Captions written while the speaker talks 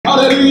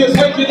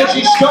as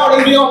you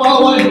started me on my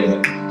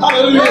way.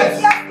 Hallelujah.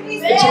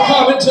 To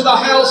come into the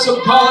house of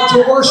God to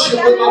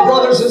worship with my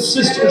brothers and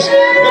sisters in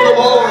the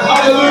Lord.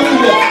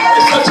 Hallelujah.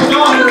 It's such an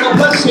honor and a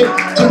blessing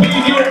to be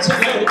here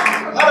today.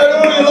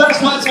 Hallelujah. Let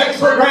us not take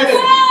for granted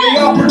the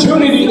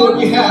opportunity that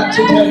we have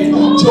today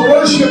to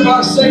worship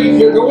our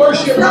Savior, to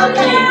worship our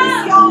King.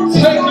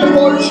 Thank you,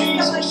 Lord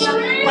Jesus.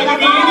 We could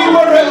be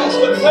anywhere else,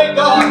 but thank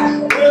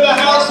God we're in the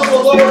house of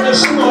the Lord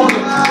this morning.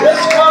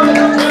 Let's come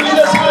into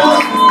this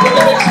house with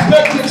an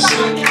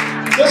expectancy.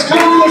 Let's come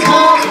to this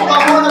house with a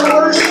heart of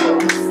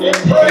worship and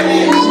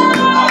praise.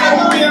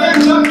 Hallelujah.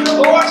 Lift up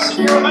your voice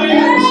and your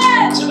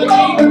hands to the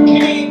King of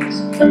Kings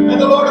and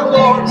the Lord of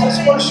Lords.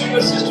 Let's worship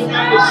as Sister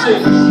Amanda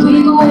sings.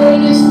 We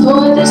waited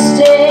for this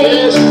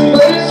day.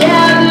 We're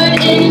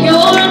gathered in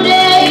your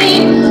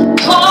name,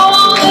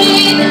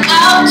 calling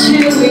out to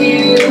you.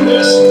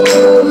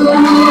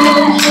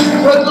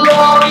 For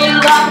glory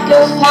like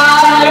a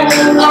fire,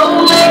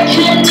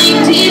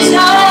 awakening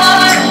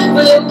desire,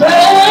 will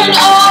burn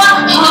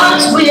our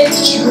hearts with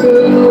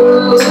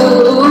truth.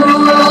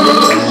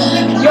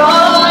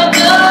 You're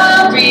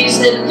the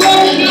reason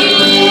we're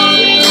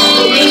here.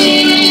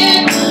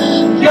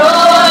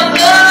 You're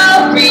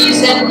the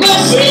reason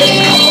we're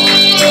singing.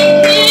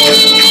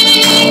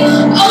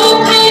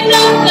 Open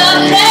up the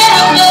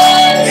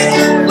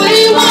heavens, we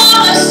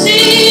wanna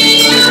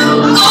see you.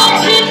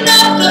 Open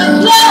up the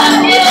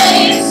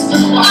floodgates, a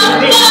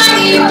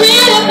mighty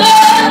river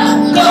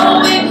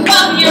flowing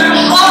from your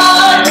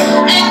heart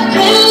and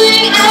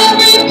filling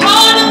every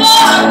part of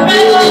our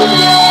praise.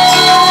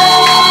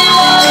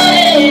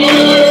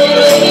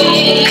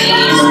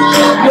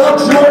 Your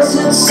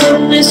presence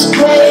in this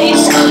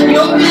place,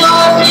 your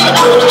glory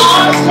on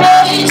our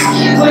face.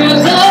 We're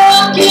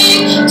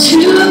looking to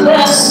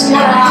the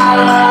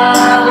skies,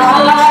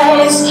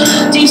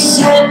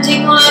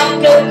 descending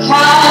like a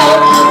cloud.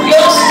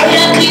 You're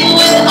standing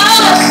with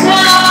us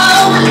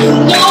now,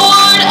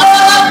 Lord,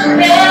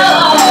 open our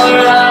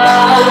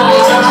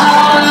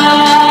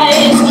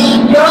eyes.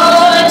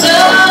 You're the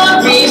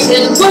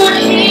reason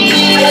we're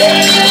here.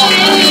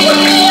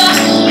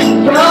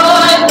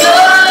 You're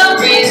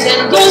the reason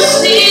we're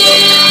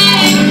singing.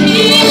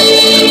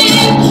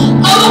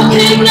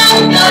 Open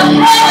up the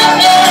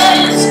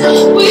heavens,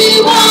 we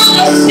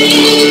wanna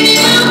see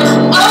you.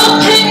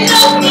 Open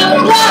up the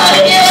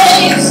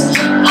floodgates,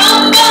 a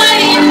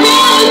mighty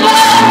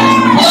river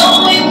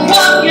flowing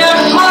from your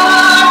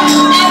heart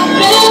and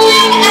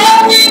filling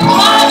every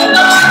part of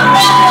our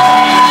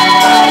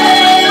praise.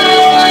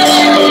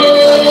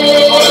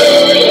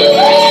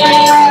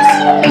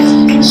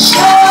 Show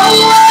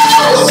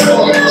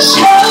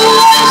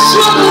us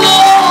your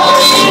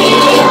glory.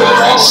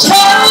 Show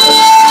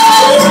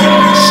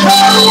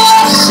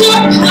us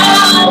your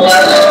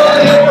power.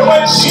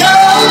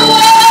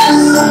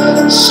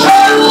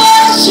 Show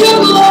us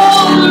your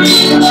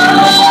glory,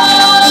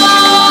 Lord.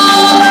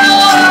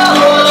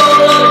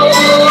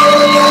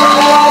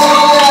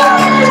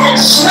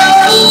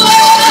 Show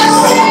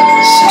us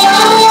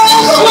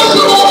your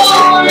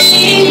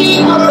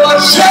glory.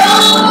 Lord,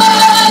 show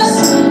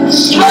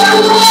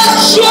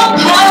us your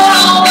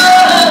power.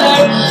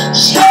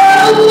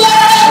 Show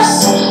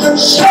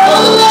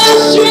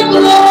us your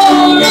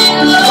glory,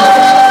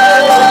 Lord.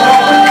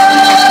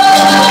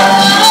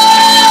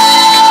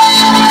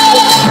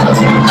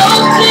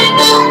 Open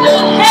up the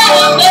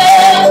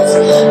heavens,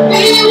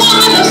 we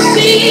wanna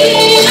see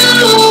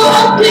you.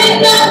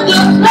 Open up the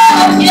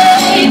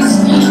floodgates,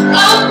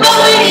 a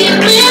mighty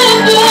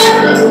river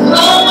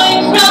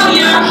flowing from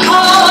your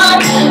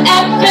heart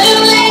and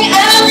filling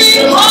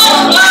every part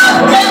of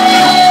our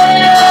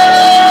praise.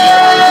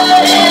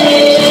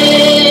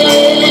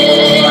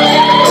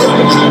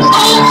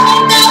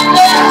 Open up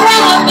the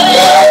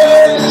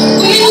heavens,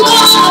 we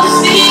wanna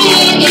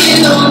see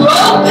you.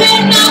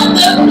 Open up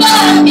the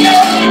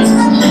floodgates,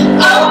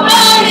 a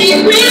mighty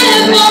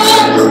river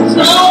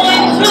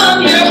flowing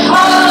from your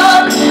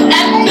heart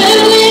and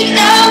filling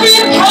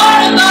every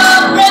part of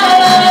our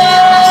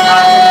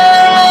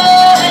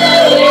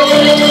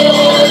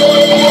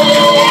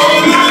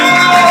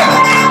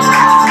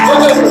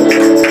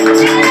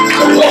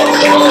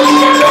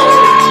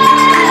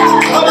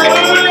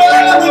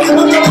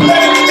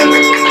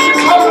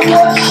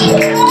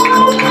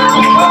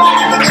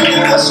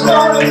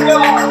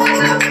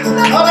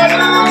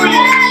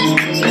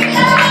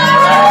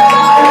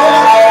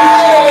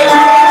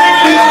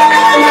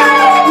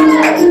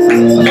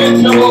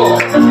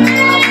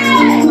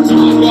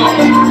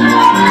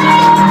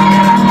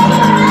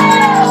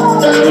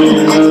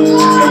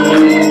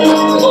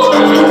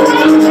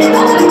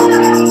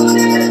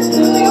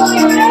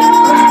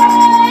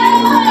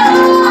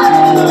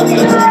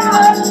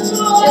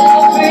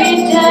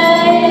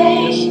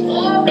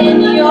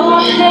in your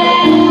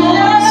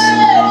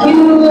hands,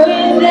 you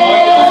were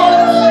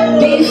there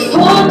before.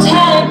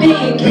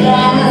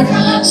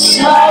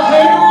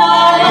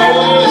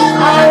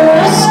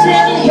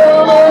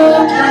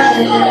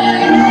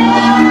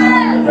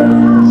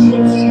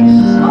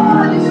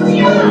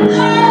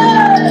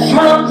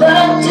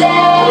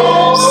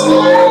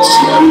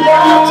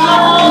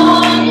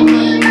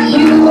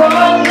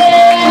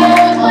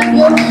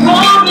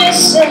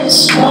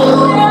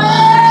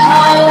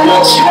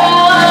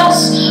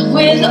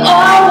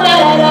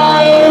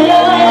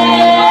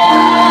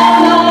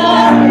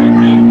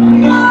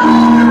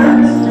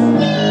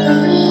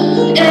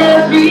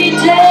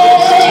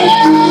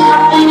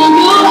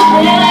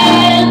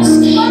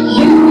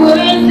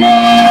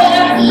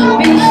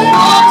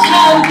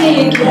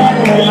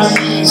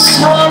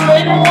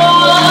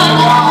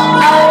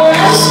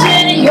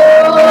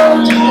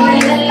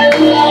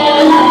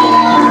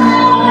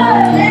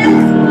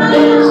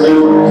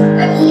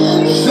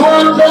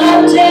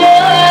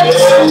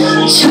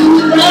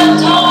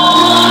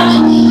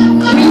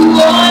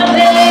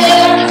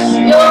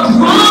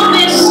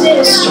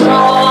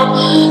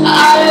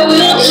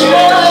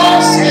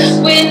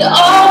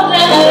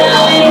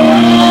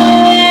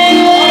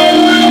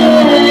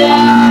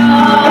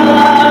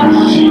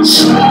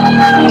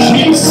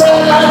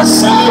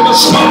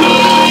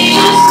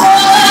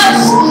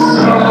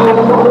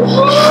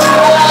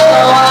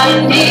 how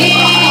I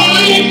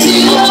need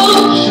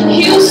you.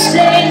 You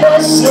stay the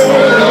same.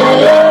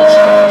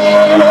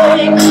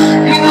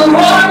 You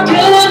are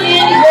good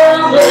in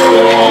your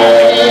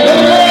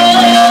ways.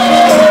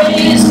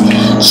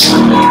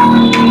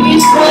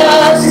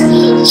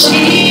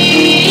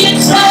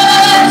 Jesus,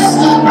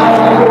 oh,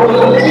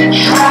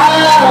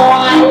 how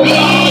I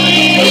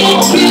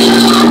need you.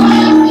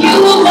 You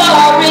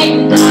are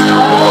enough.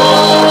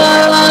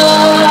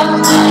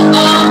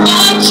 All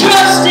my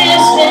trust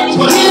is in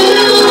you.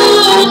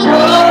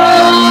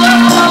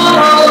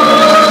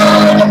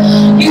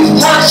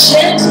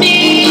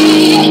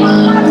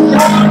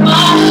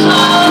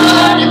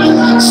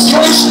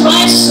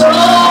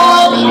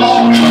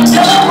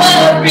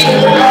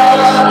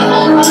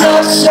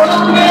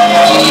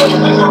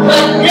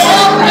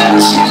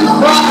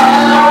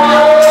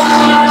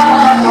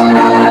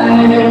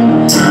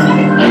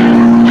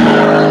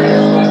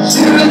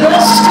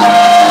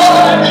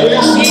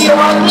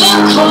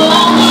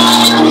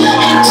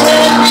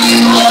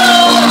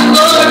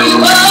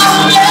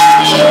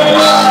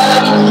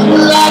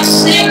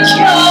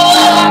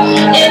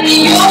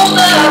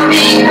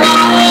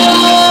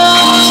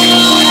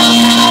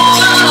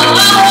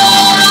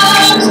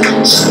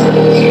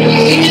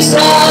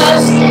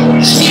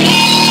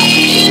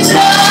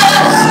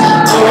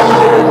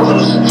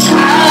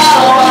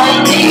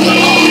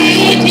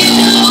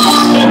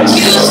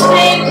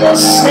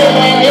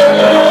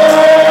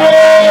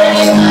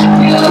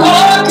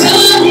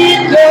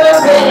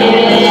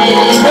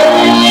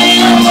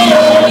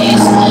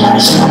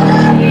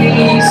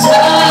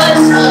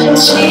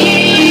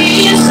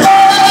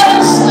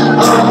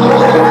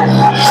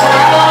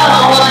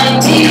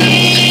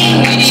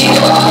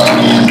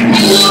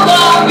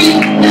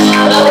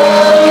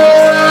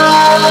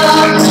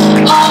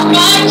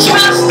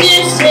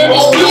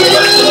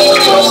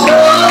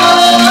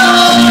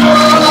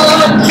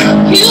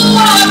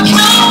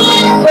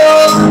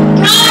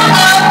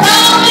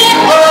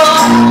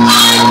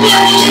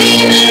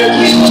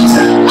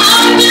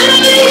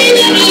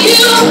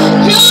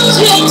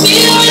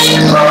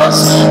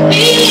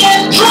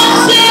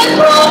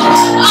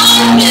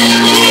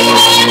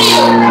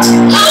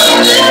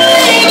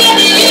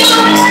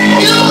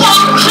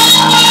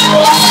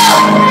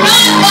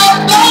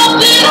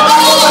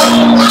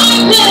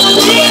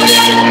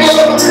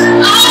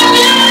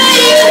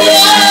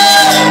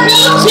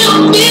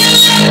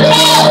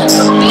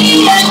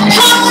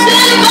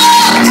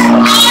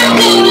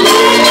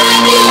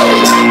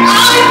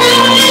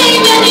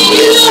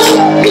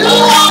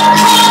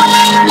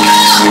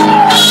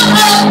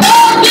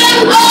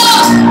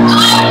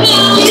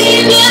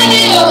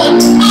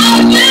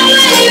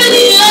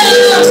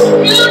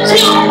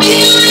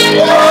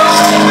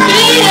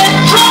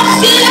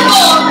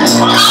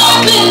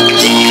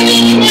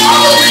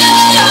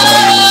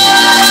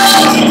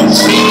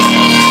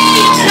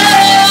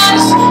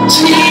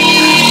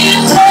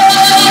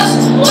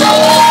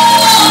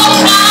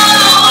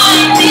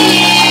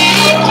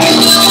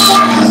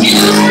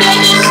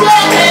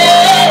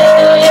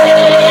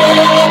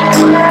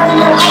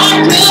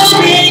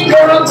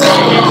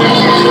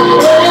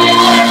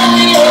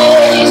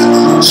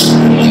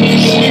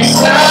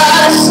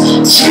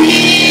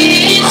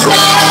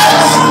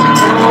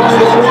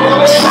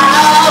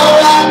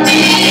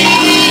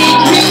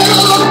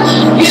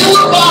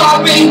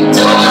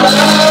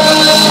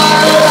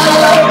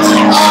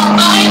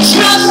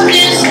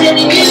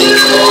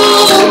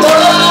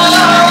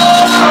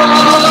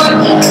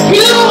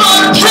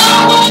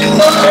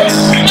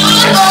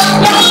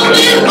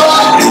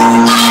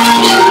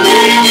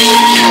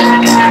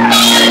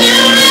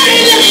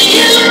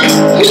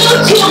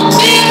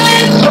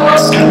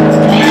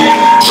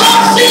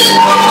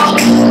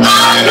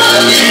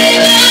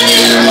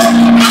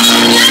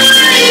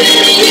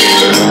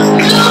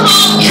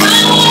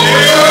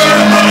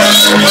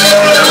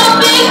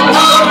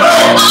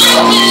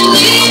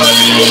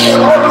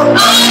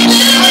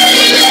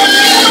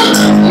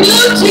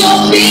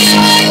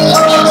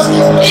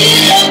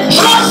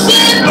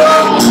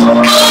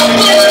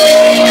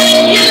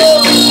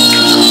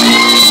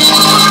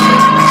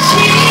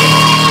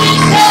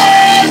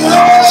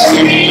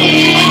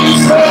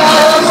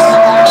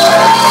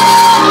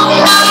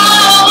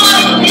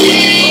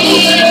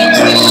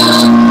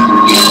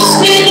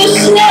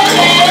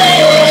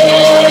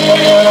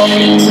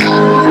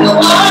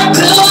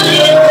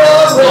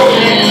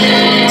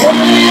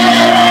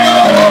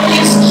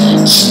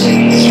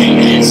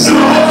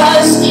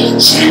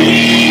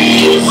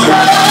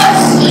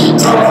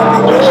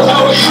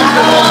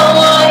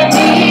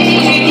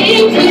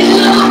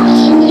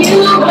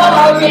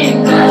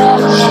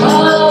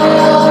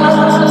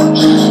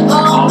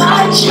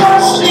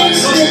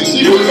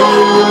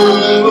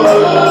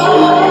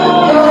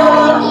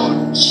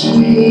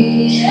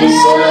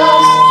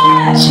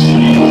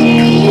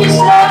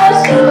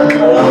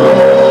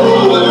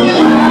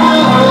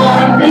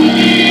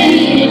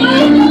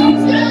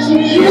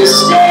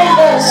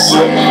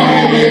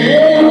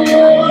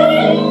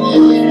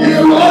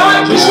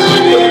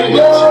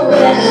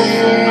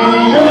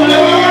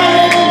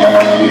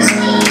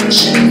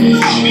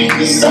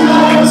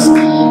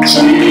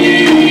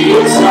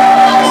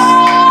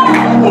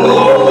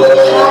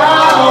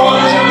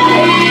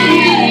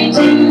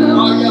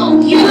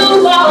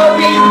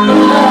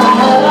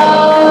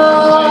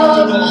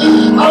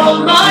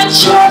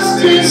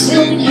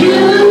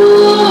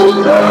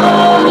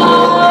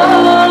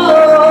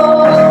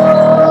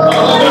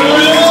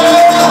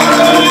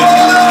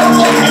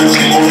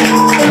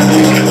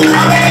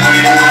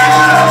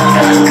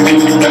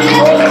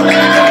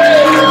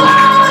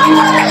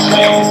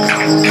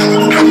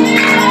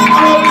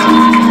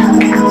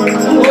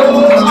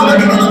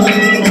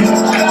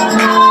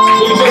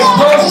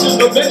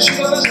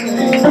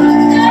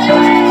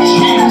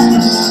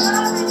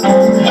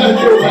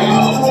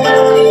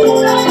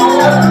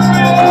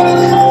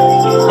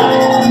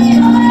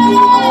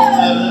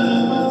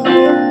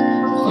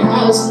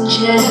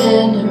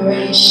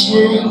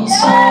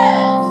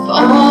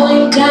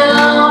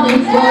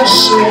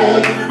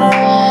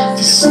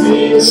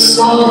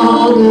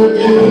 song of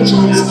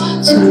ages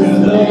to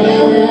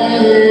them.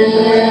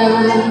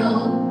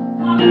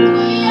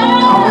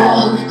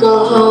 All who've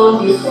gone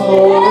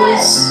before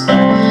us,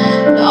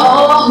 and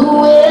all who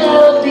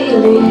will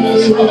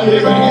believe,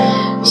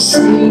 will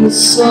sing the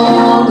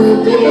song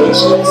of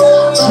ages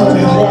to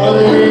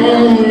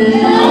them.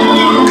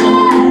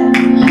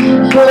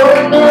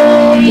 Your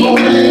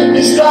name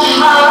is the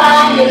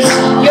highest,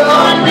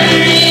 your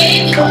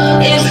name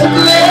is the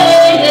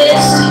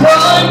greatest,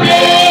 your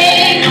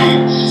name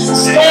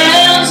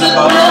stands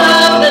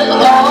above them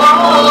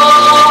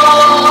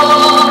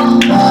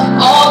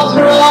all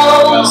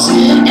thrones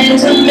and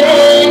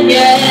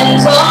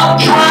dominions, all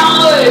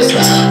powers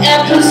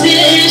and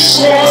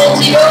positions.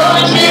 Your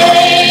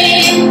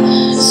name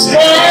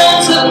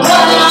stands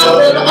above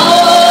them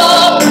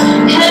all,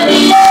 and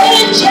the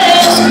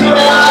angels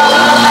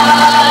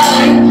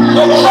cry,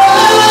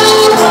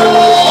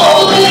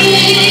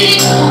 holy,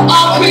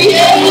 all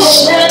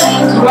creation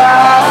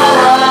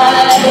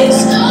cries,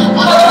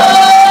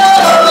 holy,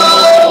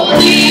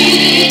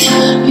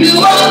 you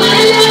are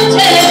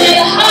lifted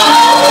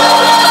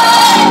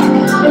high,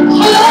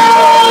 holy,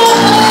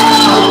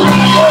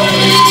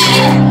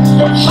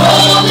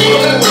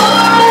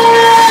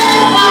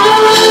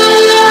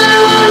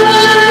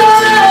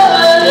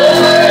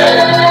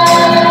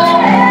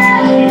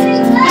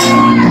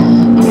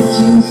 if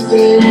you've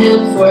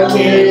been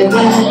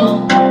forgiven,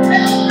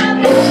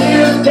 if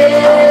you've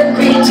been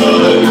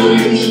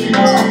redeemed,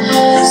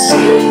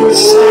 sing the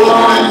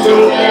song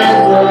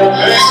forever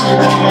to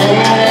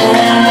them.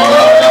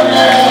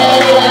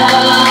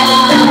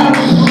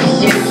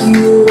 If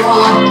you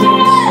walk in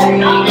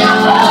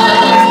freedom,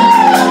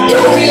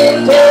 if you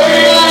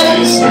bear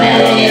His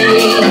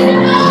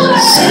name,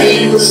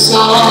 sing the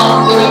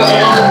song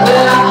forever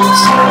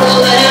to the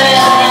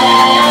Lamb.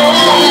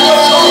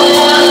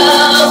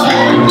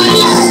 We'll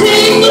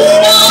sing the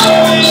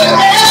song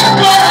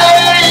forever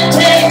and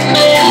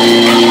amen.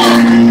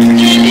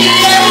 And the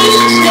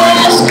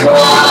angels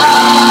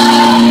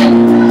cry,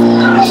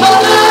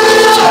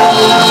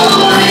 holy,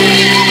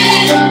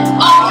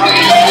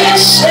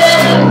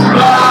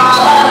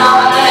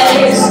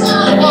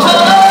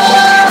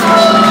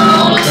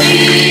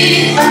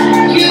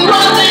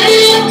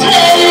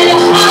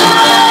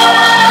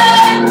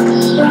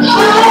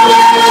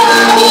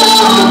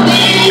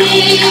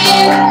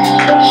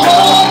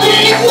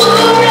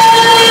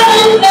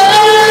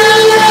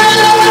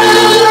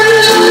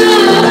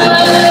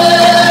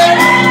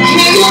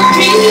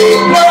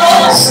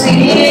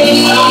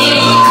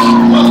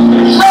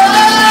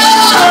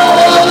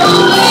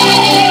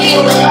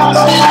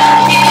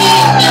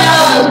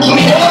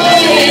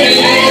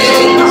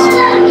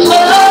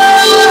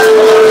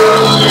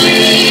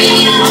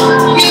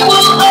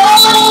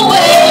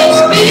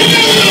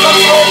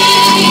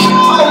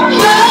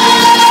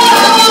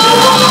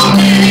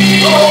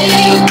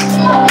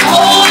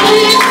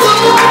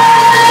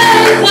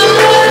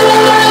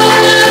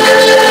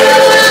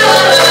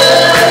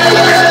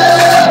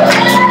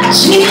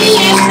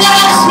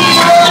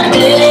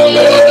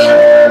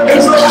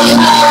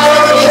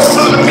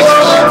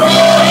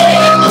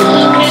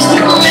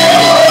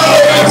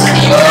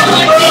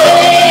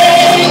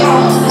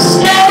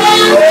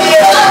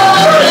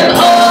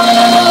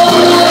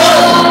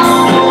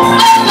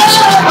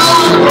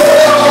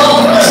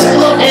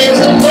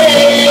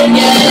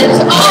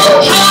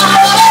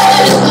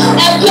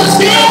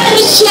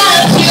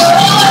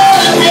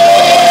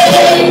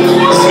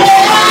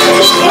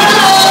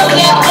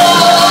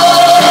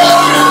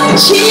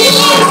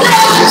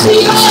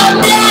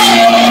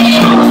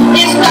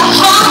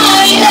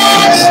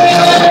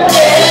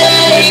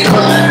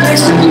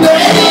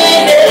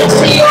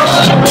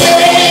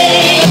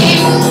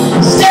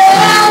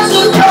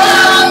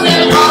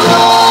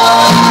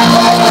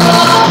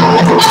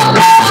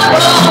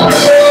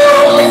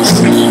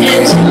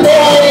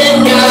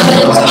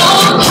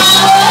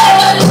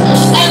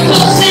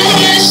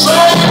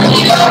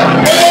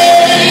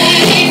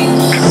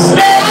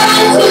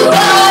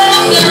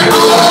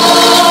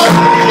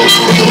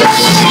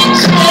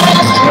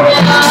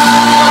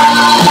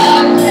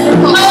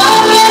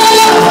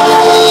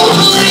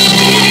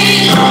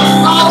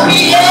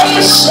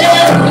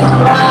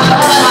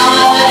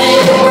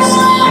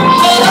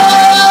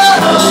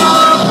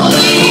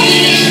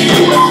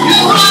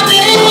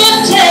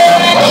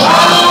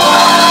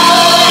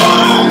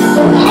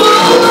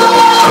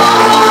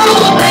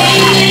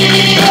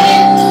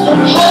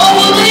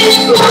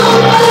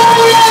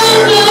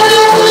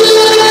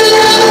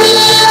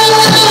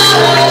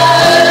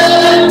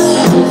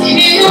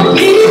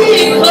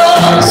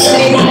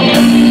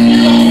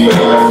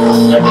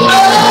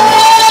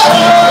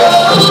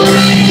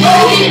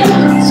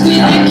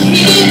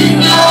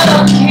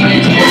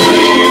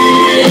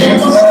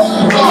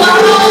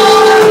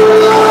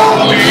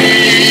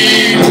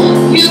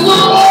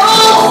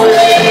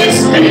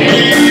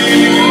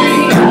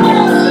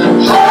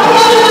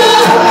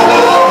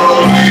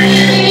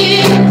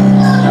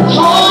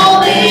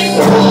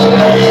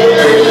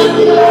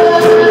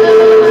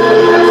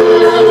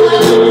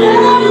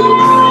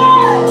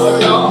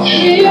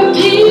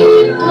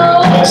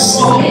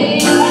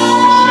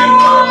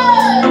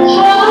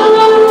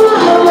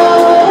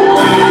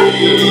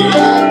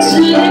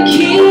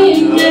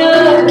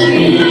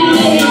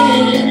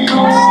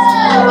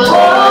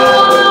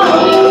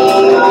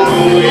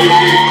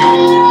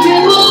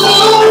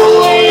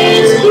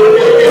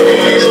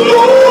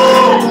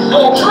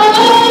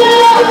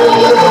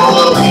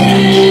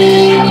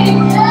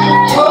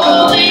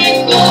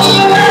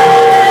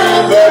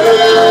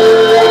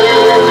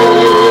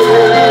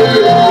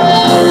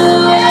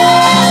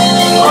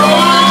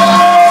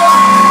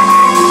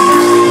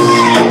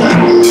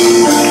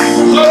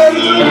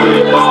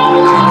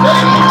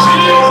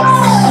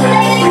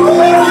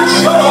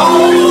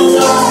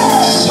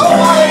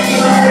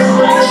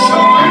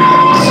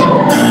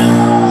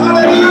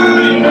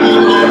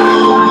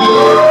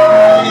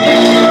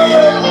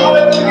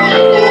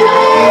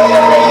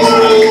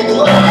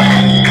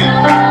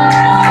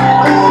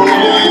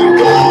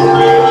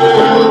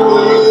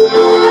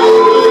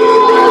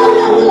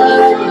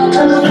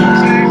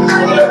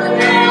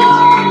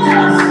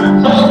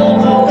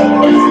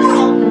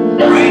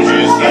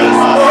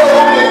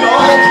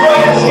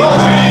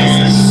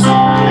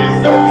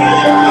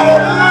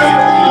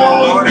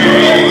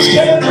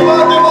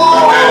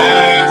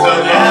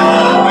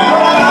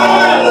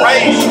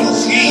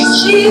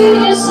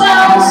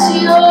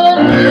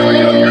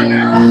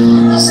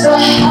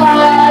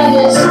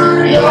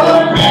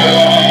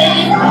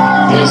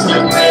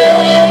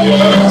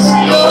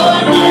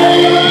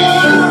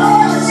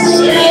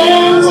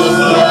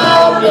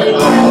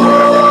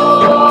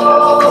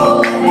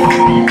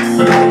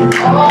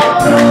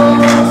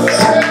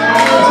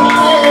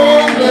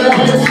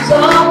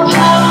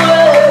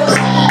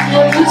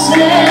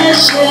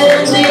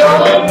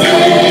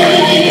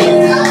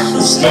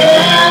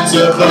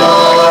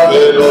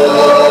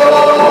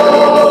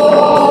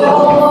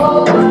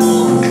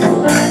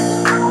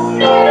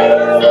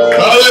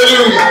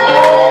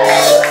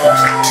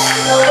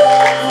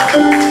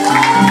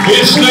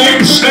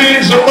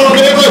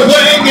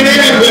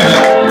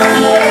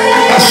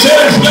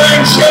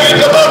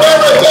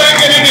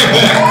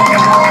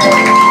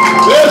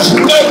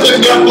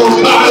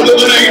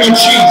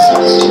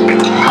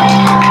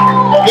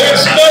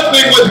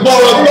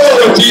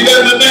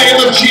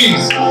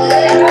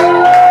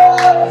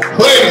 Jesus.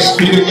 Praise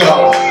be to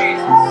God.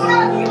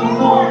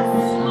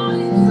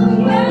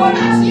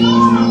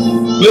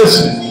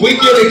 Listen, we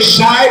get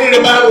excited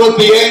about what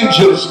the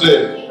angels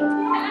do.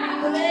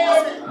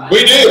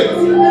 We do.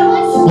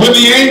 When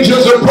the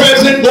angels are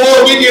present,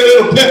 boy, we get a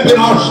little pep in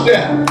our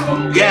step.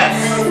 Yes.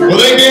 Well,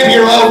 they've been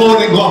here all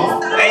morning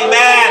long.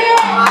 Amen.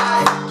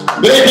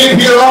 They've been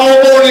here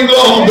all morning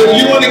long, but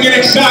you want to get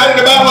excited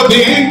about what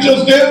the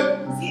angels do?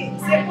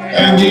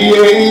 And the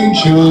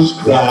angels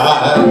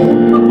cry,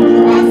 holy,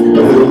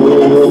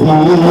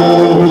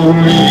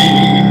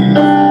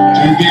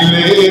 to be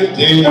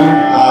lifted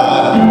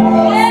high.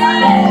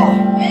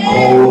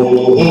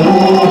 Holy.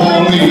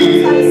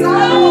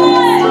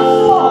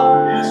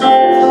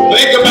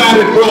 Think about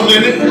it for a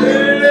minute.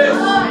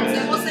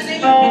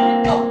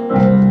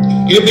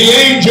 If the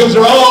angels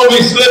are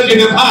always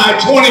lifting him high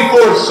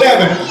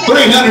 24/7,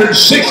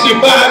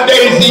 365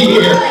 days a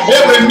year,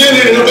 every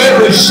minute of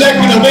every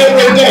second of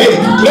every day,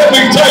 let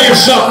me tell you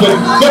something.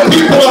 The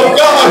people of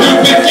God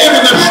who've been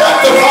given the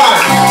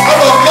sacrifice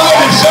of a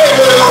mighty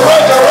Savior and a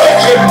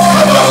resurrection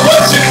of a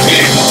blessed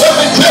King, let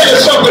me tell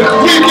you something.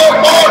 We've got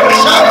more to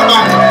shout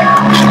about.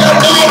 We've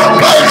got more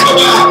to praise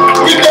about.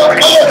 We've got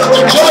more to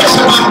rejoice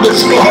about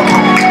this morning.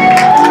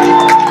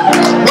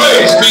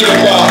 Praise be to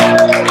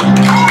God.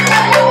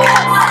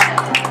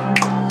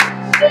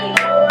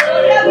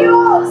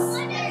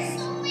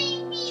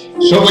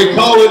 So we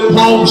call it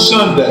Palm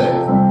Sunday.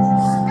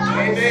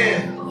 Amen.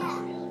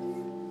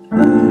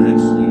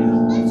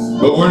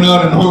 But we're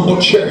not a normal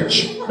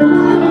church.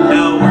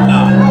 No, we're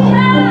not.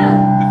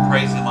 We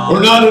praise Him all.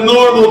 We're not a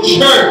normal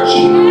church.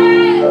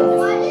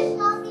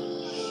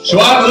 So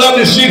I'd love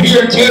to sit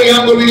here and tell you,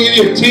 I'm going to give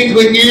you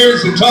tinkling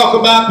ears and talk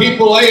about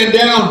people laying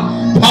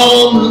down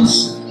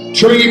palms,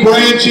 tree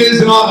branches,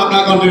 and all. I'm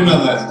not going to do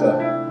none of that stuff.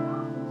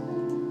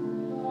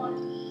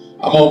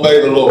 I'm going to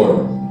obey the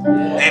Lord.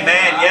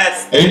 Amen.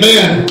 Yes.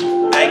 Amen.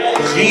 Thank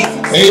you, Jesus.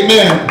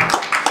 Amen.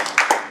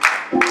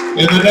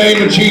 In the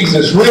name of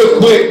Jesus. Real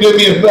quick, do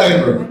me a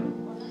favor.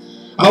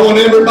 I want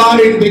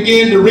everybody to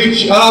begin to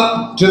reach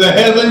up to the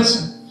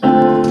heavens,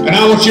 and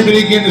I want you to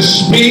begin to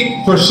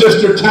speak for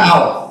Sister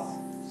Tower.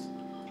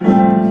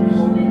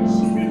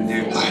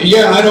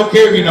 Yeah, I don't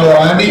care if you know her.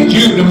 I need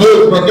you to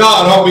move for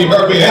God on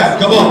her behalf.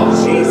 Come on.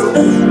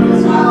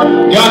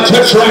 God,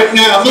 touch right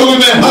now. Move in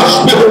that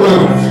hospital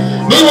room.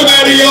 Move in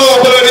that ER.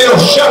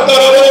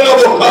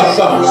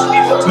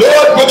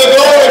 Lord, for the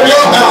glory of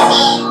your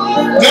house.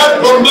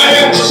 Not for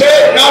man's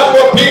sake, not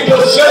for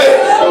people's sake,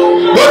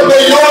 but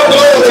for your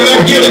glory,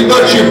 let healing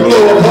virtue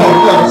flow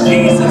upon us.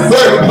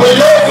 For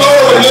your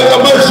glory, let the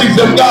mercies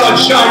of God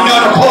shine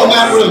down upon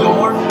that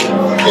room.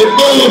 It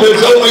moves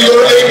as only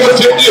you're able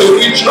to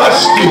do. We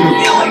trust you.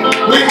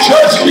 We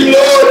trust you,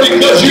 Lord,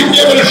 because you've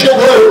given us your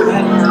word.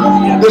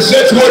 That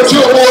says where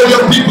two or more of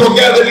your people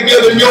gather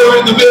together,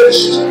 you're in the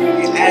midst.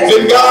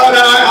 And God,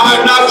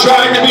 I'm not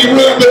trying to be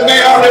rude, but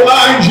may I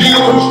remind you,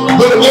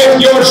 but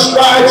with your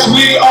stripes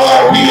we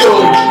are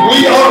healed.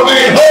 We are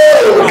made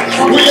whole.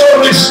 We are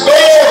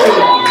restored.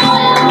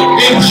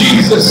 In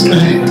Jesus'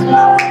 name.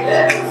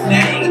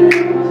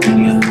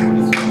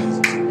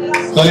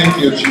 Thank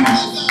you,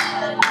 Jesus.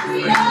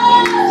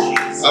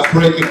 I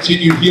pray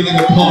continued healing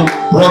upon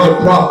Brother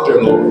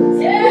Proctor,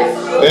 Lord.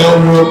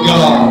 Elder of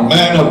God,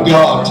 man of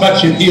God,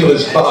 touch and heal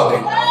his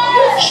body.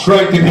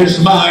 Strengthen his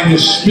mind,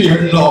 his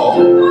spirit, and all.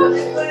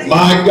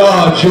 My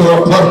God, you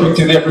are perfect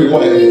in every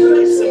way.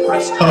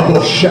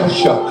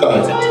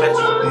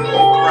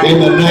 In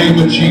the name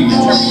of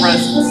Jesus.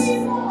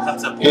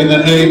 In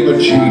the name of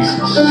Jesus.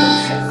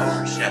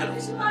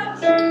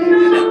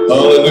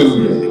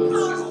 Hallelujah.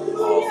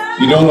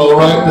 You doing all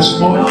right this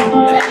morning?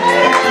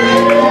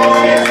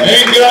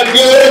 Ain't God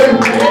good?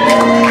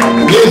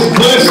 His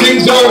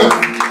blessings are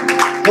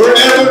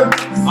forever.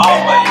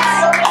 Always.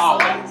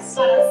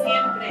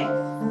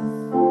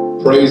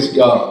 Praise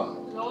God.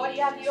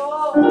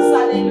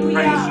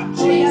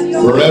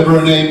 Forever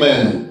and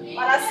amen.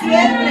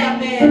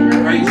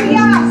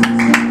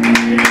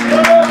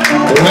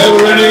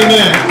 Forever and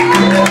amen.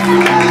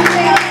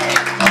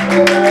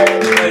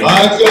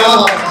 My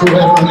God,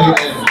 forever and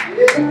amen.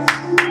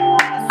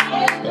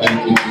 Thank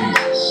you,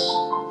 Jesus.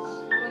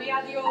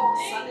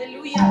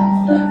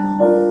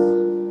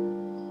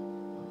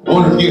 I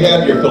wonder if you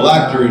have your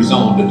phylacteries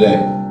on today.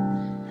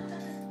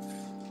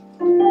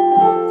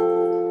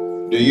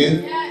 Do you?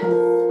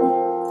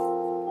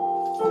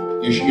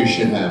 You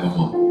should have them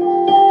on.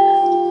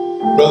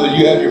 Brother,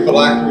 you have your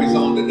phylacteries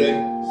on today?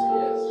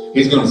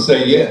 He's going to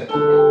say yeah.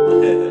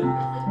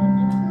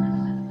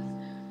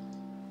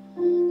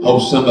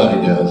 Hope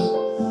somebody does.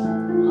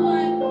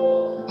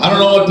 I don't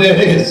know what that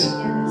is.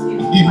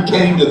 You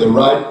came to the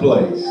right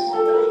place.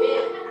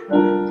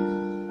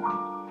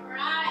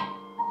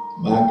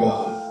 My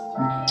God.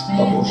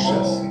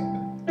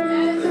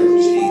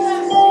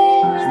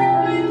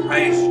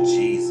 Praise you,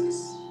 Jesus.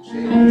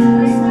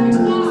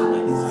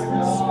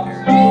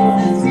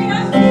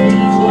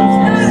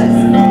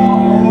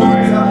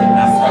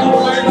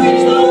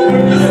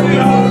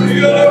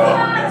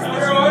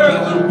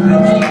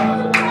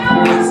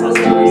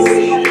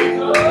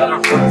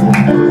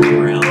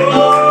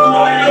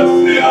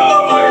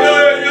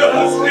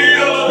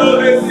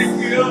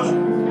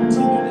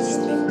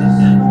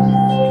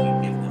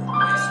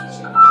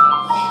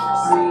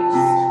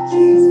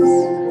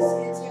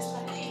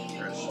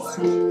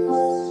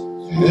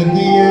 and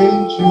the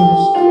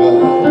angels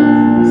cry,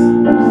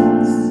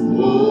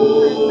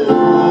 holy.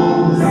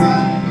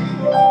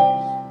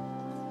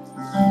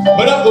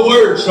 Put up the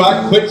words so I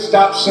can quit,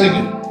 stop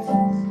singing.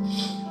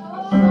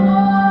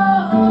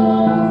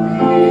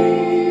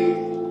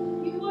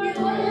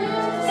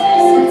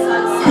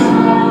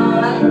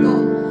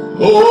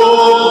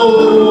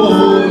 Holy,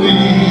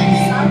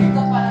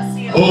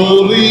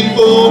 holy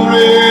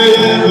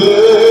forever.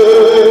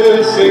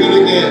 Sing it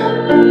again.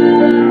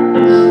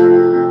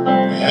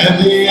 And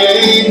the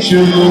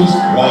angels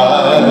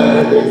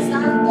cry,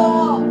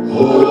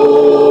 holy.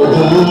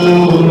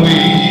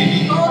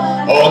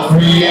 All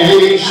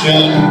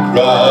creation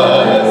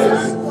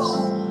cries,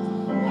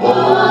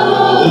 holy.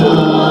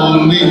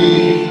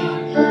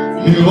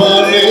 You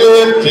are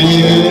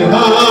lifted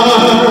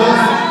high,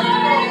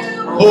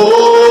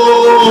 holy,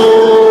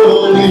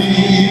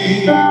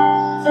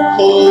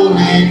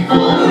 holy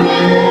forever.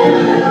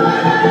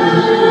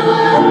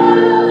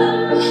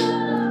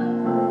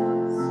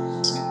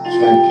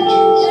 Thank you,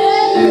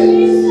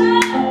 Jesus.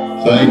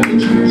 Thank you,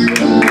 Jesus.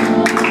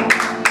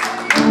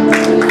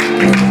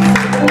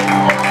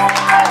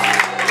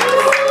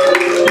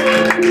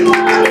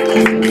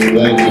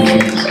 Thank you,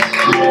 Jesus.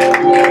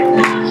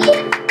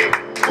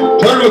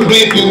 Turn with me,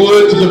 if you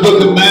would, to the book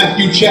of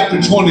Matthew, chapter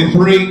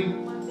 23.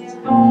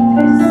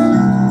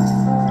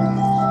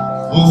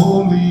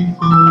 Holy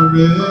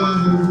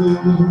forever.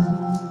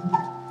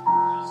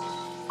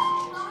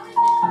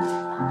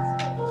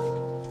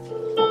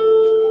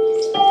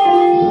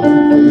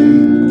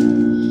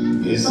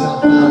 Is the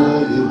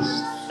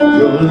highest,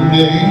 your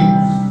name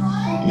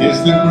is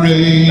the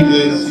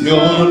greatest,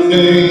 your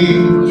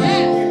name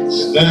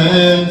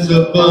stands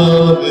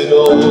above it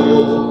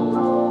all.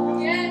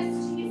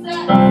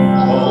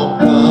 All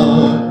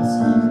gods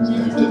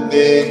and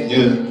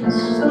dominions,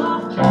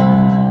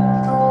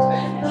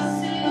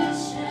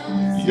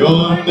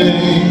 your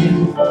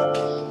name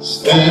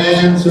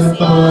stands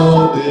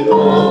above it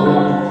all.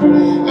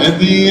 And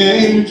the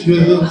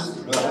angels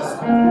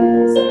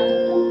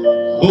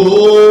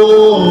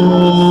holy,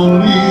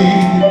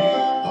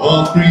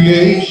 all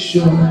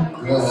creation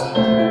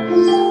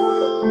cries,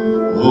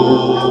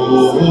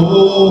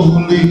 holy,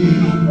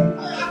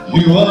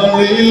 you are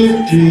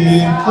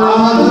lifted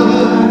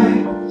high,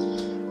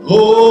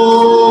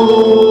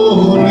 holy,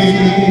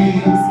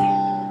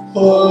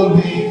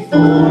 holy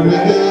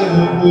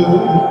forever.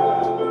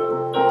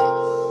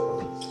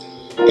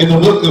 In the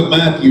book of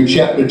Matthew,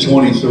 chapter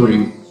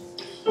 23,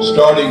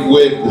 starting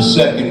with the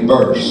second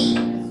verse.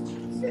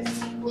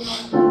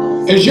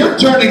 As you're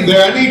turning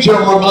there, I need to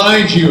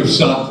remind you of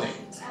something.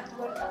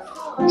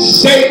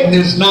 Satan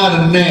is not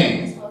a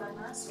name.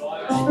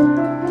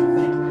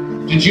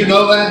 Did you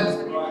know that?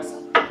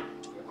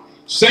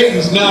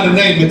 Satan's not a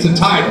name, it's a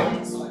title.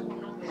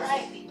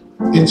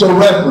 It's a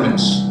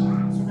reference.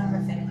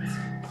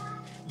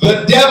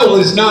 The devil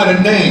is not a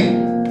name.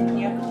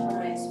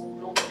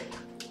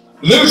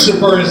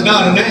 Lucifer is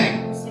not a name.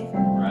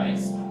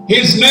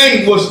 His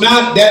name was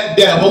not that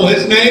devil,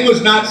 his name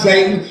was not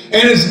Satan,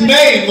 and his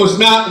name was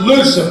not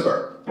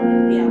Lucifer.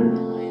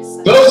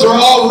 Those are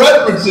all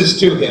references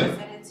to him.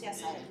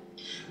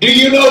 Do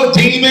you know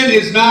demon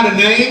is not a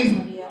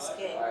name?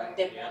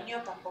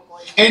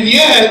 And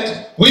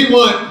yet, we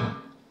want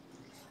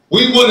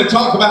to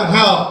talk about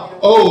how,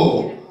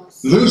 oh,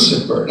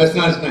 Lucifer, that's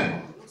not his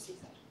name.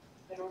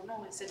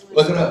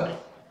 Look it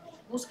up.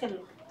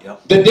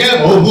 Yep. The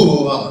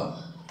devil,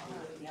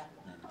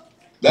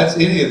 that's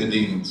any of the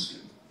demons.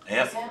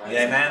 Yes.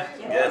 Amen.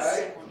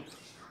 Yes.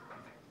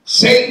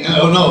 Satan,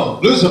 oh no.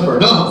 Lucifer,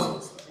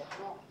 no.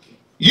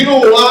 You know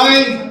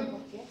why?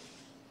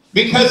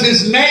 Because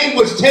his name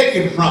was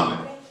taken from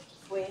him.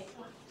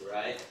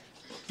 Right.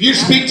 If you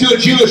speak to a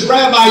Jewish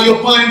rabbi,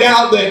 you'll find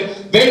out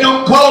that they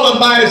don't call him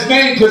by his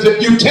name, because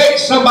if you take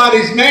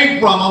somebody's name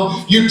from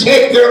them, you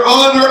take their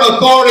honor,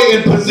 authority,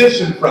 and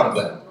position from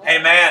them.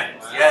 Amen.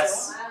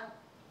 Yes.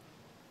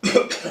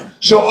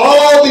 So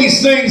all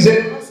these things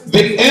that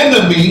the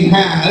enemy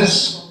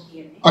has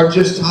are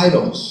just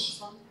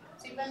titles.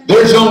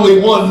 There's only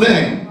one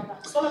name,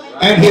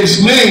 and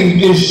his name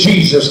is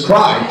Jesus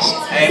Christ.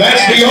 Amen.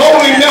 That's the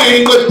only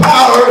name with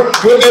power,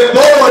 with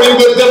authority,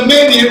 with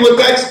dominion, with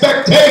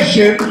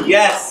expectation.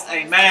 Yes.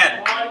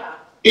 Amen.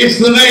 It's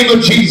the name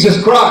of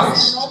Jesus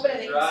Christ.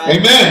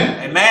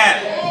 Amen.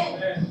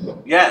 Amen.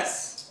 Yes.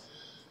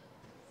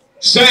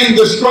 Saying,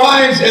 the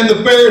scribes and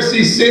the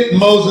Pharisees sit in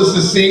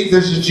Moses' seat.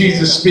 This is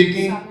Jesus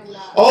speaking.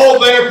 All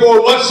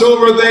therefore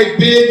whatsoever they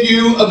bid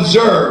you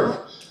observe,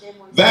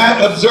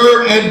 that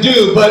observe and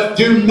do, but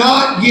do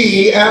not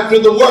ye after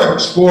the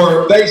works,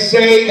 for they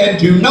say and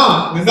do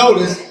not. And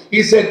notice,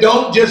 he said,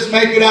 don't just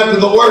make it after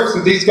the works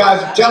that these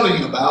guys are telling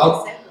you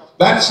about.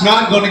 That's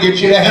not going to get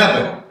you to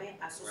heaven.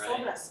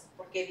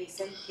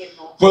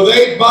 For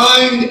they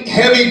bind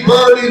heavy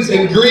burdens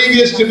and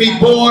grievous to be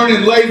borne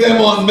and lay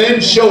them on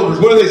men's shoulders.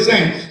 What are they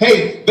saying?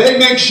 Hey, they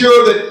make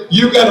sure that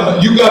you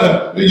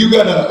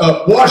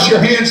gotta wash your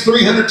hands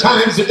 300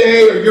 times a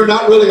day, or you're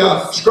not really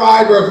a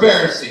scribe or a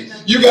Pharisee.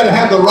 You got to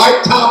have the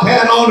right top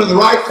hat on and the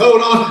right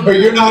coat on, or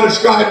you're not a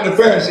scribe and a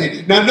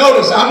Pharisee. Now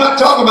notice, I'm not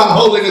talking about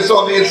holiness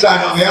on the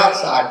inside and on the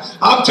outside.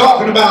 I'm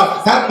talking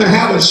about having to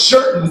have a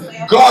certain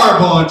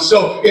garb on.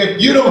 So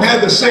if you don't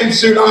have the same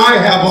suit I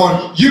have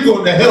on, you're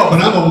going to hell,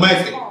 and I'm going to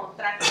make it.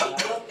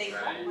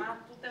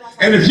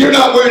 And if you're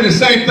not wearing the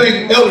same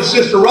thing Elder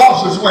Sister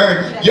Ross is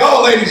wearing,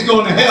 y'all ladies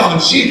going to hell,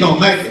 and she's going to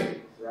make it.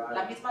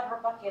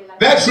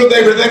 That's what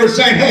they were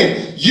saying.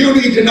 Hey, you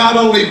need to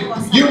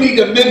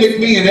mimic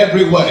me in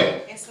every way.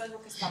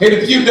 And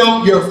if you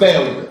don't, you're a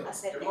failure.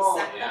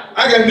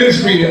 I got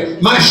news for you.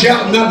 My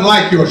shout nothing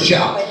like your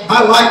shout.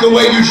 I like the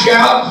way you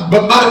shout,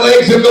 but my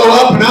legs will go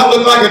up and I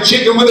look like a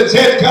chicken with its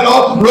head cut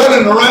off,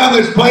 running around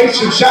this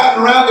place and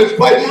shouting around this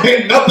place.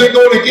 Ain't nothing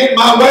going to get in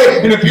my way.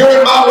 And if you're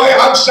in my way,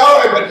 I'm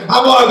sorry, but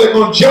I'm either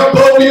going to jump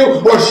over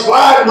you or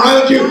slide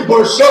around you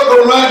or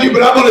circle around you,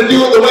 but I'm going to do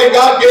it the way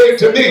God gave it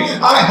to me.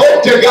 I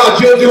hope to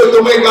God you'll do it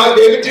the way God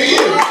gave it to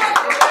you.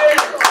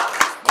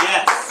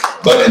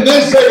 But in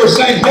this, they were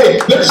saying,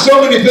 hey, there's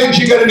so many things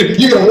you got to do.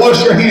 You got to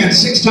wash your hands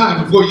 6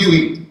 times before you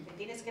eat.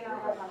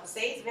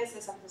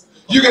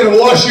 You got to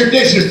wash your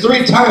dishes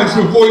 3 times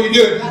before you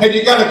do it. And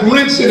you got to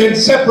rinse it in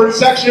separate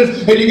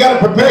sections. And you got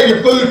to prepare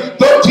your food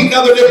 13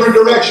 other different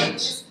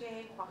directions.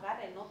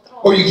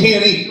 Or you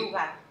can't eat.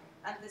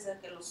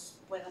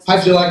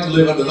 How'd you like to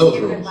live under those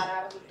rules?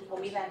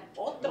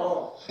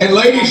 And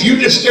ladies, you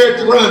just stare at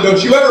the ground.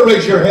 Don't you ever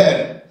raise your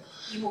head.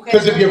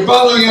 Because if you're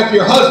following after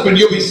your husband,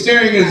 you'll be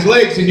staring at his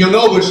legs and you'll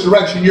know which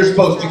direction you're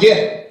supposed to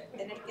get.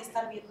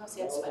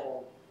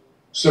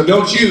 So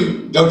don't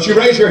you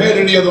raise your head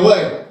any other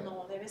way.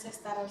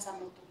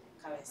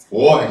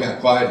 Boy, I got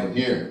quiet in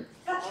here.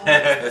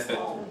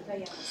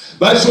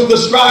 That's what the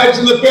scribes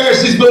and the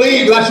Pharisees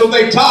believed. That's what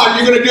they taught.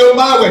 You're going to do it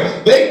my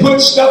way. They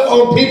put stuff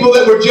on people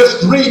that were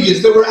just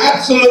grievous, that were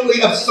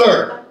absolutely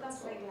absurd.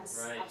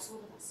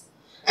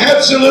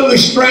 Absolutely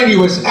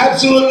strenuous,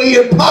 absolutely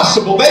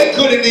impossible. They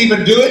couldn't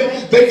even do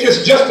it. They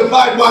just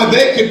justified why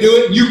they could do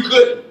it and you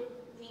couldn't.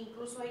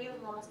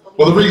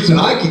 Well, the reason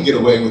I can get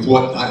away with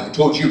what I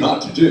told you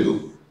not to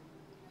do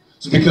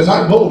is because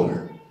I'm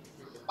bolder.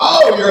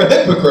 Oh, you're a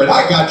hypocrite.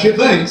 I got you.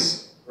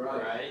 Thanks.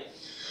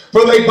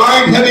 For they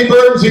bind heavy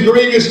burdens and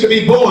grievous to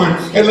be borne,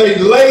 and they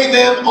lay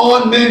them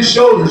on men's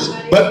shoulders,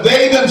 but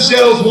they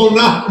themselves will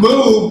not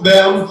move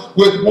them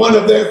with one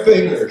of their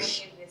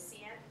fingers.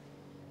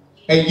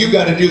 Hey, you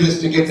got to do this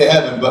to get to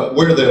heaven, but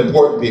we're the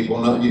important people,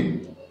 not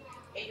you.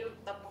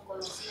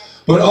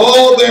 But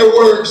all their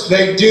works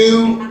they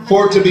do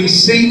for to be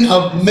seen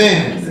of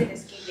men.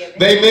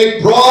 They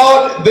make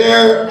broad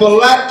their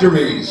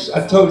phylacteries.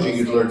 I told you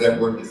you'd learn that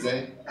word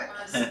today.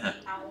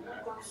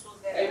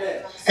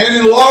 And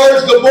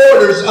enlarge the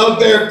borders of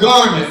their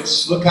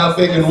garments. Look how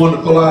big and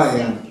wonderful I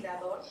am.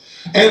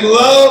 And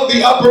love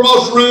the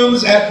uppermost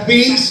rooms at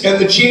feasts and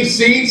the chief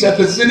seats at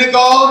the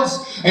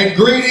synagogues and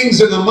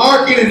greetings in the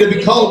market, and to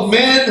be called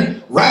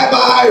men,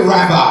 Rabbi,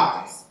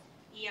 Rabbi.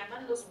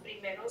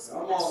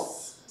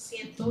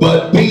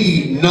 But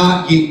be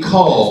not ye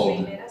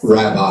called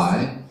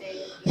Rabbi,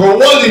 for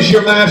one is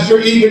your master,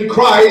 even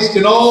Christ,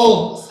 and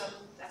all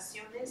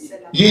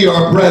ye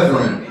are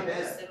brethren.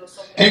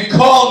 And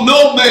call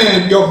no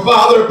man your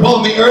father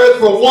upon the earth,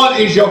 for one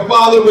is your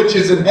Father which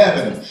is in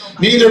heaven.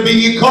 Neither be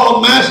ye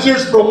called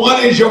masters, for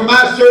one is your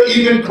master,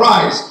 even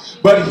Christ.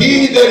 But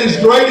he that is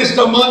greatest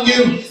among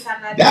you,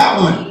 that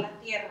one,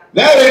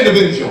 that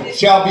individual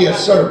shall be a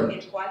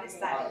servant.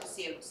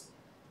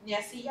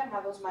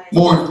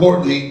 More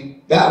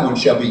importantly, that one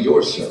shall be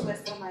your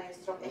servant.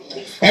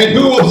 And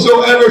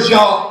whosoever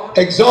shall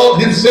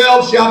exalt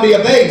himself shall be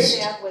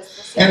abased,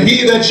 and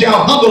he that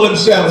shall humble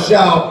himself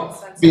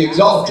shall be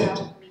exalted.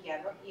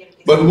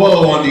 But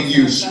woe unto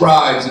you,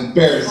 scribes and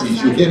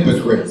Pharisees, you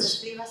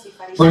hypocrites!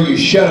 For you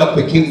shut up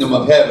the kingdom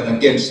of heaven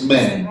against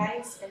men.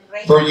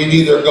 For you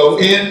neither go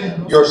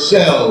in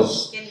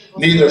yourselves,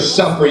 neither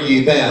suffer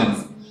ye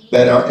them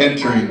that are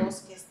entering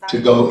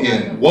to go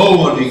in.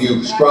 Woe unto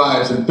you,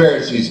 scribes and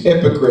Pharisees,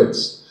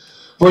 hypocrites!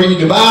 For you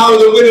devour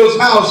the widows'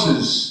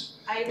 houses,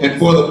 and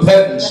for the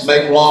pedants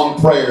make long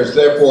prayers.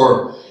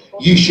 Therefore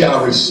ye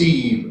shall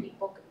receive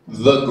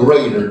the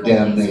greater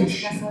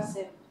damnation.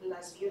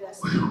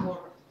 Whew.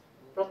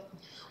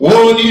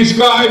 Woe unto you,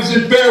 scribes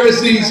and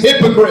Pharisees,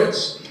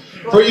 hypocrites!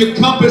 For you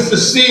compass the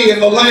sea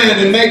and the land,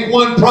 and make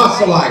one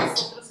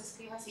proselyte.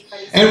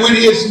 And when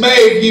he is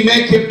made, ye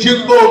make him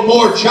twofold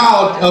more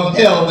child of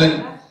hell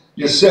than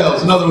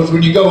yourselves. In other words,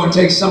 when you go and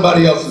take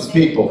somebody else's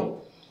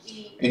people,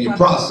 and you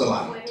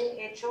proselyte,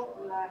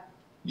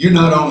 you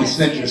not only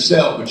send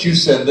yourself, but you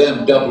send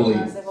them doubly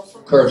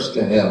cursed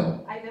to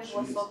hell.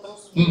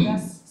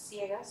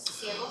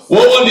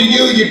 Woe unto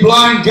you, ye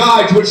blind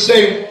guides, which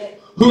say,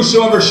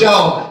 whosoever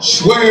shall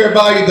swear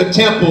by the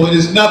temple, it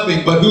is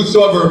nothing, but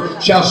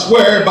whosoever shall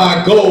swear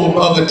by gold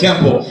of the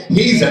temple,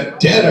 he's a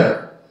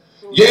debtor.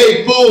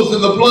 Yea, fools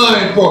and the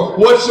blind, for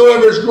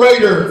whatsoever is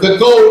greater, the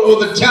gold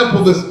or the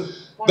temple,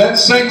 that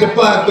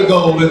sanctifieth the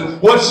gold.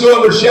 And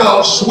whatsoever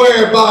shall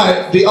swear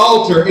by the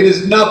altar, it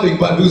is nothing,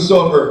 but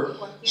whosoever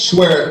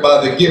sweareth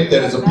by the gift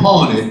that is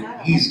upon it,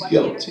 he's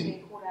guilty.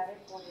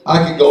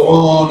 I could go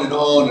on and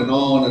on and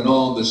on and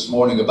on this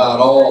morning about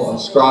all the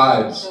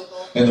scribes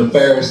and the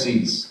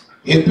Pharisees,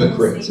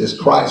 hypocrites, as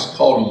Christ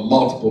called them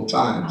multiple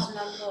times.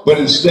 But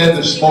instead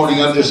this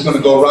morning, I'm just going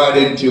to go right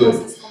into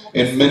it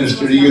and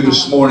minister to you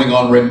this morning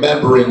on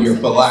remembering your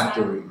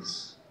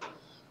phylacteries.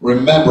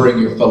 Remembering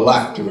your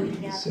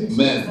phylacteries.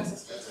 Amen.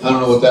 I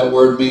don't know what that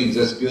word means.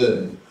 That's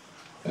good.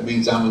 That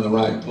means I'm in the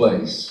right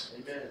place.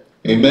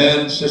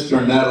 Amen. Sister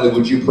Natalie,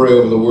 would you pray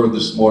over the word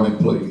this morning,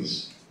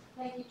 please?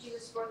 Thank you,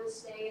 Jesus, for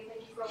this day.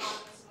 Thank you for allowing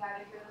us to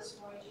gather here this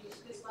morning, Jesus.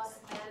 Please bless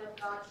the man of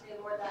God today,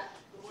 Lord, that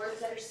the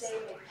words that are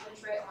said may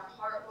penetrate our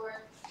heart, Lord,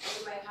 and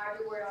we might hide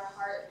your word in our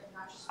heart, and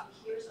not just be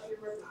hearers of your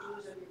word, but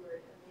doers of your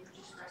word. In the name of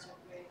Jesus Christ, I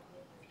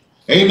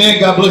pray. Amen.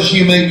 God bless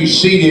you. You may be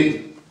seated.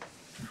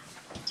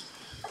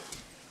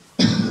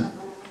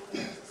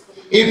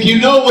 If you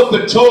know what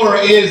the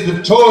Torah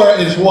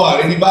is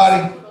what?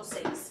 Anybody?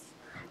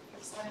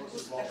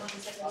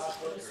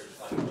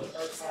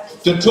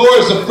 The Torah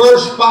is the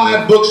first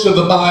 5 books of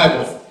the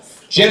Bible.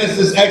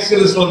 Genesis,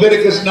 Exodus,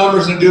 Leviticus,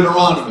 Numbers, and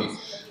Deuteronomy.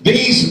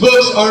 These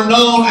books are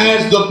known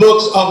as the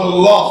books of the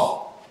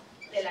law.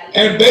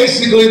 And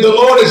basically the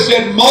Lord has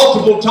said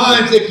multiple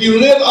times, if you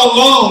live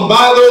alone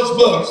by those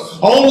books,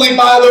 only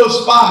by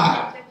those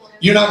 5,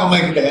 you're not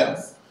going to make it to heaven.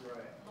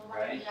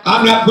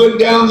 I'm not putting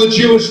down the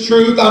Jewish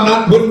truth. I'm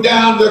not putting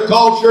down their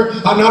culture.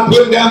 I'm not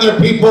putting down their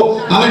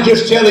people. I'm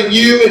just telling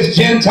you as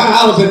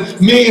Gentiles and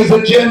me as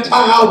a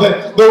Gentile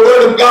that the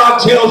Word of God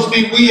tells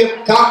me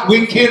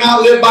we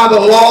cannot live by the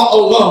law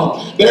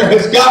alone. There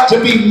has got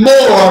to be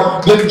more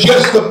than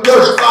just the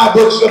first 5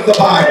 books of the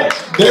Bible.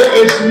 There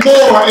is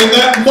more, and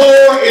that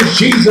more is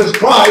Jesus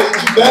Christ.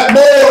 That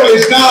more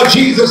is now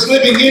Jesus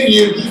living in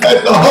you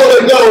as the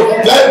Holy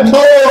Ghost. That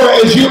more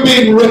is you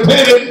being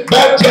repentant,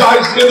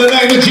 baptized in the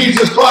name of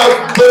Jesus Christ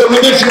for the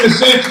remission of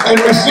sin, and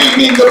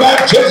receiving the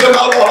baptism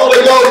of the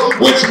Holy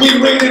Ghost, which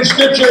we read in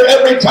Scripture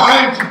every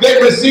time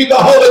they received the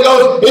Holy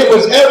Ghost. It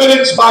was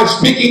evidenced by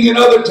speaking in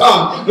other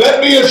tongues.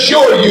 Let me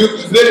assure you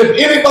that if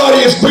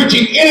anybody is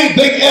preaching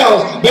anything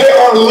else, they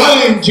are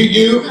lying to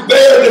you,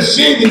 they are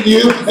deceiving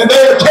you, and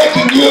they are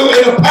taking you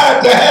in a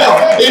path to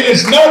hell. It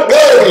is not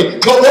worthy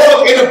to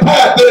walk in a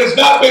path that has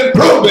not been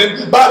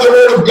proven by the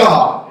Word of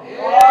God.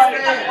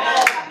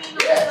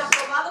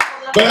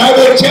 But I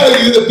will tell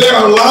you that there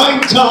are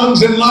lying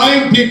tongues and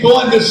lying people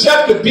and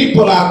deceptive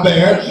people out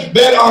there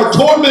that are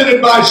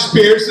tormented by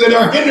spirits, that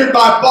are hindered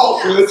by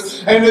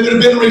falsehoods, and that have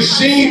been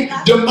received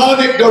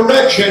demonic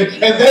direction,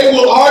 and they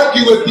will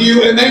argue with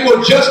you, and they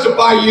will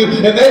justify you,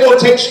 and they will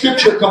take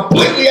Scripture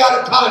completely out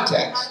of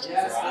context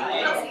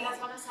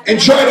and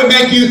try to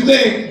make you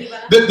think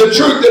that the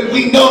truth that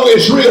we know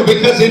is real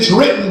because it's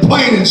written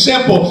plain and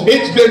simple.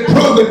 It's been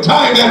proven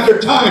time after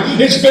time.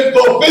 It's been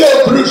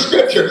fulfilled through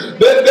Scripture.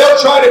 They'll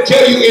try to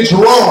tell you it's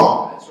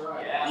wrong.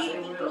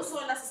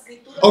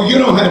 Oh, you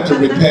don't have to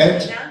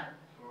repent.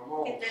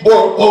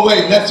 Oh,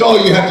 wait, that's all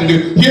you have to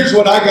do. Here's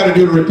what I got to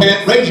do to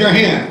repent. Raise your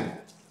hand.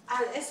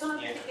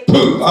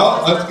 Poof.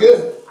 Oh, that's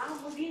good.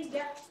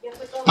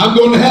 I'm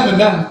going to heaven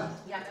now.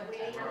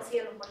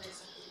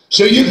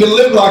 So you can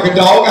live like a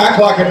dog,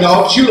 act like a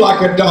dog, chew like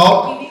a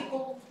dog.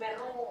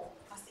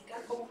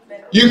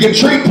 You can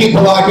treat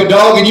people like a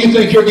dog and you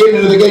think you're getting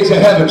into the gates of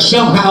heaven.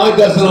 Somehow it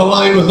doesn't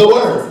align with the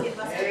Word.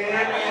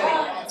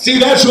 See,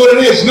 that's what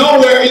it is.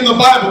 Nowhere in the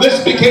Bible.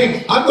 This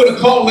became, I'm going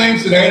to call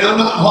names today, and I'm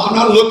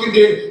not looking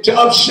to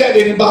upset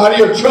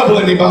anybody or trouble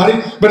anybody,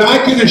 but I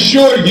can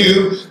assure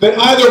you that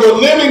either we're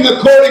living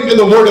according to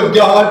the Word of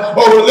God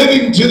or we're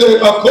living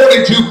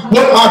according to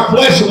what our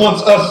flesh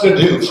wants us to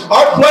do.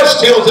 Our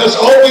flesh tells us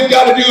all we've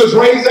got to do is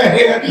raise a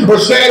hand or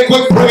say a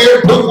quick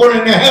prayer, poof, we're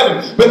into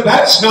heaven. But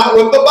that's not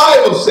what the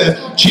Bible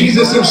says.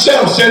 Jesus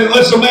himself said,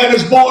 unless a man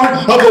is born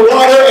of the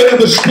water and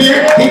of the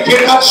Spirit, he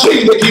cannot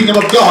see the kingdom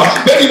of God.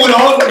 Then he went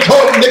on and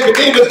told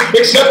Nicodemus,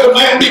 except a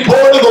man be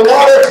born of the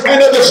water and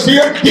of the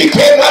Spirit, he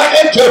cannot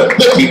enter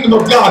the kingdom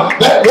of God.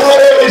 That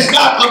water is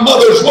not a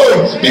mother's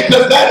womb,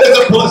 because that is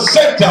a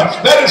placenta.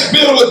 That is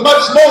filled with much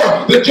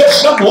more than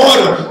just some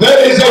water. That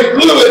is a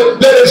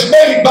fluid that is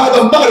made by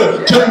the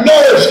mother to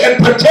nourish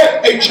and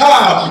protect a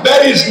child.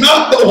 That is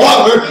not the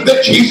water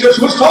that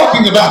Jesus was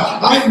talking about.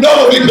 I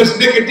know, because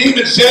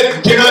Nicodemus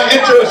said, can I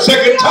enter a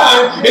second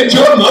time into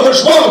a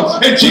mother's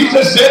womb? And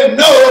Jesus said,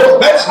 no,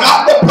 that's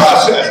not the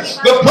process.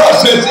 The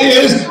process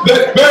is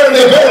that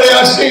verily, verily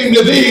I say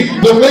to thee,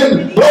 the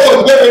wind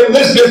bloweth where it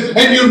listeth,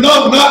 and you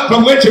know not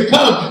from whence it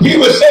comes. He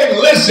was saying,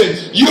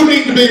 listen, you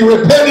need to be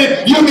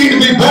repentant, you need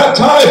to be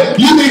baptized,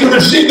 you need to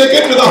receive the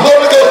gift of the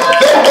Holy Ghost.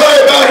 Don't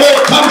worry about where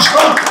it comes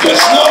from, just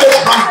know it's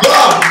from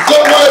God.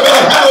 Don't worry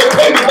about how it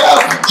came about,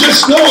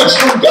 just know it's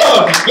from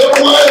God. Don't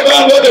worry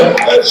about whether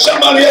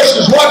somebody else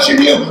is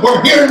watching you or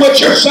hearing what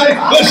you're saying.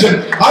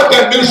 Listen, I've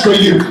got news for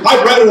you.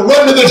 I'd rather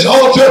run to this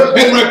altar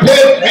and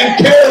repent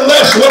and care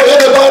less what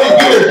everybody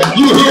hears.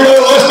 You hear I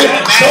lusted,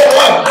 so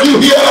what? You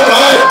hear I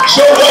lied,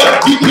 so what?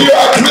 You hear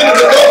I committed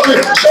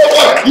adultery, so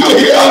what? You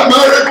hear I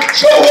murdered,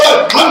 so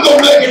what? I'm going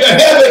to make it to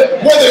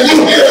heaven whether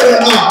you hear it or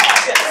not.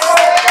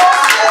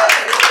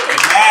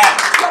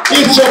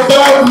 It's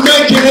about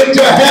making it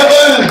to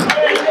heaven.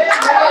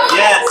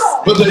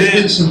 But there's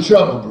been some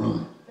trouble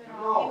brewing.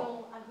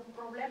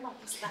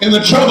 And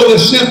the trouble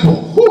is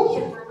simple.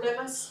 Woo.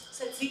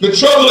 The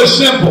trouble is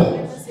simple.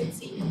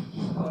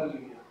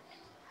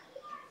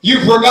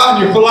 You've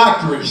forgotten your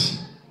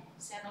phylacteries.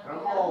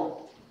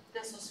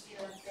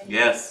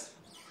 Yes.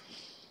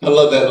 I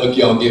love that look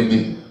y'all give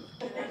me.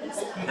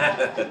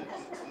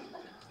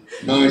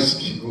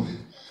 Nice.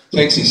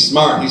 Thinks he's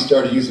smart. He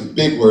started using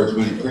big words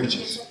when he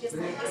preaches.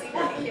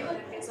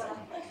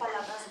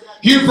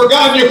 You've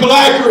forgotten your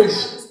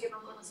phylacteries.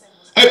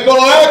 A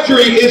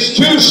phylactery is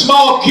two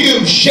small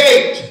cubes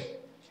shaped.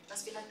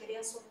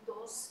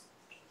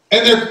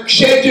 And they're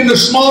shaped into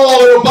small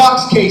little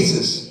box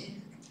cases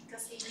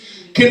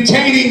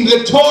containing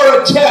the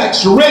Torah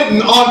text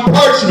written on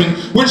parchment,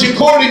 which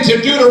according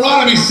to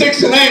Deuteronomy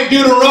 6 and 8,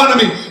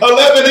 Deuteronomy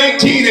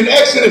 11:18, and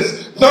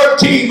Exodus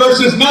 13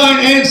 verses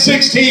 9 and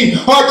 16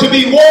 are to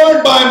be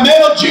worn by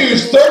male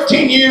Jews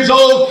 13 years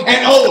old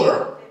and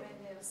older.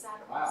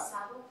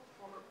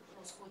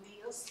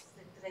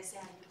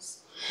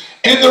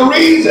 And the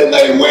reason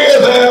they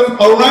wear them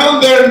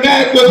around their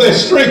neck with a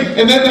string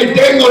and then they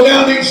dangle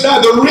down each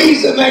side, the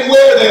reason they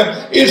wear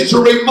them is to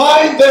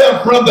remind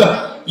them from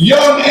the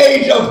young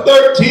age of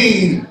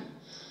 13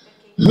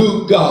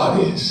 who God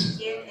is.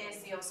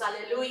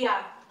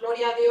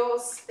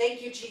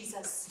 Thank you,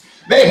 Jesus.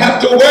 They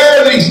have to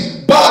wear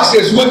these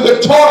boxes with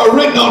the Torah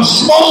written on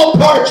small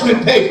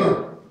parchment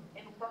paper.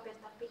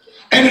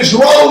 And it's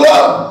rolled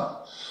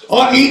up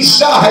on each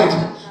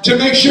side to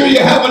make sure you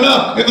have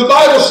enough. And the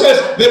Bible says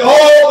that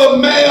all the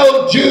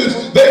male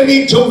Jews, they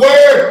need to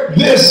wear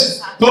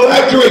this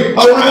phylactery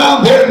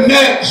around their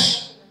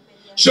necks.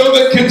 So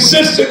that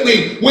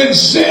consistently, when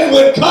sin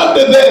would come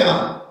to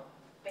them,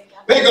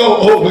 they go,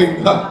 oh,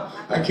 wait,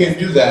 I can't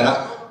do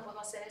that.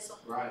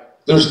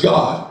 There's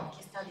God.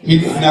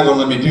 He's not going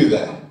to let me do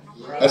that.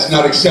 That's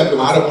not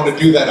acceptable. I don't want to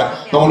do that.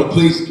 I want to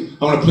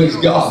please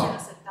God.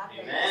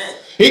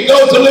 He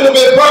goes a little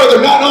bit further.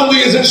 Not only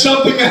is it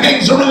something that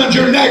hangs around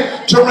your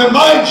neck to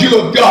remind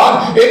you of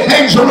God, it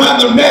hangs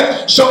around the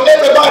neck so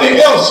everybody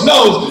else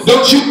knows.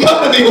 Don't you come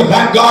to me with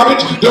that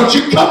garbage. Don't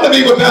you come to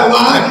me with that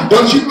lie.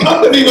 Don't you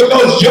come to me with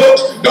those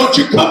jokes. Don't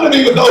you come to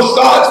me with those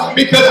thoughts,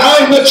 because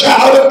I'm the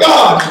child of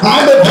God.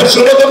 I'm the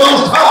vessel of the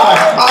Most High.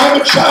 I'm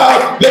a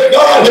child that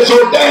God has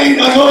ordained,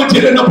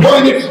 anointed, and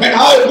appointed, and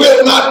I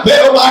will not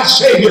fail my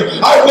Savior.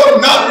 I will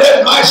not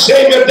let my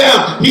Savior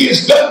down. He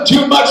has done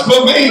too much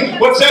for me.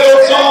 What's that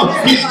old song?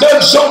 He's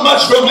done so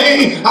much for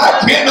me,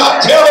 I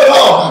cannot tell it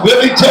all.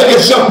 Let me tell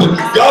you something.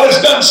 God has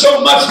done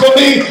so much for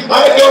me.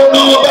 I don't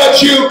know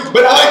about you,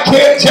 but I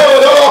can't tell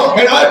it all.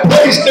 And I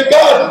praise to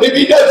God. If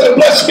He doesn't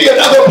bless me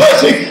another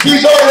blessing,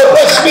 He's already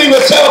blessed me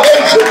with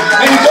salvation.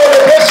 And He's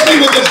already blessed me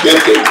with His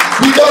gifting.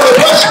 He's already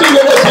blessed me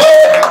with His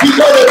love. He's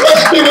already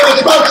blessed me with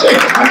His mercy.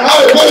 And I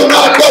will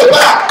not go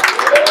back.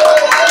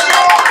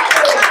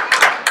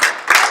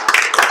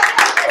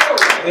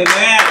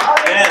 Amen.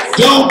 Yes.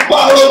 Don't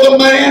follow the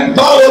man,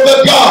 follow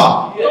the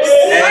God.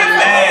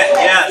 Amen.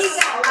 Yes.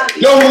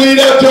 Don't lead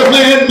after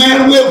man.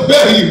 Man will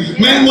fail you.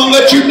 Man will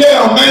let you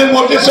down. Man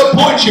will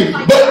disappoint you.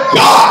 But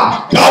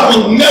God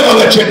will never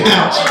let you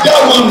down.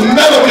 God will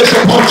never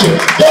disappoint you.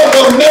 God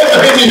will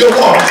never hinder your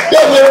walk.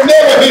 God will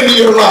never hinder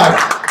your life.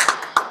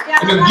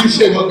 And if you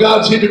say, well,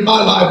 God's hindered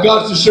my life,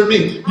 God's to serve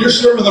me, you're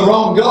serving the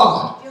wrong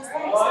God.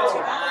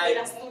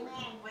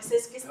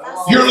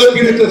 You're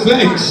looking at the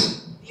things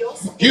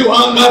you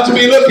ought not to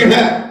be looking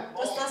at.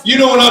 You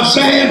know what I'm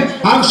saying?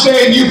 I'm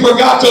saying you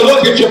forgot to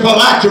look at your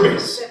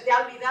phylacteries.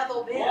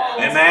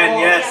 Amen.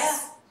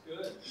 Yes.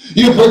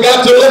 You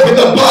forgot to look at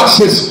the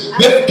boxes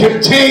that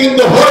contain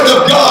the Word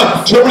of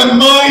God to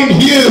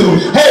remind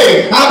you,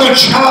 hey, I'm a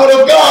child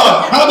of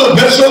God. I'm a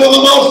vessel of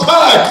the Most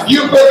High.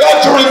 You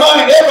forgot to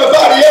remind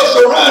everybody else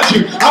around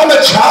you, I'm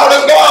a child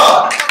of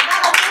God.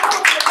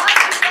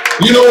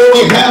 You know what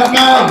we have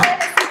now?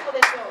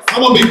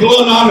 I'm going to be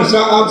blunt honest.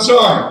 I'm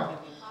sorry.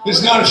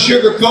 It's not a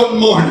sugar-coating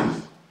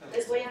morning.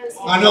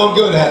 I know I'm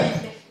good at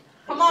it.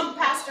 Come on,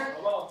 Pastor.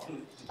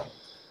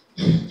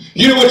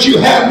 You know what you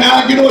have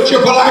now? You know what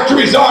your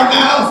phylacteries are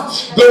now?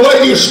 The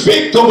way you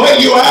speak, the way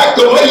you act,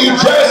 the way you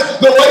dress,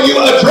 the way you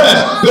address,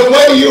 the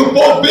way you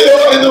fulfill,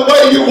 and the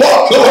way you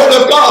walk the Word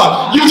of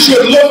God. You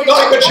should look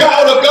like a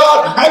child of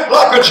God, act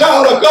like a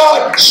child of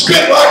God,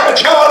 spit like a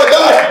child of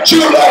God,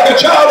 chew like a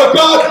child of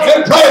God,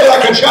 and pray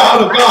like a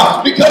child of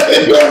God. Because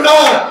if you're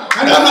not,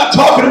 and I'm not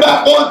talking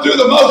about going through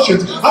the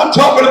motions, I'm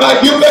talking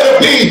about you better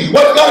be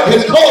what God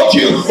has called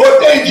you,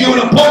 ordained you,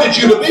 and appointed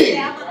you to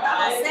be.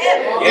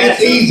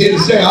 Yes. It's easy to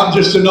say, I'm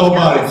just a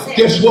nobody.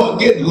 Guess what?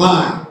 Get in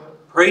line.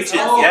 Preach it.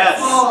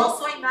 Yes.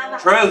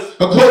 Truth.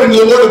 According to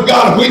the Word of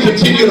God, if we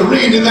continue to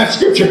read in that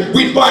Scripture,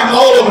 we find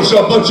all of us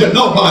a bunch of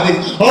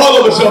nobodies. All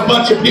of us a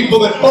bunch of people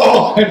that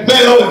fall and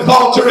fail and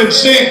falter and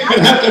sin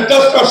and have to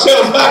dust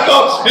ourselves back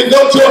up and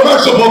go to a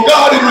merciful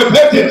God and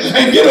repent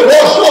and get it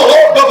washed all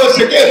off of us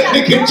again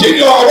and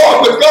continue our walk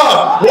with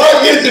God. Why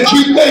is it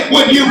you think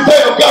when you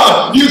fail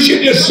God, you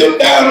should just sit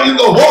down in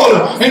the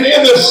water and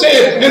in the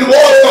sin and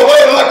water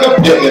away like a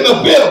pig in the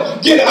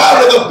field? Get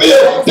out of the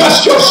field.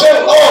 Dust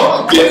yourself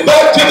off. Get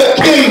back to the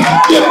King.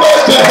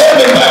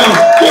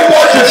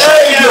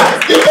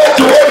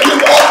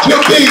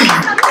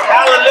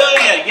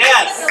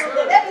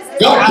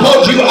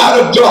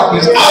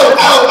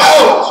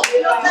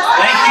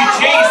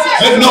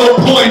 no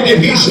point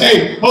did he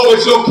say, oh,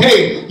 it's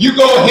okay. You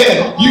go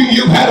ahead.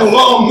 You've had a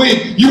long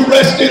week. You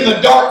rest in the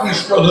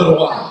darkness for a little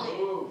while.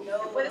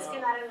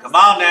 Come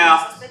on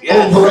now.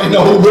 Yes. Over and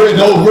over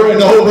and over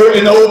and over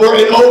and over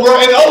and over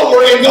and over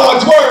in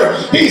God's word.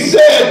 He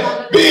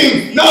said,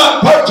 be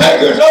not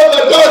partakers of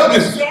the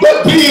darkness,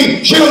 but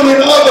be children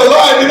of the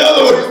light. In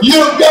other words,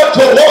 you've got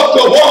to walk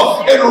the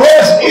walk and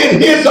rest in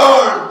his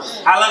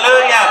arms.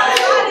 Hallelujah.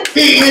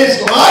 He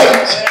is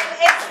light.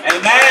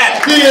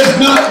 Amen. He is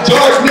not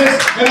darkness,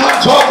 and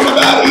I'm talking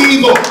about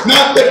evil,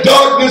 not the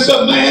darkness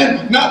of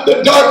man, not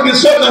the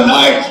darkness of the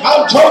night.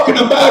 I'm talking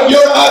about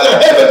you're either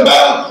heaven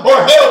bound or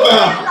hell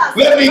bound.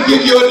 Let me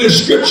give you a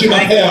description of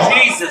hell.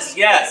 Thank you, Jesus,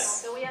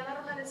 yes.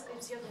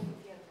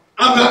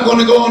 I'm not going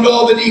to go into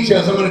all the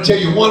details. I'm going to tell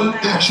you one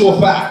actual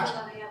fact.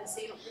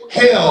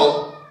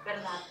 Hell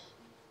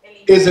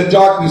is a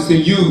darkness that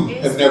you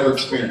have never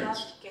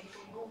experienced.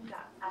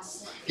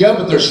 Yeah,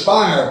 but there's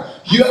fire.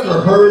 You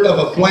ever heard of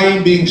a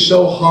flame being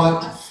so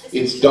hot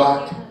it's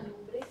dark?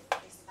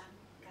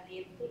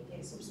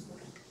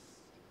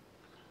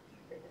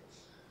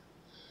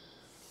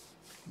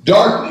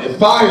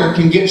 Fire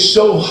can get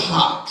so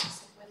hot.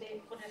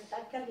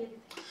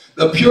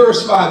 The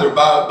purest fire,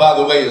 by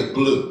the way, is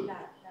blue.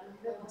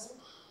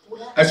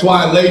 That's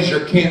why a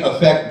laser can't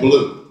affect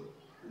blue.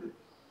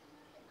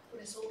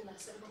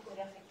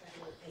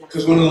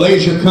 Because when a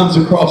laser comes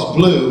across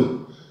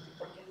blue,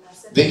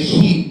 the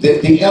heat,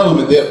 the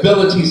element, the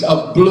abilities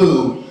of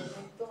blue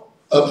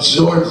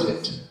absorbs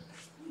it.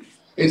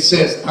 It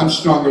says, I'm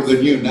stronger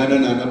than you. No,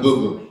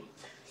 boo-boo.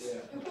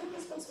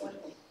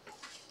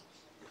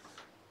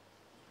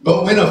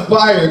 But when a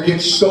fire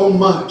gets so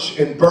much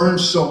and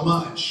burns so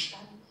much,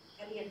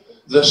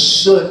 the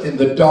soot and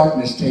the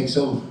darkness takes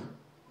over.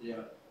 Yeah.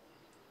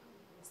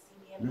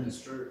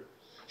 That's true.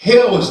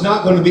 Hell is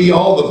not going to be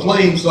all the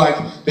flames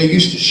like they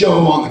used to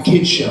show on the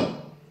kids show.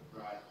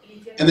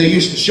 And they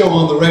used to show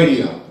on the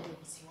radio.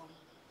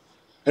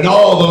 And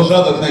all those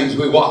other things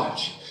we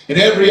watch. And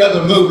every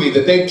other movie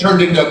that they've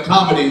turned into a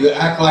comedy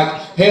that act like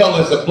hell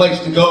is a place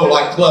to go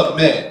like Club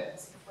Med.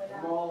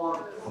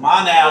 Come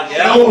on now,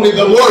 yeah. And only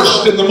the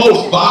worst and the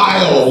most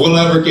vile will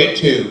ever get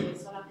to.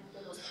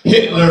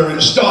 Hitler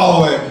and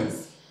Stalin and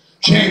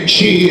Chang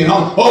Chi and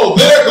all. Oh,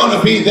 they're going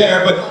to be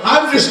there, but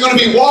I'm just going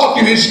to be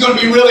walking. It's going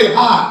to be really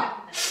hot.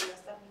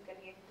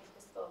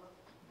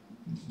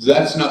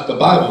 That's not the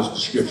Bible's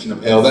description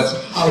of hell. That's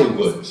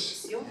Hollywood's.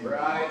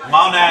 Come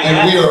on now,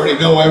 And we already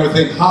know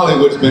everything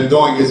Hollywood's been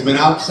doing has been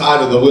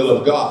outside of the will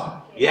of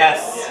God.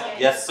 Yes.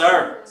 Yes,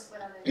 sir.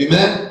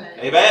 Amen?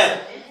 Amen.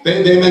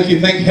 They make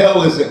you think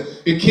hell is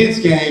a kid's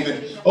game,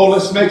 and oh,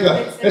 let's make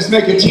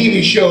a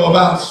TV show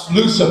about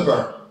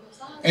Lucifer,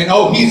 and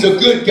oh, he's a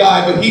good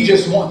guy, but he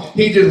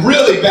did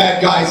really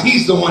bad guys.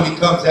 He's the one he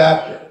comes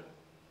after.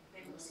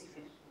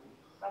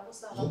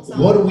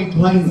 What are we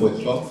playing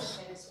with, folks?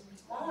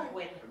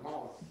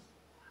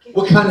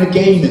 What kind of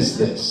game is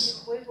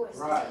this?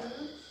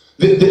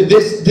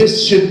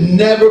 This should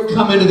never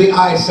come into the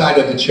eyesight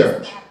of the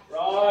church.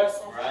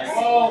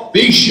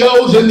 These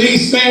shows and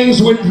these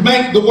things would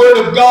make the Word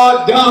of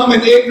God dumb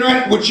and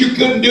ignorant, which you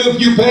couldn't do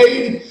if you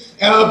paid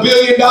 $1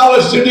 billion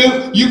to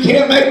do. You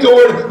can't make the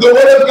Word. The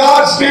Word of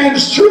God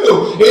stands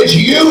true. It's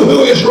you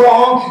who is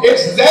wrong.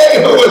 It's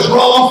they who is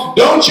wrong.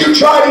 Don't you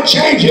try to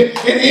change it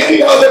in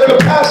any other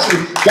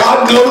capacity.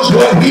 God knows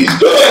what He's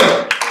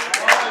doing.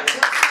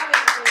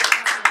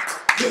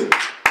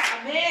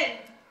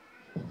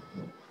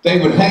 They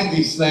would hang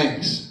these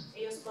things.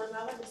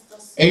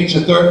 Age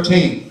of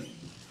 13.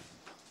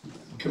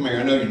 Come here,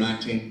 I know you're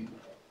 19.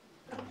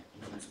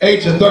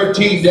 Age of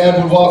 13,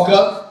 Dad would walk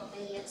up.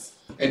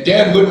 And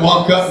Dad wouldn't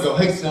walk up and go,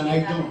 hey son, how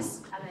you doing?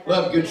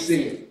 Love, good to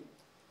see you.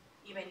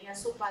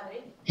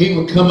 He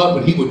would come up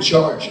and he would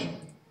charge him.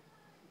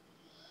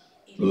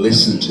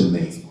 Listen to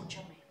me.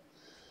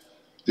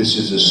 This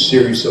is as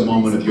serious a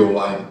moment of your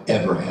life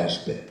ever has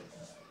been.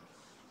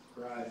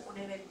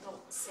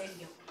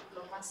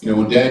 You know,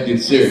 when Dad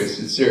gets serious,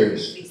 it's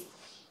serious.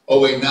 Oh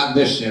wait, not in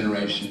this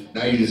generation.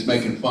 Now you're just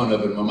making fun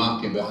of it. My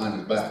mom came behind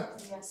his back.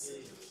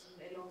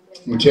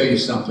 Let me tell you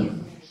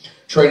something.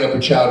 Train up a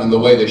child in the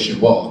way they should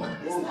walk.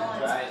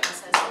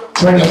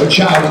 Train up a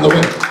child in the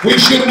way. We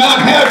should not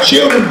have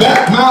children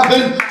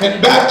back-mouthing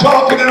and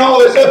back-talking and all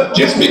this stuff.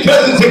 Just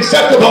because it's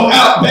acceptable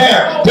out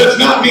there does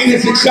not mean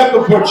it's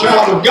acceptable for a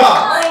child of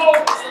God.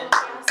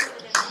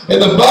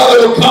 And the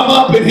father will come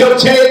up and he'll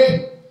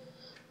take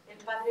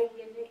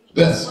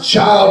the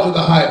child to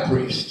the high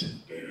priest.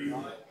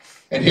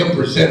 And he'll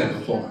present it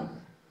before him.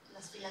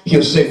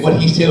 He'll say, what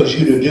he tells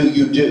you to do,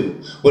 you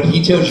do. What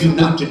he tells you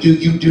not to do,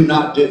 you do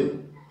not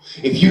do.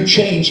 If you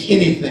change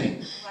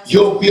anything,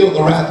 you'll feel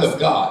the wrath of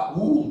God.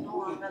 Ooh.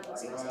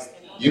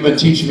 You've been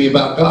teaching me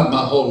about God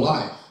my whole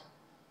life.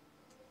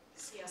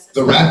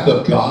 The wrath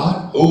of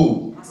God?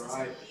 Ooh.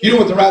 You know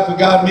what the wrath of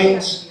God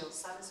means?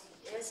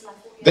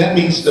 That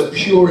means the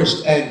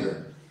purest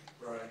anger.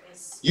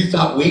 You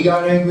thought we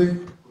got angry?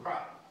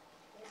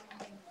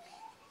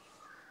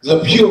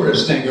 The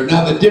purest anger.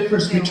 Now the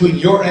difference between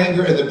your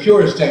anger and the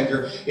purest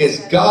anger is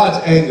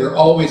God's anger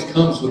always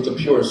comes with the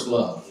purest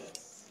love.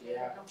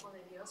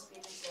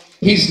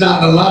 He's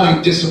not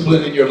allowing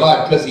discipline in your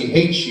life because he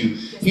hates you.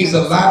 He's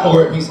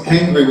or he's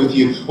angry with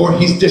you, or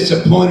he's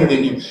disappointed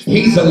in you.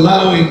 He's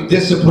allowing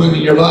discipline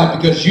in your life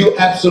because you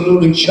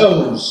absolutely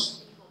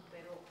chose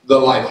the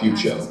life you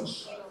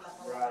chose.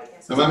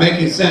 Am I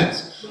making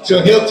sense?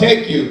 So he'll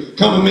take you,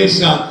 come with me,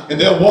 son, and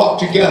they'll walk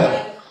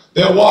together.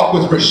 They'll walk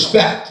with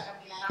respect.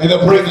 And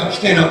they'll bring up,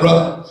 stand up,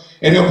 brother.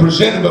 And he'll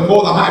present him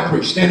before the high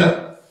priest. Stand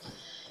up.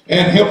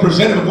 And he'll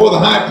present him before the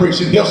high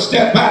priest, and he'll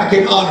step back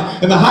in honor.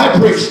 And the high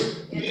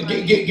priest,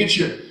 get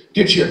your.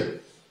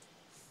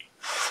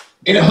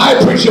 And the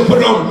high priest will put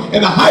it on,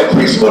 and the high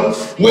priest will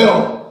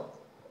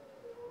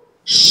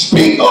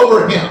speak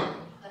over him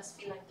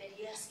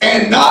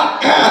and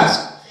not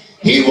ask.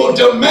 He will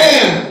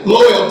demand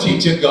loyalty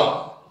to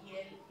God.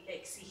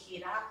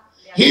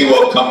 He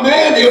will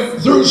command him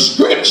through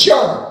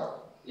scripture.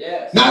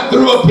 Yes. Not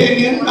through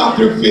opinion, not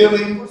through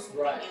feeling.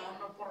 Right.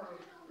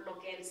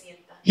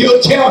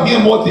 He'll tell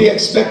him what the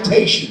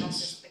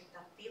expectations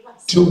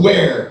to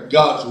wear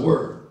God's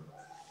word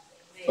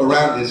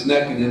around his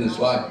neck and in his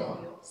life are.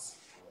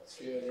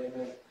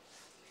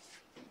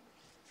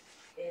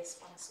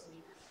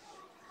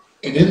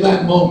 And in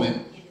that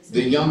moment,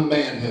 the young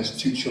man has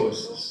two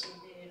choices.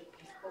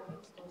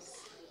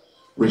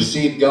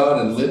 Receive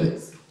God and live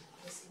it,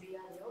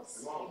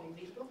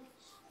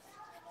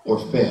 or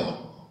fail.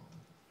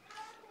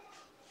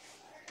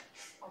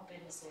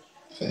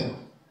 Fail.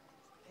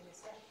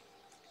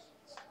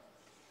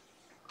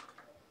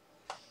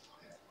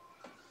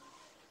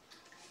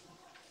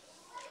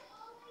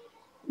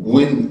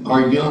 When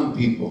our young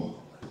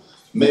people,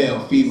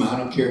 male, female, I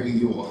don't care who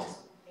you are,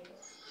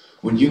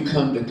 when you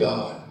come to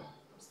God,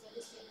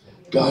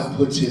 God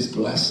puts his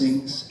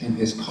blessings and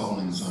his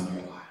callings on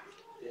your life.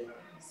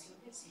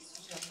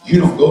 You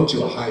don't go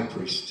to a high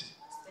priest.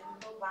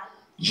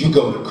 You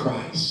go to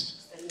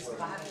Christ.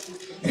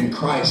 And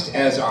Christ,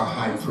 as our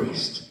high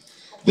priest,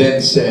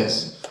 then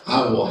says,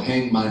 I will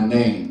hang my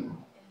name.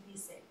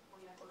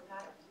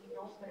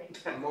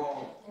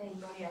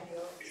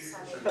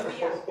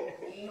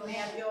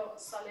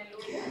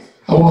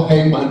 I will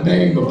hang my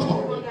name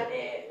upon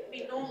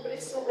you.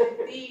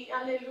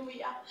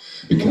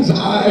 Because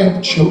I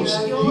have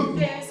chosen you.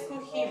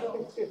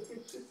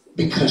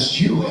 Because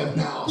you have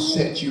now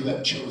said you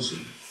have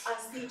chosen.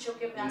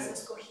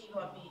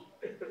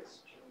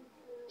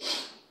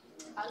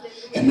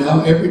 And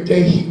now every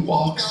day he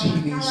walks, he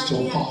needs to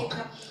walk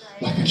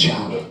like a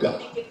child of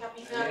God.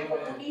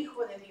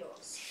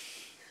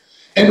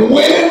 And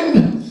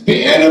when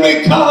the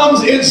enemy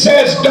comes and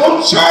says,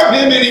 don't serve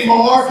him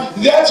anymore,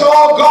 that's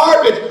all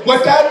garbage.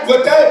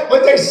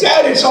 What they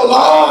said is a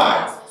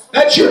lie.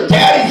 That's your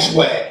daddy's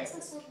way.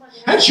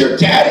 That's your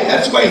daddy.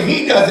 That's the way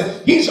he does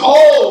it. He's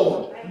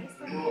old.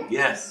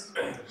 Yes.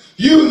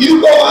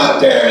 You go out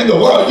there in the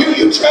world.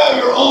 You travel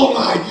your own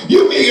life.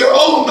 You be your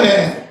own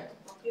man.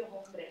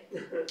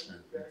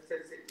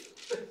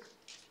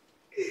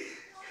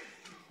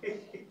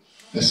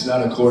 That's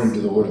not according to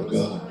the Word of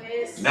God.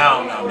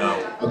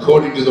 No.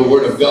 According to the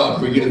Word of God,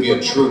 for you to be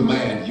a true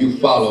man, you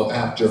follow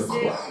after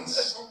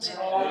Christ.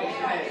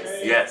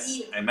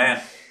 Yes.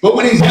 Amen. But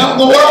when he's out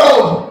in the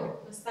world,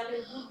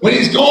 when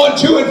he's going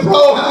to and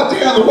fro out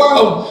there in the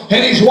world,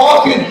 and he's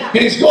walking, and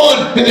he's going,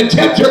 and the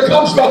tempter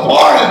comes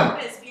before him.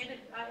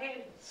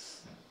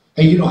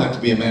 Hey, you don't have to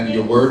be a man of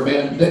your word,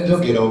 man. They'll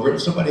get over it.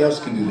 Somebody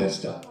else can do that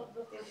stuff.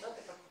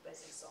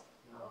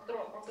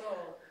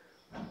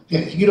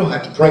 Yeah, you don't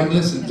have to pray.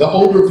 Listen, the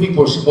older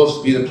people are supposed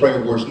to be the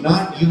prayer warriors,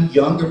 not you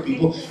younger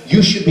people.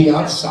 You should be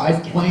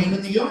outside playing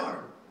in the yard.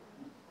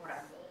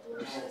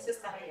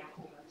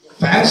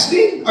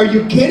 Fasting? Are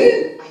you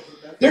kidding?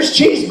 There's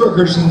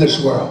cheeseburgers in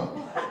this world.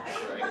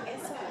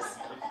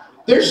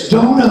 There's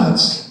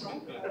donuts.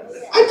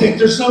 I think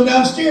there's some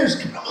downstairs.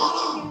 Come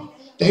on.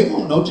 They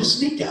won't know. Just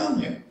sneak down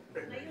there.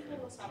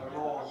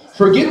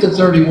 Forget the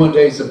 31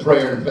 days of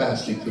prayer and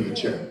fasting for the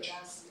church.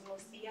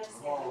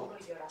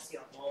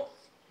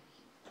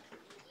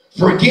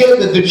 Forget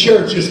that the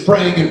church is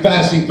praying and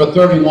fasting for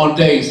 31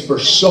 days for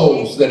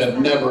souls that have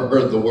never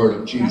heard the word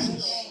of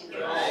Jesus.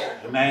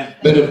 Amen.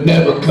 That have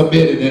never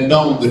committed and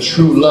known the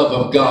true love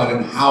of God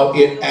and how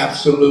it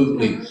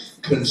absolutely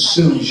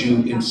consumes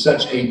you in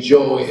such a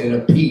joy and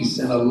a peace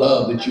and a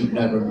love that you've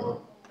never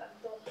known.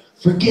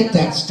 Forget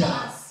that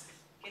stuff.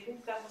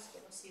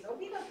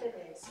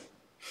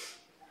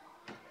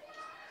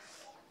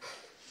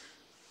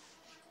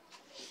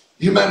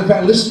 As a matter of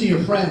fact, listen to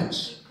your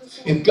friends.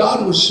 If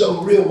God was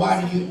so real,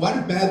 why do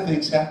bad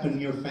things happen in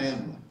your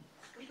family?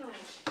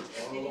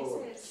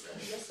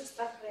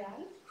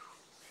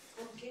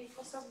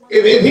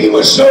 If he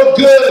was so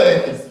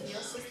good,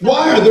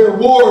 why are there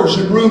wars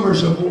and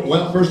rumors of war?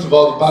 Well, first of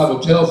all, the Bible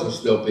tells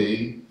us there'll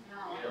be.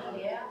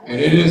 And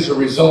it is a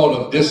result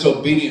of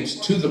disobedience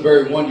to the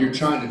very one you're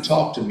trying to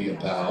talk to me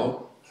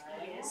about.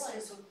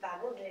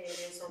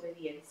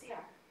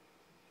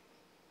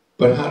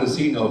 But how does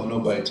he know if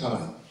nobody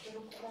taught him?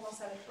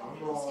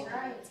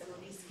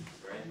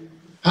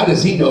 How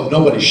does he know if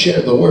nobody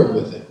shared the word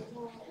with him?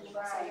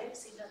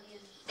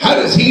 How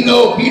does he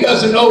know if he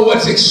doesn't know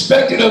what's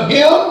expected of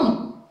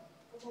him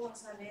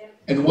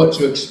and what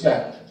to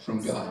expect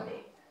from God?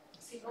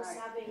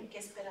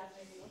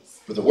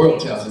 But the world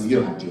tells him, you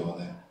don't have to do all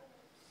that.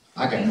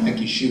 I got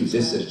Nike shoes.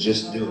 It says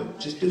just do it.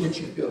 Just do what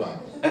you feel like.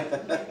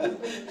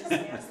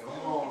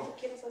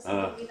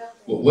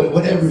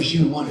 Whatever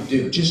you want to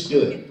do, just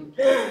do it.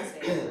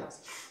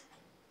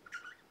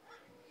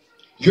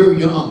 You're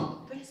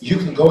young. You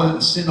can go out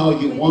and sin all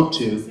you want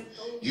to.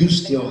 You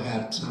still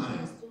have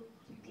time.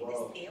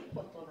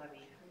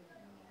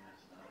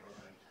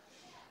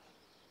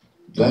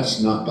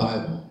 That's not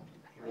Bible.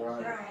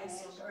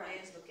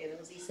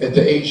 At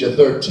the age of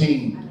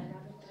 13,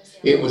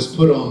 it was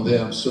put on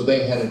them so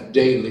they had a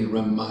daily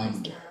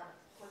reminder.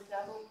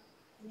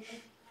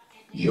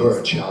 You're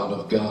a child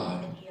of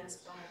God.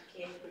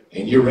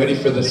 And you're ready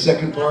for the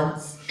second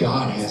part?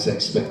 God has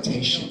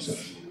expectations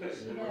of you.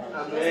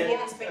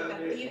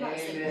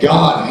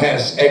 God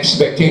has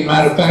expectations.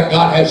 Matter of fact,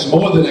 God has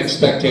more than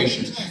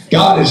expectations.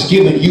 God has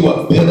given you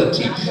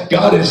ability.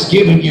 God has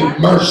given you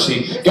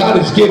mercy. God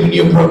has given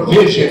you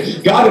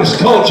provision. God has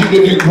called you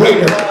to do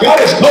greater. God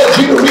has called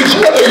you to reach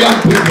other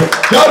young people.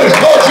 God has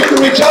called you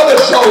to reach other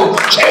souls,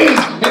 change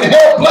and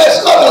help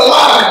bless other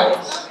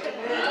lives.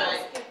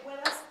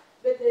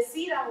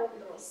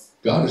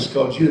 God has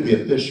called you to be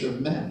a fisher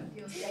of men.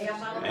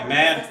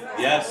 Amen.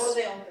 Yes.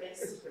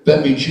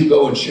 That means you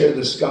go and share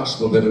this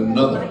gospel that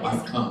another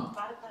might come.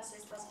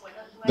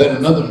 That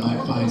another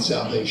might find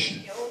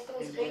salvation.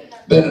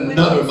 That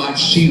another might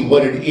see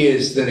what it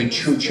is that a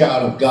true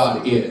child of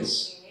God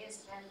is.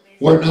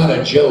 We're not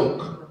a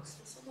joke.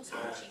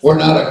 We're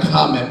not a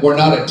comment. We're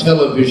not a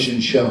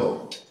television show.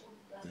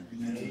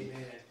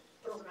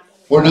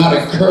 We're not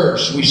a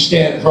curse. We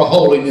stand for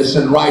holiness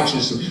and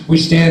righteousness. We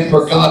stand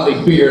for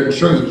godly fear and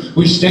truth.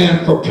 We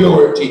stand for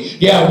purity.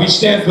 Yeah, we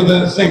stand for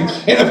those things.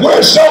 And if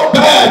we're so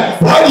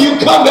bad, why do you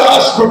come to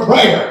us for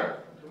prayer?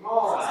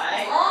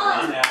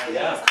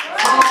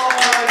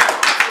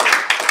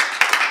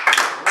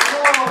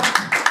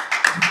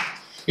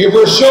 If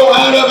we're so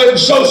out of it and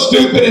so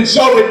stupid and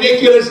so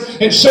ridiculous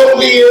and so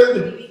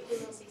weird,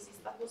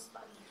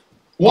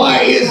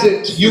 why is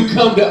it you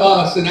come to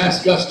us and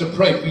ask us to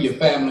pray for your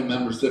family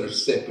members that are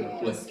sick and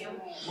afflicted?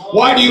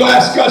 Why do you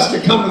ask us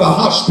to come to the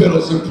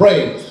hospitals and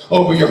pray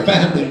over your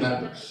family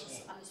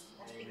members?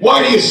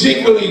 Why do you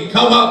secretly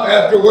come up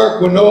after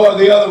work when no of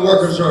the other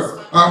workers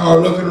are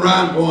looking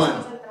around going,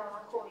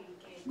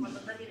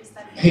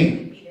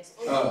 hey,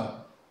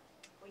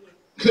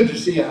 good to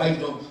see you. How you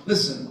doing?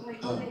 Listen,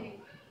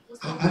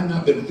 I've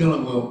not been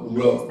feeling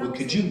well.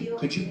 Could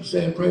you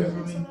say a prayer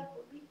for me?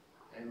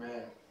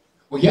 Amen.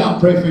 Well, yeah, I'll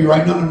pray for you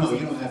right now. No,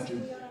 you don't have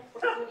to.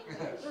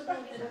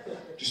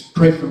 Just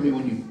pray for me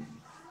when you.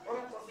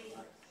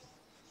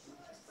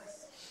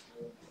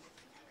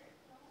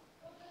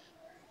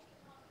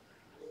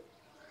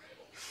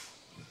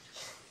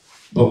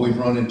 But we've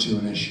run into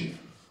an issue.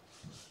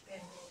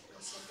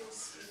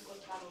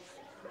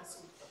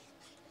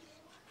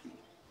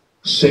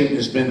 Satan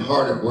has been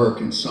hard at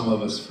work, and some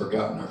of us have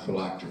forgotten our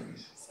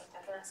phylacteries.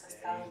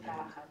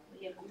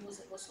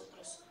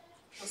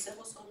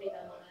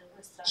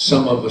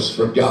 Some of us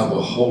forgot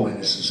what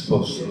holiness is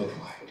supposed to look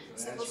like.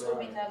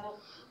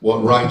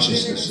 What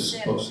righteousness is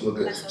supposed to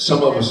look like.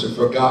 Some of us have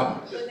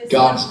forgotten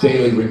God's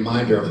daily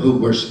reminder of who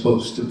we're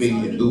supposed to be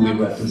and who we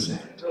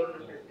represent.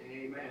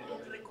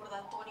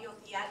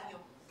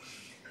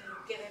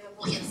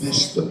 We've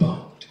missed the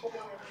boat.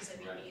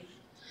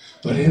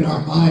 But in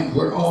our mind,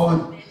 we're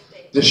on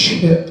the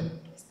ship,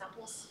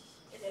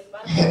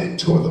 headed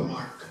toward the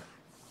mark.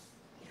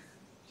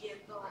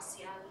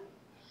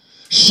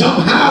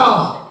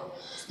 Somehow,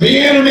 the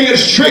enemy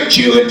has tricked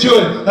you into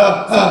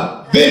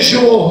a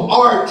visual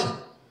art.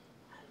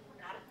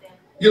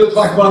 You look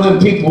like one of them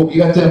people,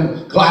 you got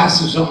them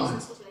glasses on.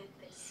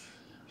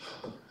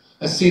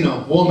 I seen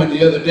a woman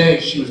the other day,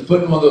 she was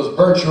putting one of those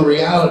virtual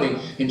reality,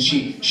 and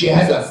she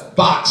had to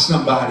box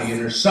somebody, and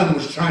her son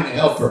was trying to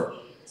help her.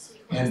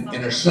 And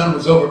her son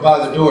was over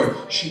by the door.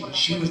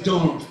 She was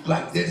doing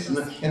like this,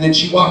 and then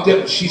she walked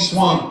up and she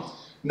swung,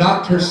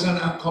 knocked her son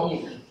out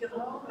cold.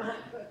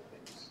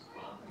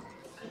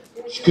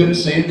 She couldn't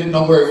see him, didn't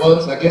know where he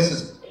was. I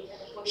guess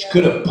she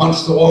could have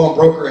punched the wall and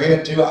broke her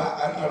head too.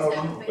 I don't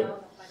know.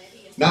 But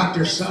knocked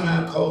her son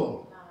out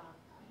cold.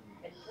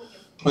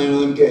 Playing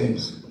with them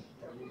games.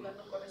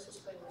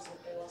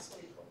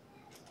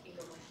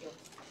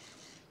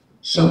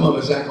 Some of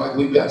us act like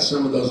we've got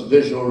some of those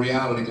visual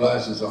reality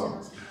glasses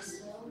on.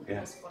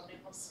 Yes.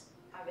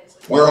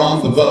 We're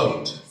on the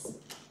boat.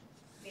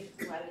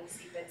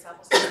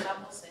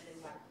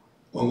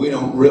 When we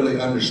don't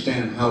really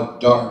understand how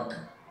dark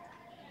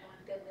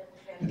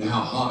and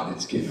how hot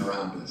it's getting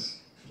around us.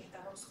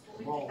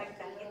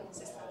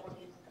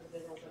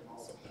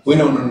 We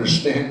don't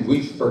understand.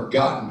 We've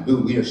forgotten who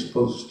we are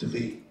supposed to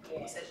be.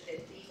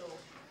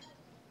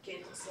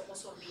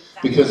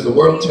 Because the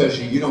world tells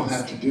you, you don't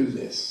have to do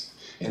this.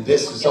 And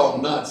this is all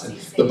nuts. And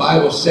the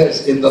Bible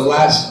says in the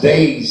last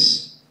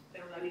days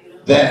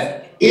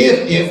that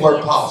if it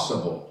were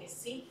possible,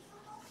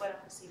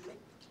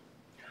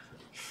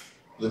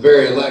 the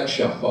very elect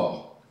shall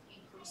fall.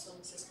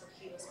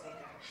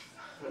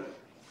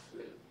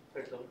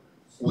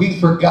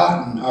 We've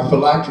forgotten our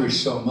phylacteries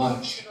so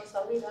much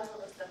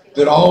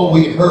that all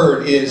we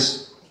heard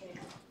is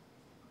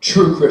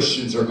true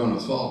Christians are going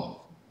to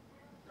fall.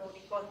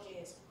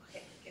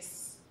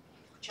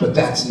 But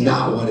that's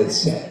not what it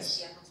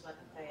says.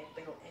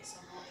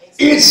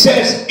 It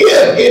says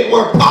if it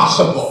were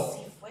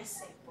possible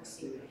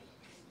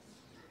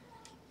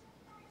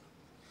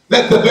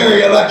that the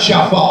very elect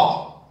shall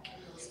fall.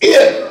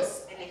 If.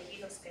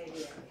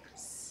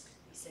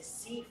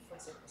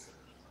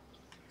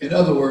 In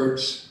other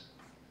words,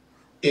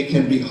 it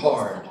can be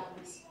hard,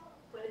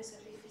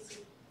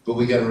 but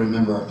we got to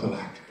remember our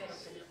phylacteries.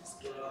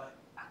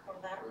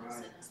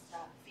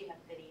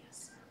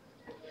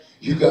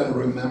 You got to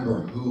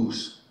remember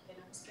whose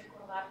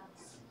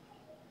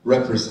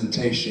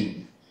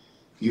representation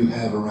you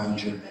have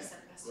around you.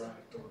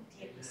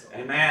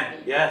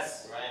 Amen.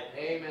 Yes.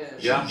 Amen.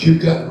 Yeah. You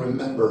got to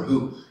remember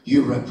who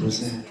you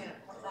represent.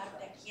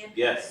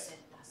 Yes.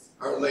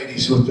 Our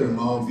ladies with their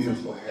long,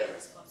 beautiful hair.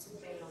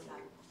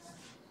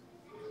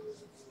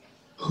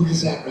 Who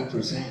does that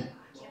represent?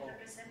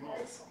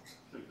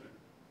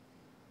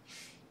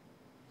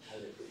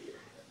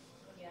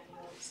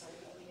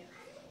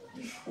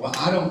 Well,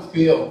 I don't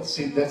feel,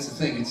 see, that's the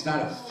thing. It's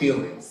not a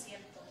feeling.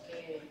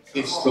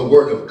 It's the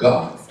Word of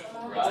God.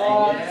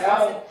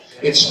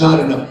 It's not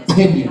an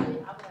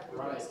opinion.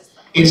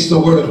 It's the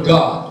Word of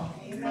God.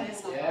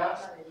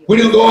 We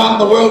don't go out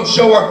in the world and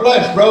show our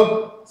flesh,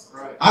 bro.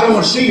 I don't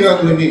want to see your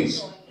ugly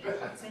knees.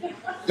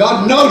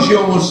 God knows you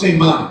don't want to see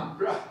mine.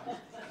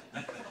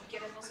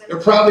 They're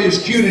probably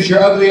as cute as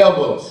your ugly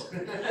elbows.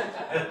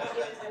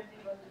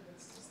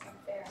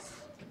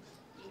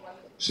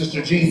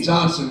 Sister Jean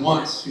Johnson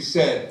once, she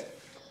said,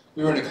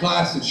 we were in a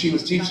class and she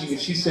was teaching and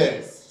she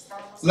said,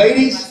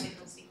 ladies,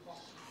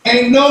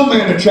 ain't no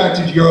man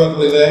attracted to your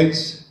ugly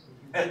legs.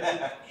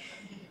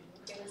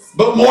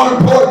 But more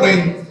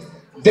importantly,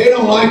 they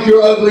don't like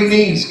your ugly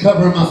knees.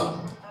 Cover them up.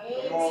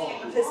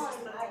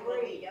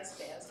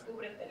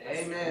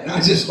 Amen. And I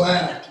just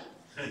laughed.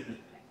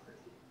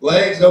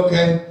 Legs,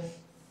 okay.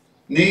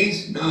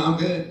 Knees, no, I'm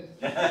good.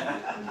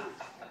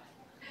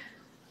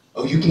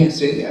 Oh, you can't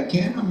say that? I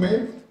can, I'm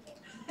married.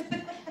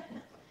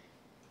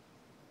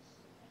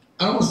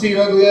 I don't want to see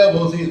your ugly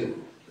elbows either.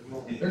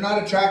 They're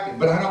not attractive,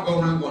 but I don't go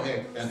around going,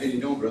 hey, how you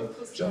doing, bro?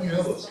 Show me your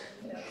elbows.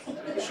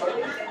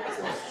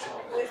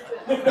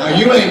 Now,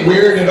 you ain't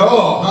weird at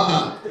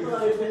all,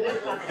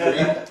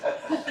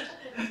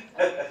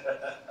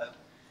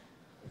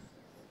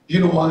 You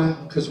know why?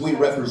 Because we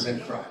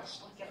represent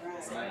Christ.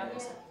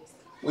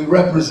 We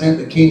represent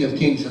the King of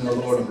Kings and the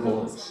Lord of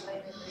Lords.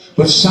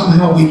 But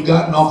somehow we've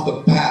gotten off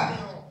the path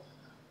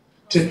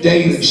to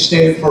daily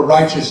stand for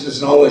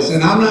righteousness and all this.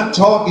 And I'm not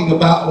talking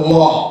about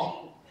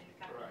law.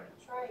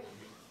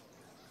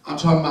 I'm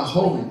talking about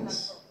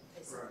holiness.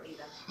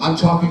 I'm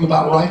talking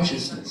about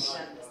righteousness.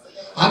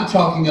 I'm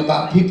talking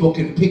about people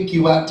can pick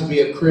you out to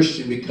be a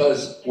Christian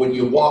because when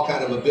you walk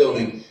out of a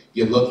building,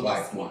 you look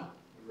like one.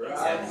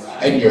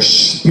 And your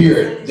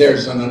spirit,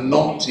 there's an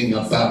anointing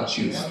about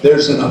you.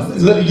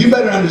 You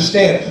better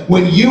understand,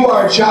 when you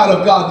are a child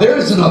of God, there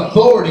is an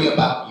authority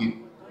about you.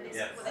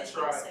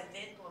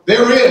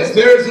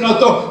 There's an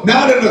authority.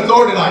 Not an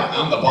authority like,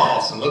 I'm the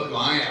boss and look who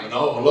I am and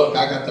oh, look,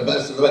 I got the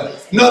best of the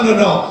best.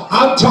 No.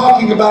 I'm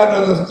talking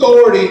about an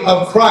authority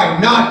of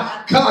Christ,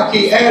 not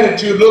cocky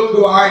attitude, look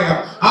who I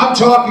am. I'm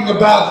talking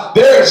about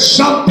there is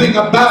something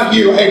about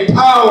you, a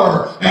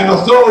power and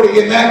authority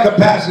in that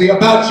capacity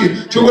about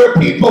you to where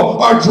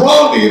people are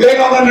drawn to you. They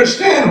don't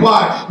understand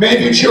why.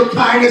 Maybe it's your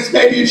kindness,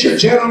 maybe it's your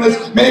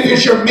gentleness, maybe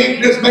it's your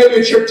meekness, maybe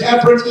it's your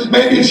temperance,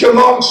 maybe it's your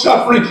long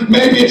suffering,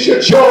 maybe it's your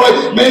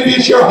joy, maybe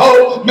it's your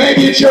hope,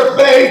 maybe it's your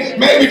faith,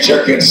 maybe it's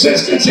your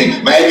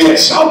consistency, maybe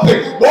it's something.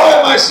 Why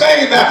am I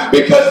saying that?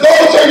 Because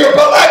those are your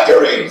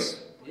phylacteries.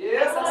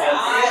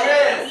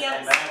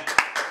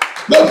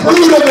 The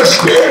fruit of the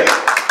Spirit.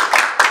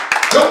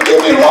 Don't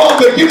get me wrong,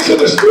 the gifts of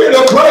the Spirit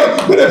are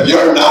great, but if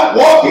you're not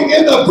walking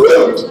in the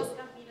fruit,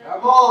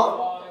 Come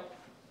on.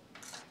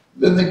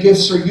 then the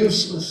gifts are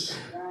useless.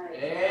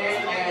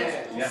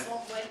 Amen.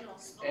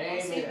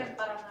 Amen.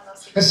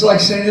 It's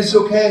like saying it's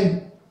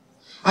okay.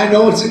 I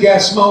know it's a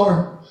gas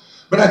mower,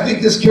 but I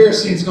think this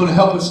kerosene is going to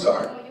help it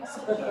start.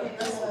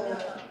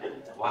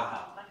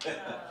 Wow.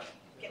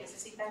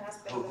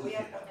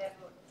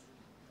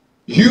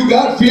 You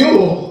got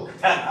fuel.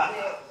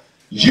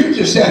 You're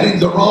just adding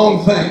the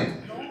wrong thing.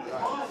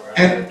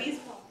 And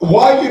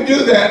while you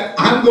do that,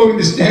 I'm going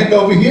to stand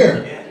over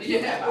here.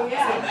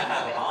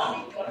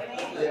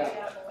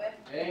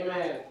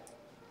 Amen.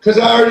 Because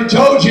I already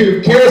told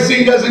you,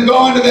 kerosene doesn't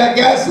go into that,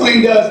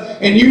 gasoline does.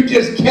 And you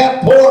just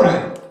kept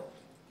pouring.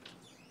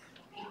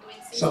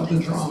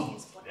 Something's wrong.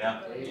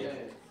 Yeah.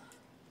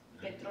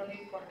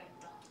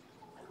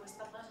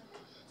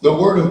 The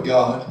Word of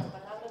God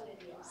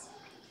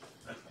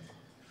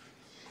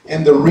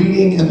And the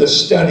reading and the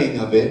studying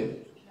of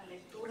it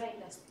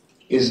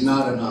is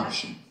not an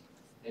option.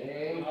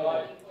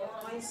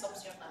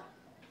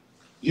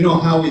 You know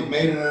how we've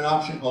made it an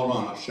option? Hold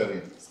on, I'll show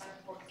you.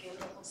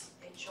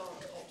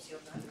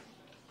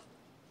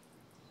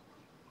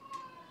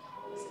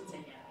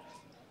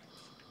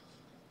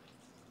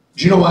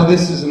 Do you know why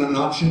this isn't an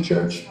option,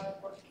 church?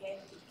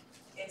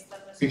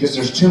 Because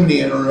there's too many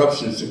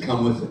interruptions that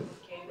come with it.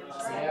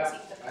 Yeah,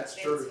 that's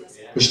true.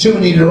 There's too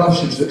many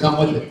interruptions that come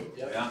with it.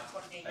 Yeah.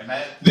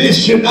 Amen.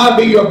 This should not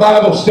be your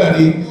Bible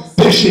study.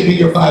 This should be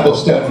your Bible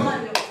study.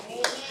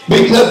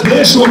 Because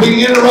this will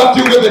be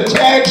interrupted with a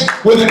text,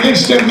 with an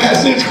instant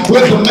message,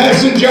 with a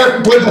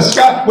messenger, with a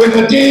Scott, with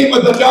a ding,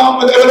 with a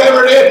dong, with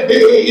whatever it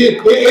is.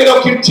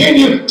 It'll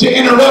continue to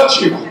interrupt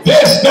you.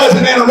 This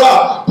doesn't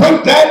interrupt.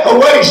 Put that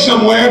away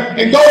somewhere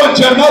and go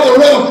into another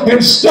room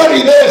and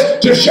study this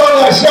to show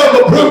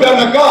thyself approved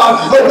unto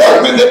God, a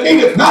workman that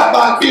needeth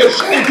not be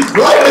ashamed,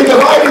 rightly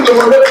dividing the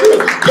word of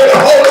truth. Get a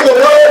hold of the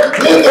word,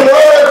 live the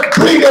word,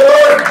 read the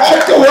word,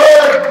 act the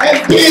word, and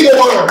be the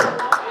word.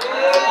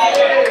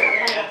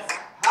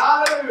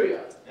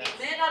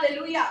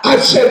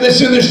 I've said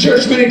this in this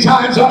church many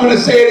times. I'm going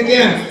to say it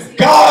again.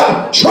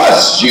 God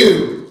trusts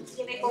you.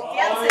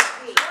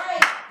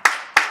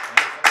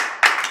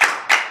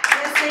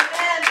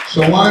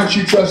 So why aren't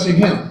you trusting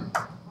Him?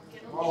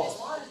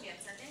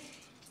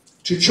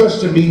 To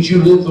trust Him means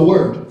you live the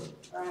Word.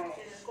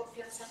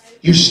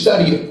 You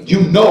study it.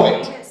 You know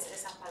it.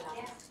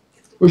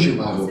 Where's your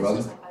Bible,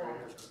 brother?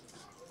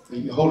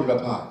 You hold it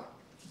up high.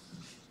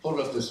 Hold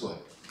it up this way.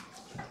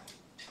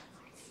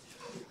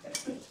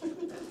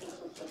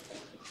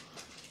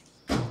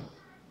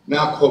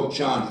 Now quote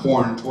John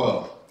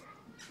 4:12.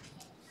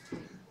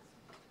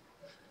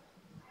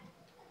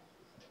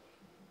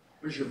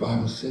 Where's your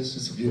Bible, sis?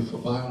 It's a beautiful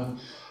Bible.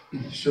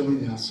 Show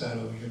me the outside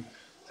over here.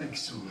 Thank you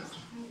so much.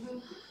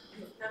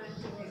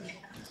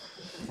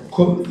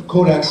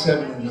 Quote Acts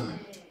 7:9.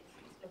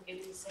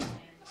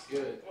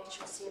 Good.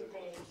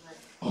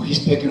 Oh, he's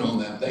picking on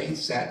them. They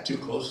sat too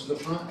close to the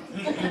front.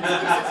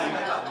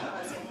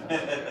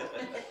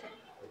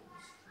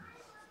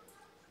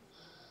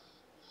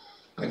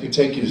 I could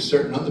take you to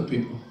certain other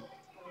people.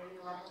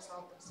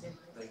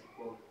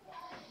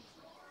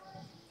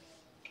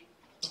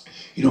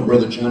 You know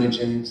Brother Johnny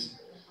James?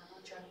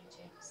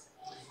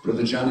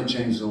 Brother Johnny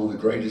James is one of the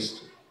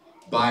greatest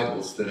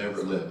Bibles that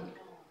ever lived.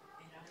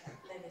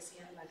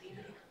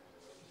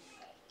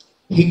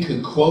 He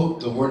could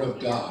quote the Word of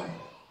God,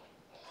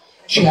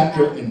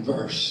 chapter and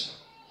verse,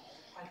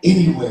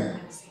 anywhere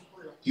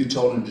you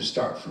told him to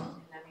start from.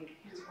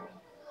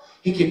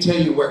 He could tell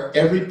you where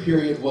every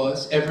period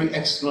was, every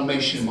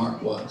exclamation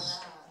mark was,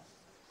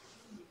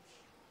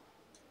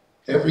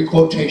 every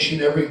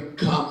quotation, every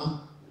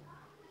comma.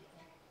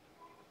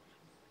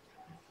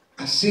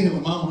 I've seen it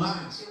with my own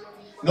eyes.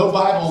 No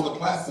Bible on the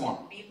platform.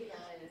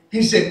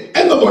 He said,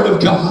 and the Word of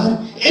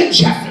God in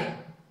chapter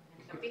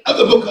of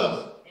the book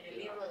of.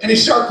 And he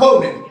started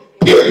quoting,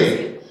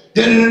 period,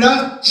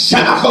 da-da-da-da,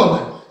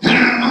 semicolon,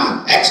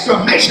 da-da-da-da,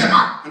 exclamation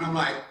mark. And I'm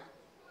like,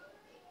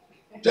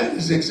 that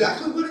is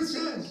exactly what it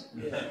says.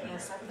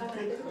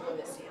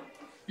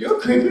 You're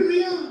creeping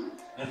me out.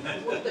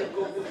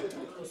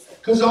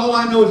 Because all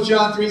I know is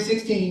John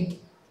 3:16,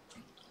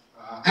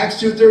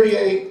 Acts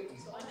 2:38,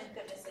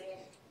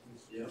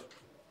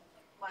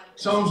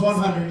 Psalms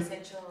 100.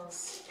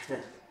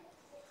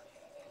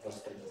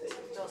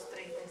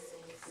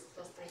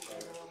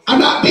 I'm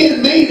not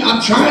being mean.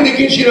 I'm trying to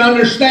get you to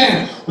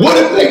understand. What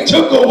if they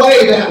took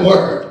away that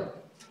word?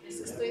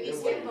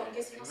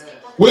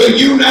 Will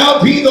you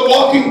now be the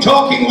walking,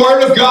 talking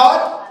Word of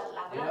God?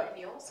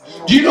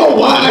 Do you know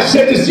why? I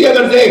said this the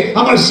other day.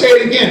 I'm going to say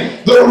it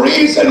again. The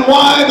reason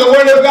why the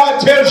Word of God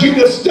tells you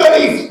to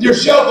study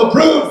yourself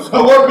approved,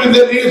 a workman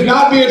that is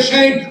not be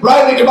ashamed,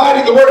 rightly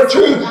dividing the Word of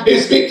truth,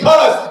 is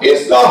because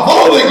it's the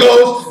Holy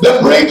Ghost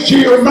that brings to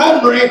your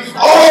memory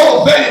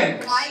all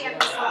things.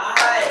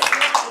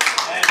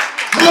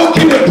 How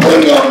can it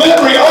bring your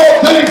memory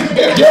all things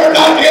if you're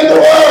not in the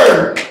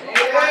Word?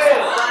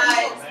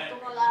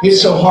 It's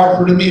so hard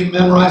for me to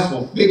memorize.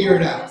 We'll figure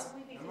it out.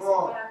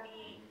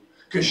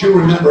 Because you'll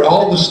remember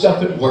all the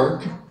stuff at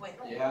work.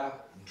 Yeah.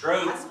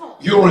 True.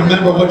 You'll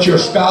remember what your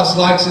spouse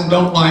likes and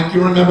don't like.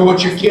 You'll remember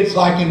what your kids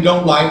like and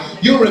don't like.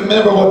 You'll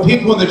remember what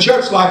people in the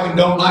church like and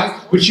don't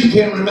like. But you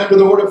can't remember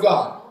the Word of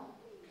God.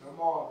 Come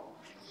on.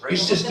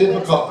 It's just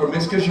difficult for me.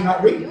 It's because you're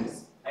not reading it.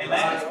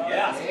 Amen.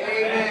 Yeah.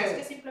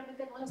 Amen.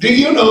 Do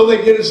you know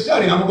they did a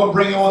study? I'm going to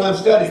bring you one of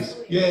them studies.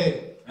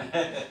 Yay.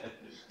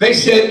 They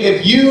said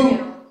if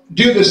you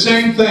do the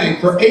same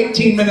thing for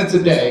 18 minutes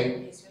a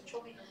day,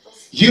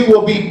 you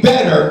will be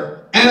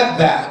better at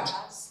that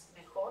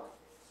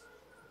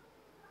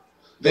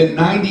than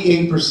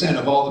 98%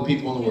 of all the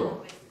people in the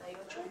world.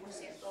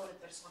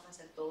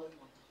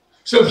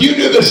 So if you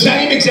do the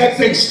same exact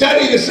thing,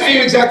 study the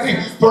same exact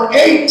thing for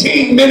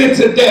 18 minutes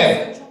a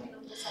day,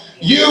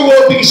 you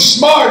will be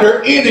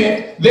smarter in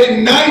it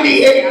than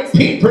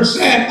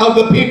 98% of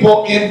the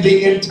people in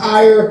the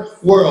entire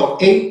world.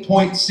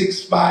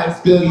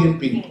 8.65 billion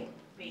people.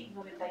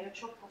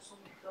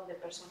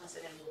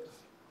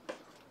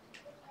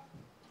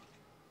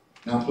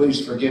 Now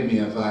please forgive me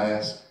if I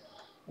ask,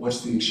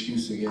 what's the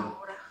excuse again?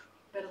 Ahora,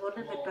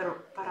 perdónenme, pero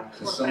por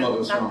Because some of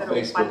us are preguntar, on pero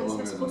Facebook ¿cuál es la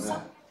longer than excusa?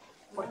 that.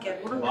 Porque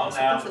algunos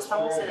de nosotros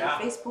estamos en el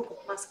Facebook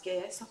más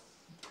que eso.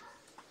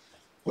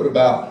 What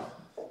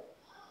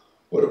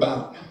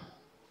about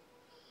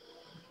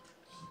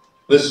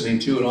listening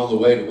to it on the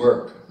way to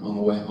work, on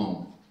the way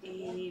home?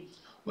 Y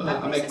Well,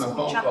 I make my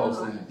phone calls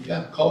then.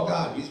 Yeah, call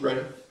God. He's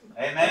ready.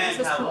 Amen.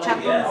 ¿estás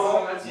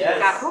escuchándolo en el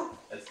carro?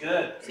 That's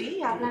good.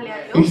 Sí, háblale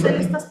a He's Dios, Él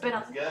ready. está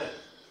esperando. That's good.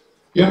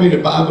 You know how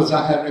many Bibles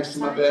I have next to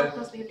my ¿Saben bed?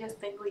 cuántas Biblias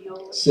tengo yo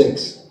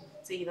 6.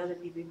 seguidas de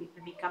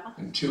mi cama?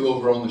 And 2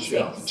 over on the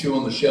shelf. The 2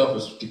 on the shelf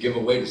is to give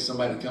away to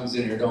somebody that comes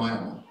in here don't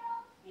have one.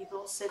 Y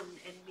 2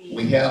 en mi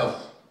We have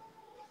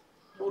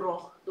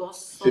buró, 2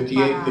 son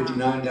 58,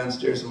 59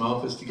 downstairs in my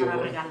office to give para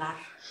away. regalar.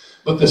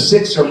 But the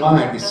 6 are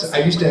mine. I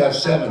used to have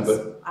 7,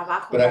 but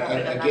abajo but para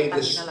I regalar gave también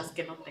this a las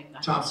que no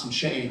tengan. Thompson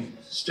Shane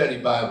Study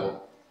Bible.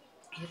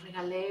 Y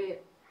regalé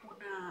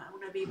una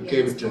I Biblia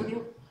gave de it to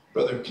estudio.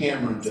 Brother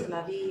Cameron Se to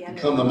la di al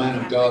become the man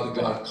of God that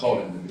hermano God called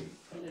him to be.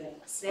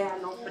 sea el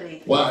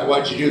hombre.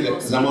 Why'd you do that?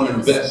 Because I want to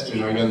invest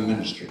in our young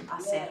ministry.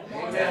 Hacer.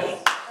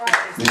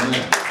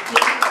 Amen.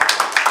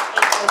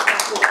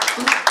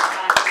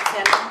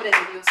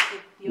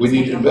 We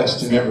need to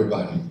invest in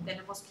everybody.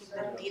 Tenemos que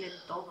invertir en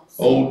todos.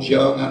 Old,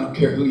 young, I don't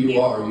care who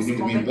you are, you need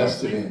to be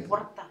invested in.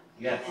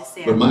 Yes.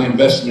 But my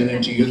investment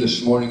into you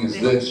this morning is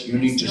this. You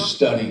need to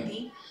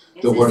study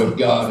the Word of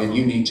God and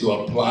you need to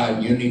apply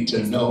it. You need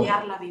to know.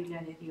 Estudiar la Biblia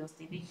de Dios,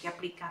 tienen que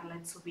aplicarla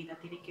en su vida,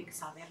 tienen que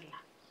saberla.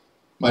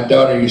 My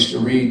daughter used to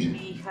read,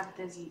 Mi hija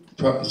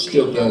antes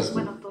still does.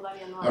 bueno,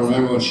 todavía lo I hace.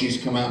 remember when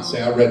she's come out and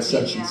say, I read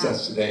such and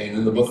such today, and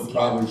in the book of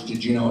Proverbs,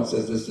 did you know it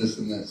says this, this,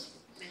 and this?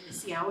 Me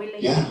decía, hoy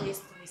leí Yeah.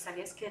 esto, y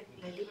sabías que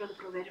en el libro de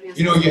Proverbios.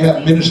 You know, you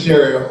have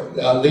ministerial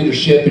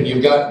leadership and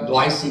you've got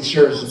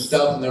licensures and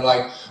stuff, and they're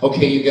like,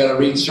 okay, you got to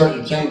read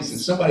certain things. And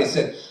somebody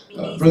said,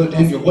 Brother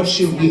Daniel, what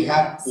should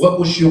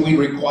we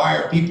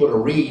require people to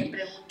read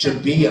to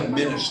be a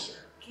minister?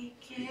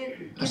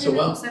 I said,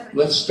 well,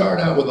 let's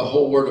start out with the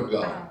whole Word of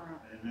God.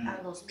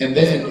 And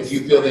then if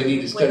you feel they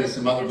need to study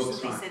some other books,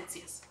 fine.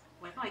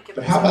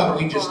 But how about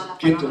we just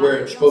get to where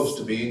it's supposed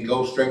to be and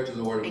go straight to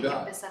the Word of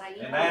God?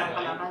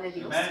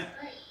 Amen.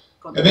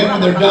 And then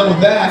when they're done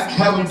with that,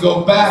 have them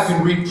go back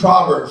and read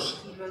Proverbs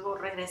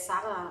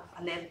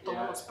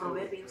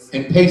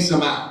and pace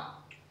them out.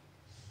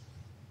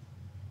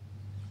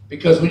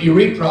 Because when you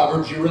read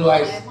Proverbs, you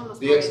realize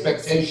the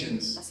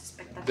expectations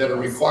that are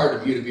required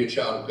of you to be a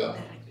child of God.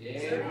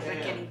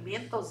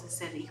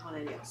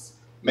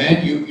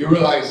 Man, you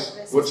realize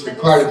what's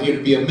required of you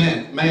to be a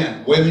man.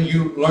 Man, women,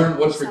 you learn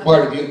what's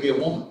required of you to be a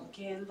woman.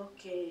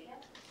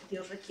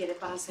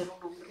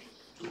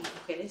 Y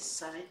mujeres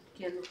saben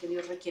qué es lo que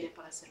Dios requiere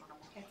para ser una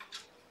mujer.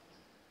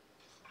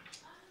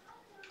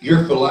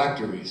 Your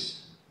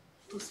phylacteries.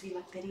 Tus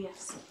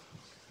filacterías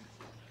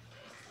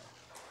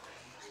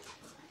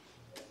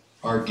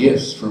are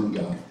gifts from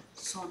God.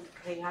 son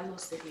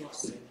regalos de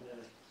Dios.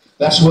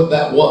 That's what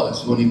that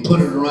was. When he put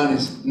it around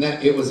his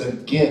neck, it was a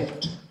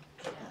gift.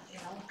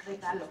 Era un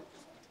regalo.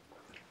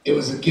 It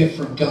was a gift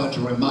from God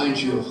to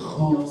remind you of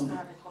who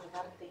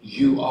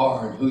you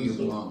are and who you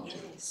belong to.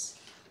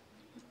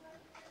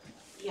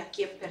 Y a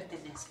quién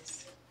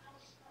perteneces.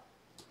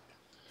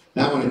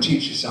 Now I want to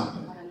teach you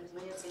something. Ahora les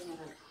voy a enseñar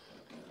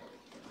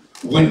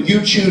algo. When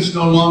you choose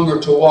no longer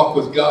to walk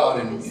with God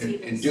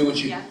and do what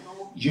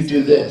you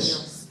do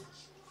this.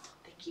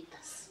 Te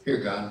quitas. Here,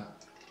 God.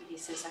 Y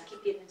dices, aquí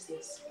tienes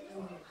Dios.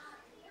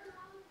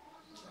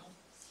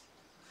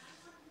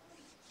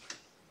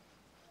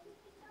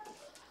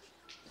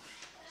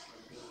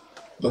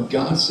 But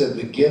God said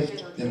the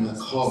gift and the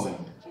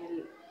calling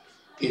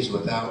is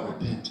without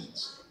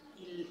repentance.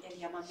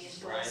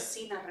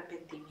 Sin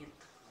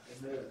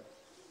arrepentimiento.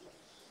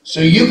 So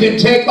you can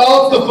take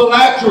off the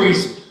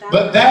phylacteries,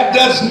 but that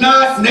does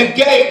not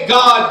negate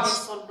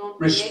God's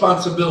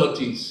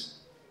responsibilities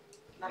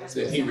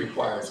that He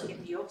requires of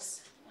you.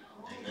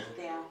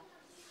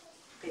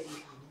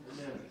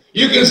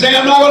 You can say,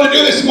 I'm not going to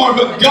do this more,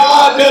 but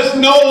God does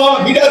no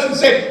longer. He doesn't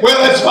say,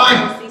 well, that's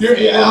fine. You're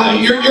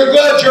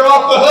good. You're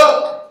off the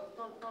hook.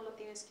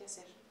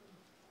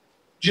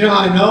 Do you know how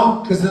I know?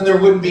 Because then there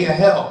wouldn't be a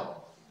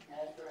hell.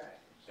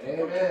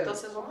 It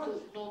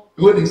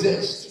wouldn't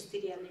exist.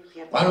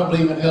 I don't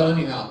believe in hell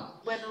anyhow.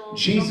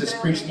 Jesus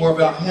preached more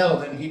about hell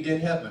than he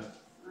did heaven.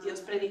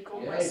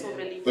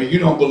 But you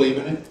don't believe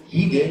in it.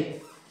 He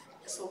did.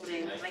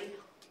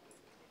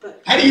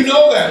 How do you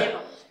know that?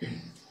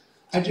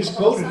 I just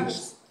quoted it.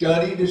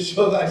 Study to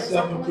show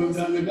thyself approved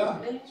unto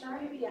God.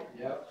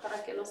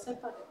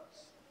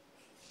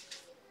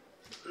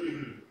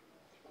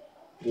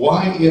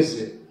 Why is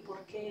it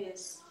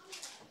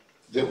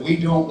that we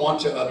don't want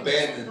to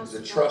abandon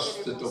the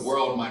trust that the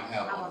world might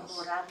have on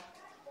us,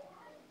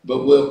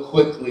 but we'll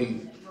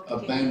quickly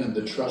abandon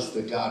the trust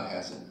that God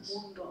has in us?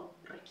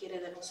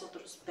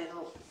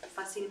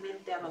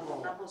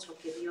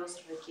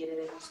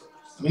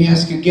 Let me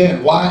ask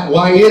again,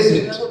 why is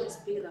it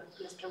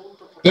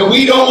that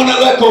we don't want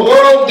to let the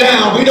world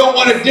down? We don't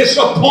want to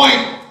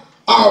disappoint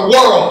our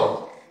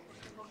world.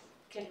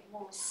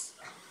 Queremos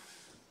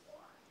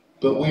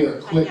But we are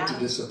quick to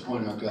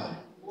disappoint our God.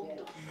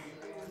 mundo,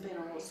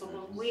 pero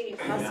somos muy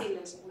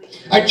fáciles, muy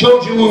I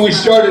told you when we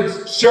started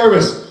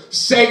service,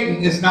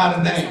 Satan is not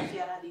a name.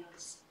 desafiar a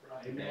Dios.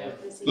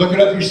 Look it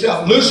up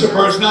yourself.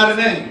 Lucifer is not a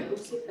name.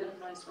 Lucifer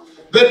no es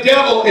nombre. The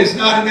devil is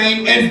not a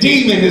name, and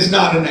demon is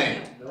not a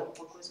name.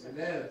 Tampoco es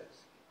nombre. Amen.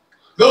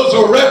 Those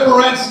are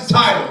reference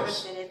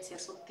titles. Referencias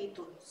son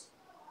títulos.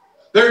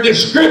 Their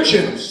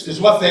descriptions is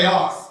what they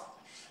are.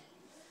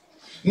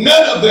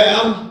 None of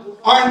them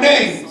are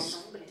names.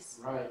 Son nombres.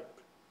 Right.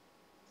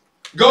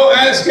 Go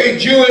ask a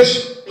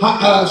Jewish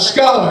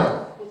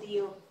scholar.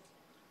 Judío,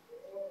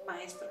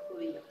 maestro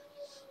judío.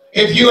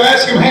 If you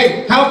ask him,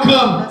 hey, how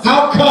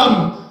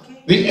come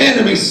the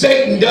enemy,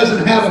 Satan,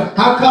 doesn't have a,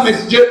 how come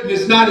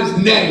it's not his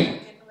name?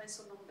 ¿Qué no es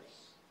su nombre?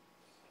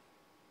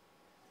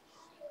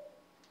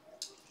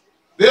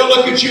 They'll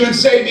look at you and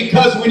say,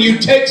 because when you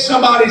take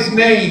somebody's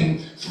name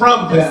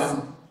from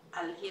them,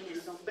 Alguien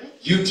el nombre.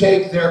 you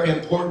take their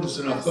importance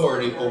and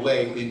authority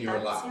away in your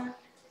life.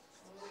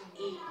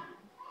 Y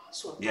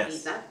su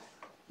Yes. autoridad.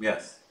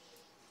 Yes.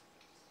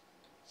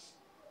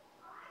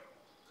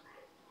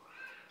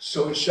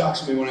 So it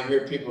shocks me when I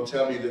hear people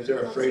tell me that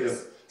they're afraid of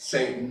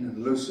Satan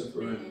and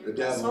Lucifer and the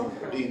devil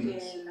and the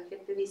demons. Que la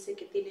gente dice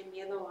que tiene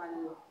miedo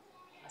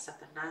a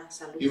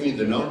Satanás, a You mean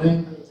the Lucifer, no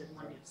name? a los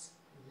demonios.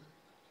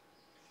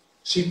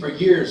 See, for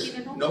years,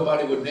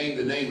 nobody would name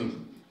the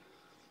name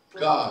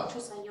Por God.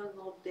 muchos años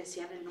no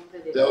decían el nombre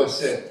de They always Dios.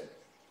 said,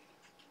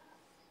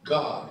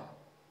 God.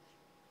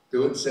 They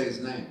wouldn't say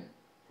his name.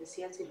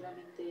 Decían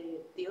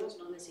simplemente Dios,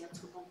 no decían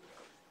su nombre.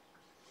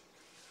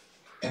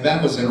 And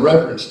that was in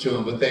reference to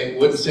him, but they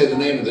wouldn't say the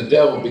name of the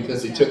devil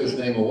because he took his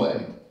name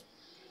away.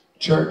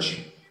 Church,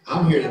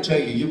 I'm here to tell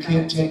you, you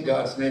can't take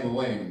God's name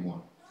away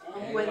anymore.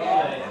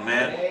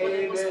 Amen.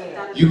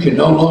 You can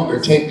no longer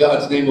take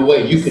God's name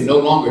away. You can no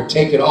longer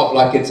take it off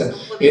like it's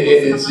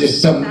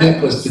just some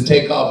necklace to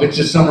take off. It's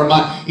just some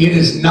reminder. It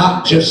is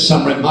not just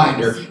some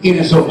reminder. It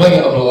is a way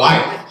of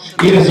life.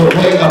 It is a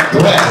way of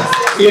breath.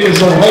 It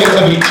is a way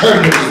of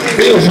eternity.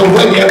 It is a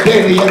way of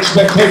daily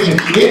expectation.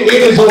 It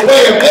is a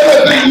way of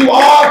everything you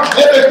are,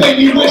 everything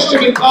you wish to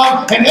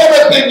become, and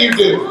everything you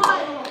do.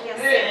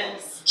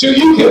 So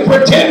you can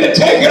pretend to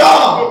take it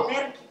off.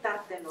 Tener,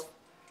 quitártelo.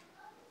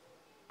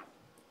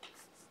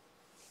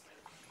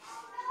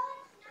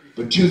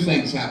 But two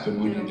things happen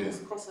when you Pero do. dos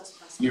cosas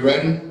pasan You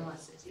ready? cuando lo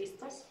haces.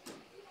 ¿Listos?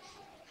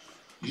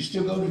 You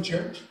still go to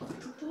church?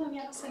 ¿Tú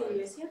todavía vas a la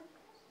iglesia?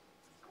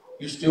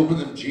 You still one of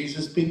them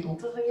Jesus people?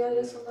 ¿Todavía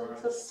eres una de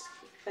esas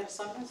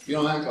personas? You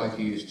don't act like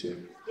you used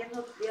to. Ya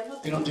no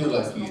You don't do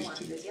like you como used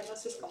to. antes, ya no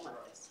haces como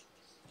antes.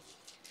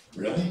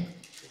 Really?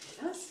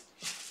 ¿Verdad?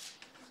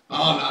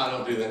 Oh, no, I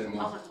don't do that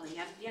anymore. No, no,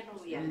 ya no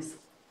voy a eso.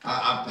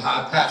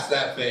 I passed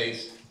that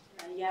phase.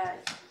 Ya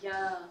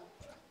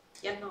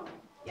no hago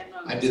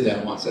I did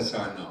that once. That's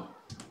how I know.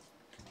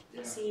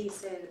 Así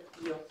hice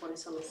yo, por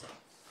eso lo sé.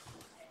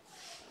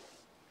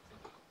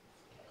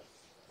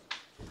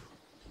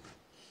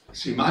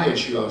 See, my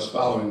issue, I was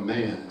following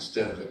man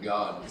instead of the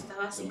God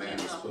Estaba the man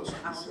siguiendo is supposed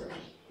to be a serving.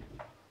 hombre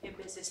en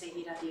vez de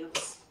seguir a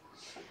Dios.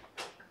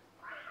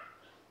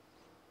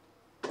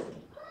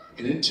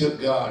 And it took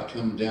God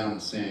coming down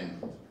and saying,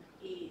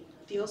 Y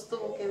Dios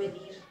tuvo que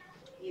venir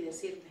y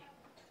decirme,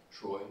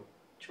 Troy,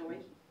 Troy,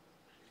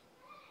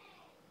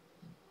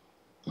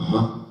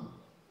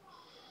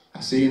 I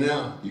see you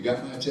now. You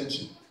got my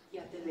attention.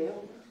 ya te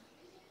veo.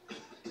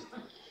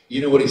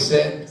 You know what he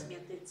said? Es mi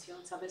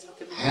atención, ¿sabes lo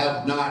que me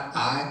Have not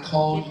I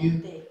called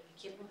you?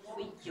 ¿Quién no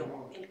fui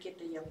yo el que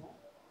te llamó?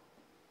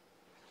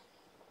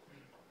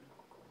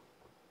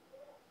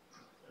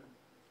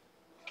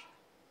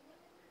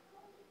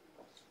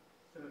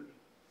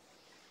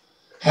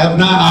 Have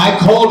not I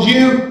called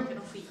you? ¿Que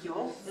no fui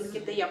yo el que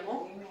te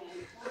llamó?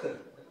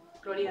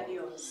 Gloria a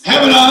Dios.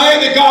 Haven't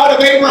I the God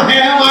of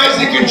Abraham,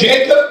 Isaac, and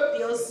Jacob?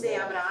 Dios de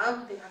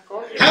Abraham, de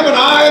Jacob. Haven't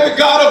I the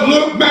God of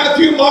Luke,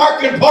 Matthew,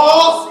 Mark, and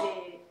Paul? Dios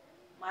de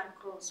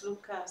Marcos,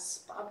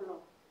 Lucas,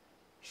 Pablo.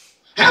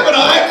 Haven't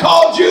I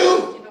called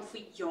you? ¿Que no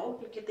fui yo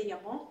el que te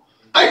llamó?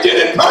 I did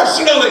it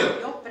personally.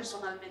 Yo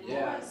personalmente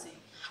lo hice.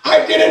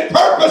 I did it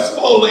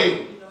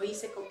purposefully. Y lo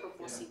hice con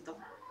propósito.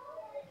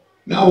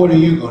 Now what are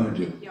you going to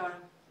do? ¿Y ahora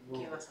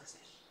qué vas a hacer?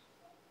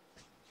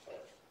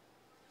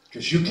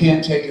 Because you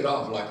can't take it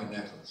off like a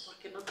necklace.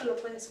 Porque no te lo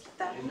puedes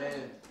quitar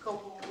Amen.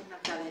 como una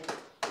cadena,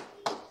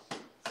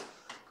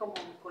 como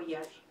un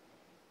collar.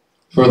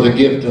 For the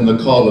gift and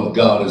the call of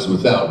God is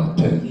without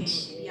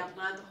repentance. Que mi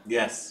amado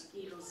Yes.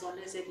 y los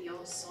dones de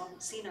Dios son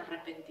sin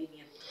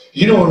arrepentimiento.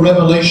 You know what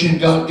revelation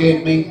God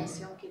gave me? La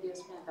revelación que Dios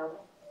me ha dado,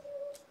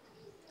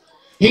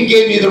 He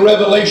gave me the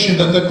revelation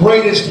that the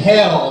greatest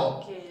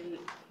hell que el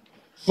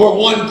for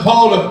one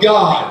called of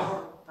God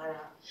peor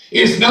para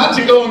is not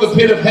to go in the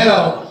pit of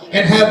hell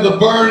and have the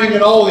burning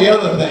and all the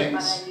other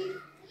things.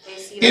 ir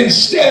es ir a-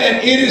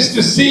 Instead, it is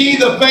to see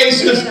the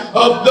faces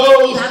of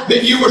those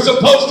that you were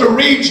supposed to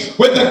reach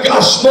with the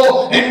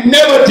gospel and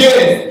never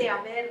did. de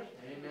haber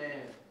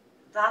Amen.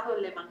 dado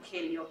el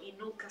evangelio y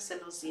nunca se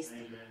los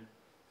diste.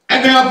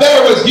 And now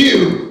there was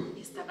you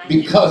Y están ahí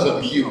because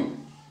of contigo you.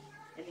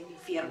 en el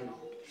infierno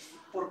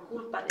por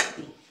culpa de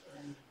ti.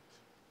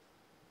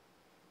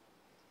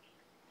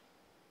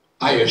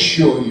 I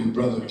assure you,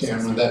 Brother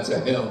Cameron, that's a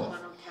hell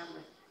Hermano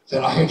Cameron,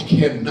 that I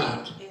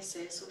cannot ese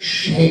es un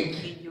shake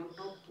infierno que yo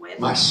no puedo,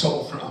 my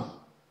soul from.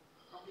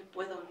 no me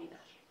puedo olvidar.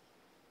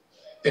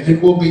 And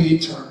it will be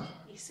eternal.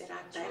 Y será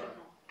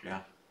eterno.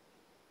 Yeah.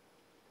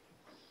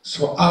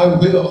 So I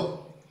will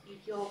Y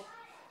yo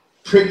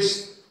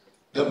preach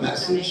the daré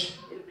message.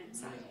 el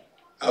mensaje.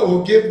 I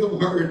will give the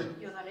word.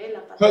 Yo daré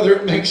la palabra. Whether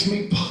it makes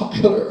me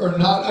popular or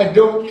not, I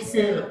don't Que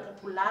sea care.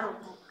 popular o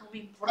no, no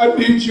me I importa.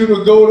 need you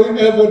to go to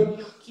heaven.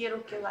 Yo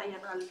quiero que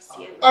vayan al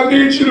cielo. I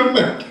need you to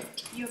make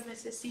it. Yo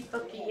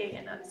necesito que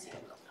lleguen al cielo.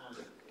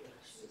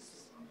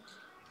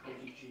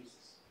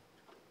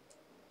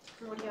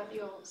 Gloria a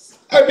Dios.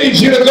 I need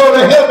you to go to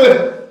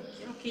heaven.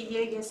 Quiero que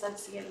llegues al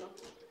cielo.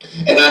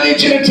 And I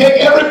need you to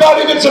take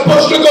everybody that's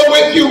supposed to go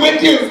with you.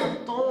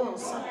 A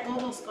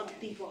todos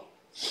contigo.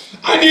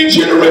 I need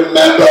you to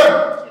remember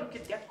Quiero que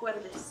te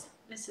acuerdes.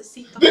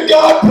 Necesito that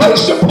God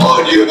placed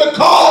upon you the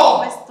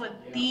call. puesto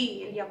en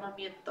ti el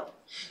llamamiento.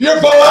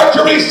 Your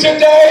phylacteries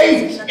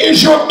today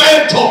is your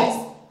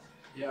mantle.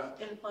 Yeah.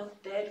 El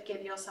mantel que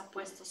Dios ha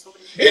puesto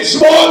sobre ti. It's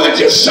more than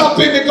just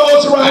something that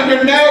goes around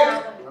your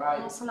neck.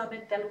 No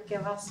solamente algo que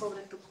va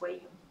sobre tu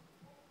cuello.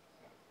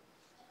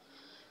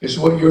 It's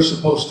what you're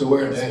supposed to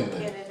wear Es lo que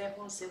daily.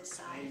 debemos de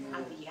usar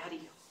a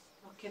diario.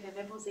 Lo que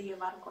debemos de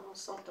llevar con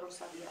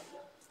nosotros a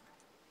diario.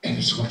 And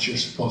it's what you're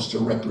supposed to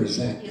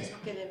represent Y es daily.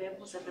 lo que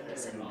debemos de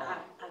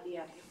representar a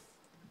diario.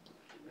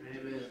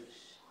 Amen.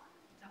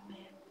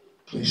 Amén.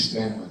 Please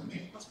stand with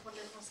me. Nos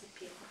ponemos de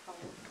pie, por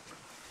favor.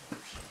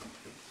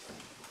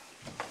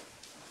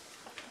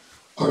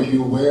 Are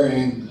you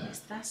wearing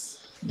 ¿Estás?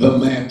 the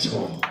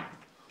mantle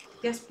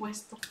 ¿Te has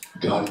puesto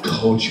God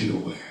called you to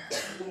wear?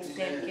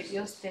 del que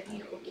Dios te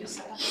dijo que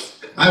usaras?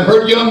 I've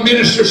heard young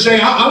ministers say,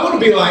 I want to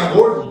be like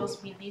Gordon.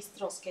 Los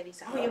ministros que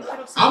dicen, oh, yo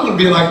quiero ser I want to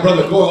be like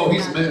Brother Gore. Oh,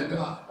 he's a man of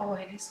God. oh,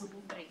 él es un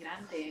hombre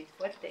grande,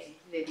 fuerte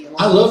de Dios.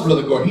 I love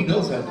Brother Gore. He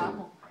knows I Lo do.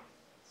 amo.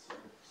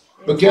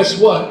 But guess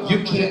what?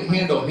 You can't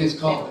handle his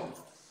calling.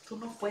 Tú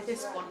no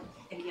puedes con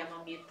el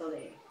llamamiento de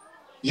él.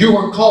 You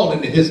weren't called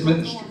into his Tú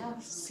ministry.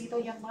 has sido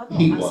llamado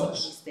He a su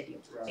was. ministerio.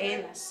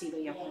 Él ha sido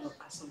llamado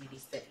a su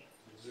ministerio.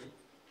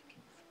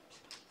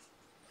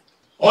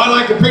 Oh, I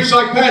like to preach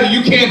like Patty.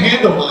 You can't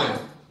handle mine.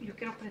 Yo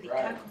quiero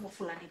predicar como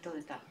fulanito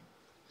de tal.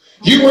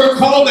 You weren't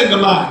called into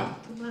mine.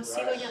 Tú no has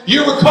sido llamado.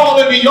 You were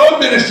called into your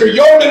ministry.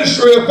 Your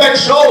ministry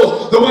affects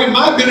souls the way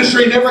my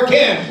ministry never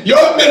can.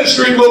 Your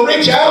ministry will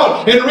reach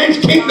out and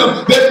reach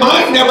kingdom that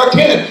mine never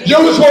can.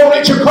 Yours will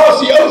reach across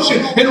the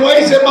ocean in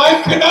ways that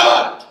mine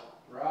cannot.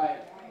 Right.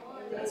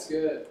 That's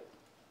good.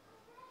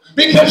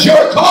 Because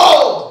you're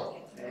called.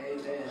 Amen.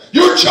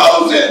 You're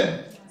chosen.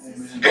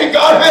 And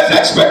God has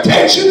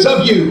expectations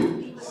of you.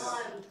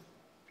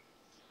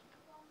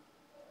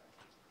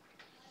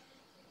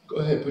 Go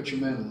ahead, put your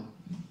mantle on.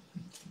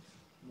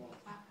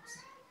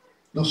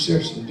 No,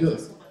 seriously, do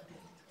it.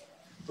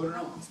 Put it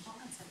on.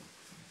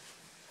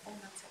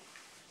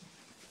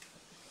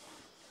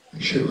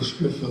 Make sure it was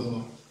good for the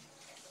Lord.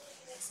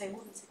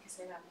 Asegúrense que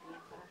sea bien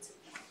para el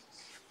Señor.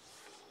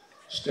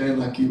 Stand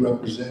like you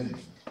represent Him.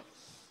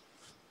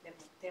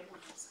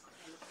 Levantémonos con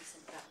el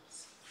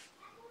representamos.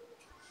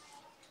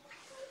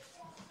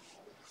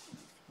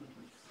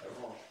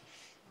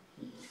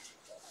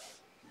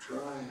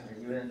 Trying.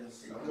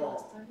 Come on.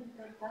 Estoy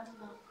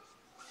intentando.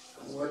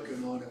 I'm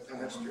working on it,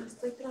 Pastor.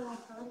 Estoy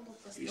trabajando,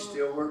 pastor. He's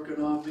still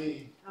working on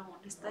me. Aún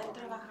está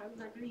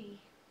trabajando en mí.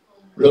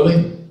 Really?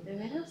 ¿De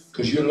veras?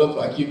 Because you look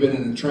like you've been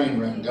in a train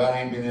wreck and God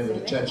ain't been able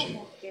to Se ve touch you.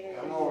 como que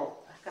Come on.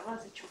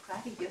 acabas de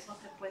chocar y Dios no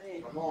te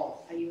puede Come on.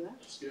 ayudar.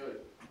 That's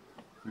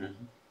good.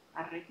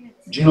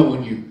 Arréglense. Do you know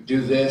when you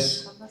do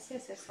this, Cuando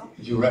haces eso,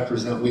 you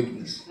represent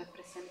weakness?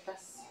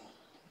 representas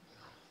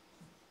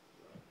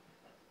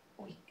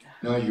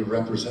No, you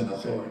represent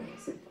authority.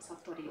 representas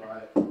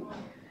autoridad. Right.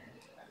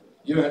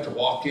 You don't have to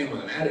walk in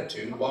with an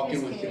attitude, walk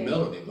in with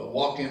humility, but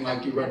walk in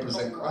like you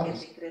represent Como que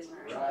Christ. te crees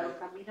mucho, pero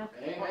camina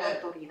con la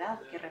autoridad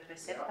que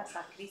representas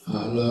a Cristo.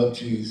 I love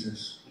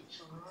Jesus.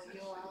 Oh,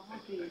 yo amo a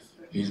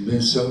Cristo. He's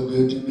been so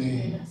good to Él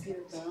me. ha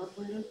sido tan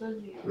bueno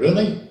conmigo.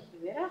 Really? ¿De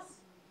veras?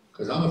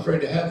 Because I'm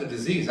afraid to have the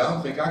disease. I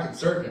don't think I can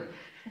serve Him.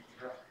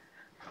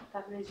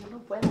 Tal vez yo no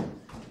pueda.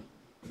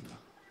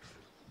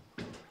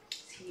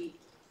 Sí,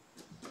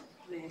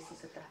 de eso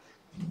se trata.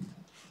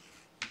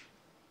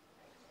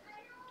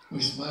 We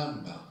smiling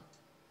about.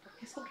 ¿Por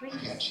qué I sonríes?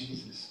 got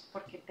Jesus.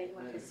 Porque tengo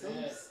a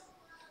Jesús.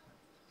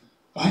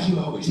 Why are you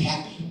always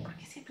happy? ¿Por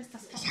qué siempre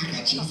estás Because I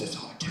got contento? Jesus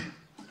all the time.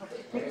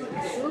 Porque tengo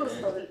a Jesús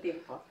todo el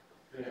tiempo.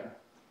 Yeah.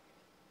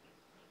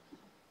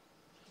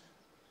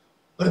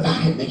 What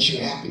about Him makes you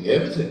happy?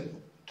 Everything.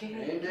 ¿Qué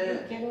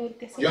Amen.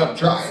 te hace You ought to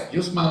try it.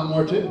 You'll smile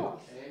more too. Amen.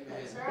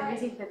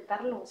 Debes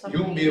intentarlo.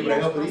 You won't be able to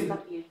help it Sonreirás either. más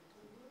también.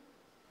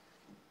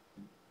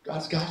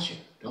 God's got you.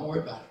 Don't worry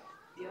about it.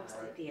 Dios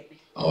te tiene.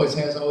 Always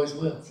has, always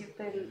will.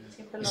 Siempre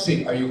You lo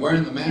see, are you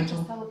wearing the siempre ha mantle?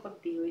 estado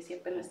contigo y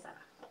siempre lo estará.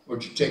 Or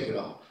did you take it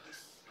off?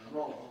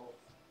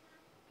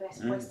 Te has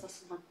puesto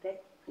su mantel.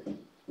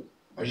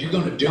 Are you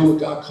going to do what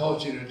God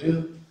called you to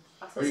do?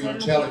 ¿Vas Or a are you hacer going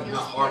to lo tell que him Dios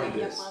how hard te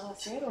it ha is? llamado a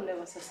hacer o le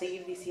vas a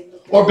seguir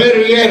diciendo que Or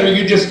better yet, are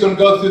you just going to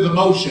go through the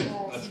motion?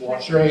 Let's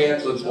wash our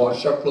hands, let's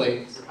wash our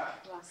plates.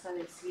 vas a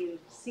decir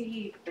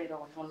sí,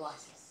 pero no lo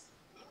haces?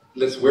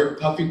 Let's wear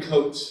puffy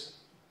coats.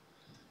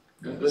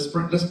 Let's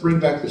bring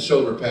back the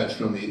shoulder pads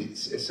from the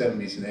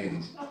 70s and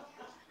 80s.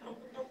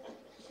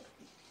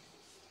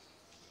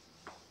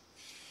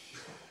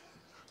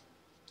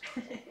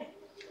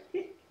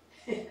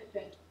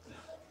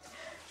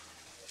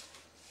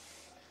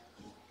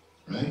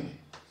 Right?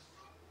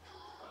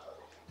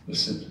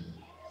 Listen,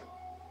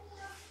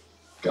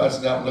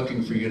 God's not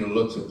looking for you to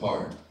look the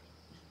part.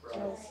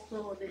 Dios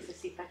no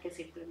necesita que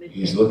simplemente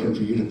He's looking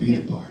for you to be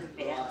the part.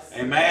 veas.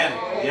 Amen.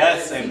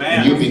 Yes, When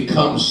amen. you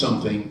become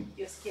something,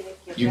 Dios quiere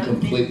que you realmente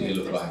completely tú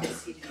look like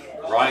estés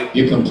sirviendo. Right.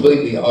 you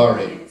completely are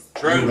it.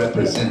 True. You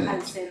represent Al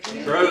it.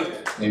 servir,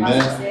 Truth. vas a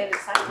Amen. hacer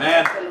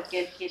exactamente lo que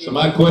Él quiere. So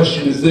my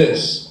question is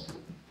this.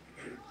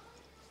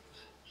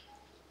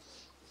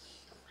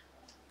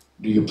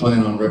 Do you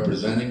plan on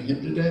representing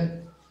him today?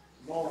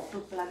 Tu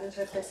plan es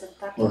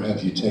representar Or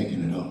have you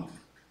taken it off?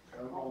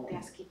 o te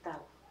has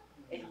quitado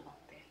el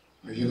mantel.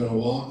 Are you going to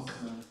walk?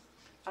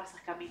 Vas a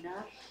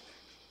caminar.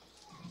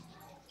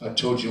 I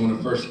told you when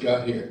I first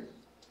got here.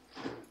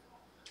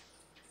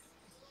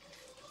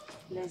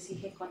 Les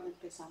dije cuando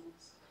empezamos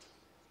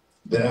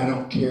That I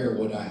don't care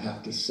what I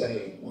have to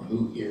say or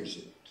who hears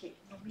it. que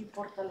no me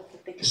importa lo que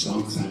tengas As que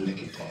long as I decir,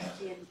 make it to heaven.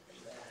 quién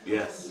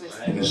Yes.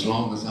 And as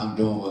long as I'm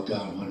doing what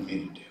God wanted me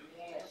to do.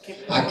 que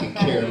I could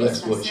care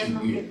less what hacer you lo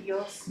que hear.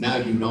 Dios Now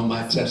you know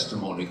my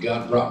testimony.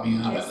 God brought me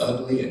out of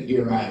ugly and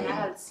here I llegar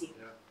am. al cielo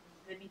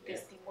de mi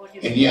testimonio.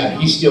 And yeah,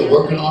 he's still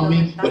working on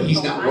me, but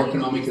he's not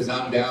working on me because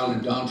I'm down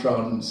and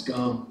downtrodden and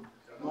scum.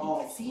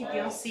 Sí,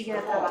 Dios sigue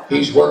trabajando.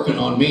 He's working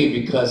on me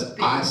because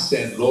I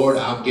said, Lord,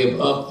 I'll give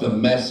up the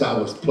mess I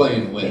was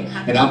playing with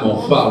and I'm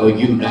going to follow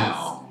you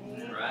now.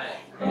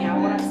 Y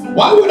ahora sí.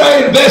 Why would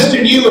I invest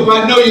in you if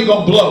I know you're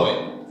going to blow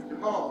it?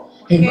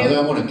 Hey, brother,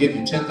 I want to give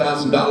you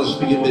 $10,000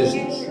 for your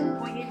business.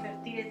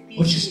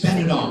 What you spend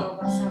it on?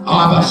 Oh,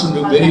 I bought some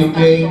new video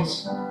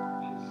games.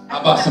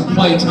 I bought some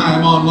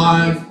playtime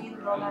online.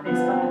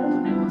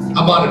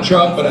 I bought a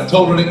truck, but I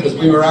totaled it because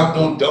we were out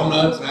doing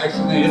donuts and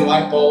accidentally hit a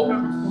light pole.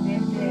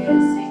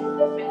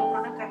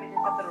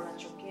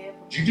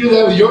 Did you do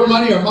that with your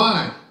money or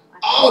mine?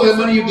 Oh, the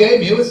money you gave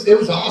me, it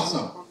was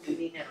awesome.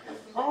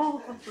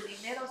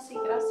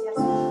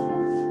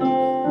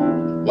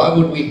 Why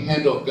would we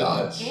handle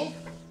God's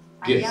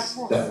gifts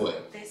that way?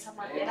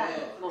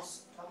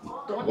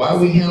 Why are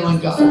we handling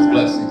God's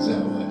blessings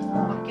that way?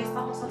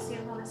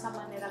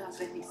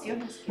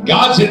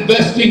 God's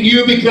investing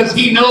you because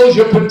He knows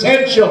your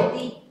potential.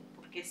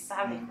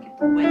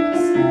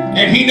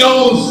 And He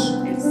knows,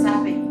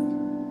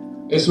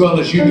 as well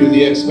as you do,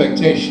 the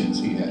expectations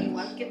He has.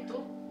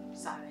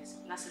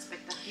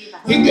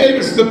 He gave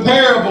us the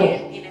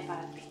parable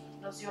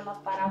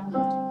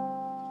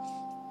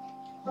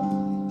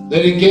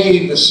that He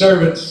gave the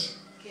servants.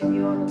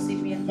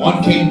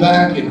 One came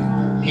back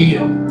and he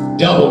had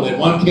doubled it.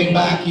 One came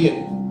back, he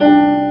had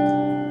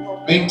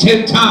made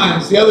 10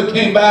 times. The other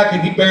came back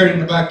and he buried it in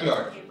the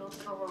backyard.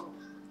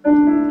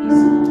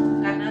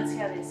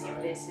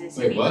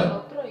 Wait,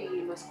 what?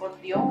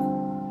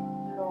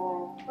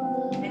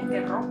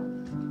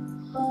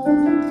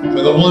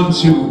 For the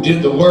ones who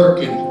did the work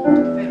and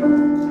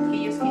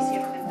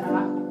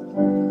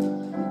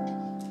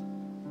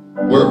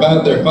were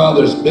about their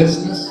Father's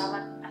business,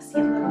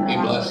 He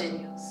blessed them.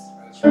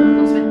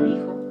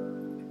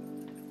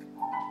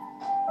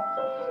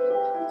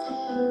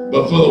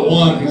 But for the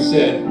one who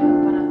said,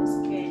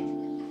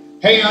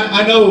 hey,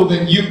 I know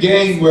that you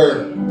gained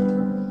where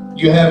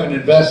you haven't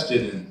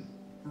invested in.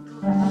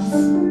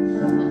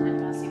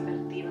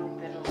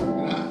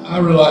 I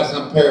realize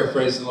I'm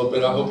paraphrasing a little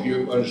bit. I hope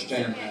you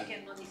understand that.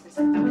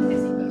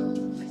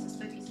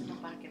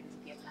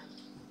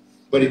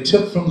 But He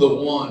took from the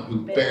one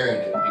who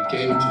buried it and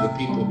gave it to the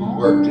people who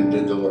worked and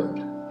did the work.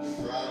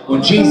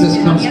 When Jesus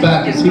comes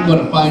back, is He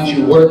going to find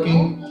you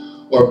working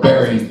or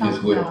burying His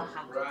will?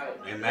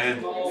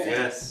 Amen.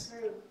 Yes.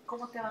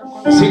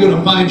 Is He going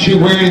to find you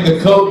wearing the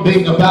coat,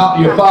 being about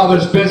your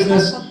Father's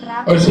business?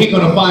 Or is He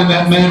going to find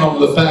that man on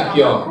the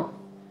backyard,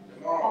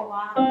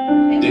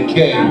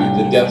 decaying in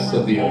the depths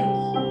of the earth?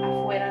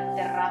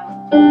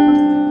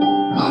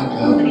 My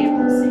God.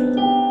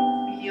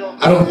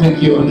 I don't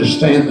think you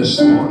understand this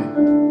morning.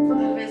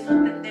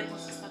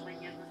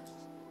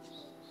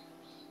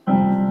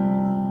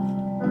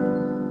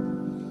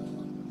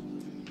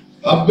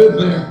 I've been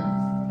there.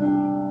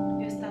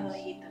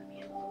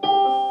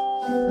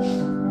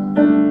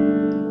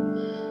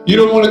 You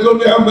don't want to go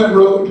down that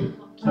road.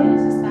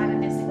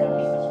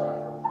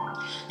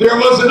 There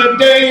wasn't a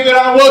day that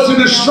I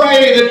wasn't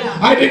astray,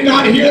 that I did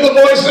not hear the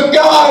voice of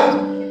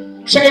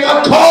God saying,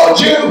 I've called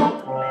you.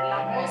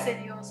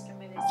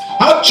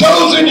 I've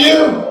chosen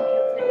you.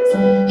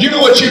 You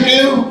know what you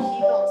do?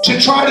 To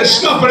try to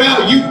snuff it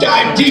out, you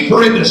dive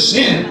deeper into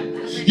sin.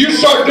 You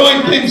start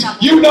doing things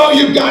you know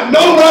you've got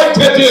no right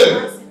to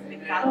do.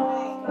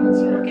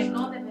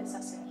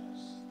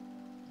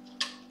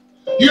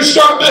 You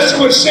start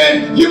messing with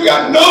sin, you've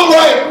got no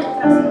right.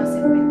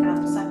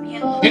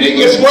 And it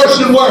gets worse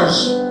and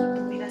worse.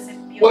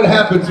 What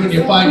happens when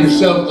you find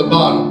yourself at the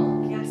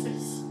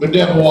bottom? The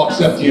devil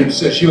walks up to you and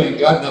says, you ain't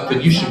got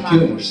nothing, you should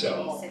kill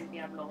yourself.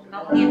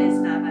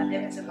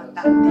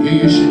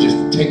 You should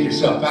just take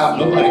yourself out,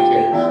 nobody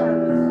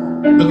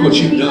cares. Look what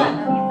you've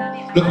done.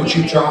 Look what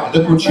you tried.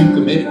 Look what you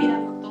committed.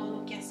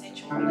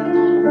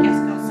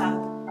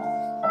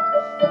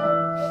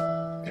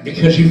 And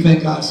because you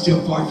think God's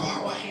still far, far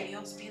away.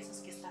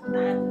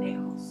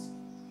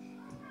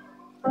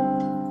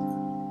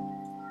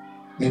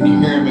 Then you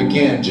hear him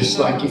again, just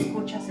like he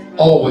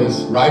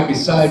always, right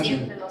beside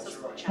you.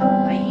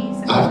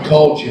 I've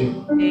called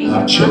you.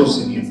 I've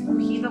chosen you.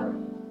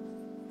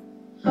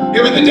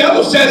 Yeah, but the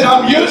devil says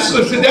I'm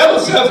useless. The devil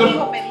says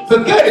I'm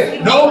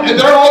pathetic. No, and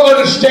they're all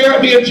going to stare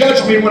at me and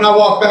judge me when I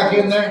walk back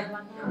in there.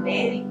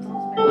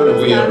 When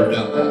have we ever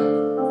done that?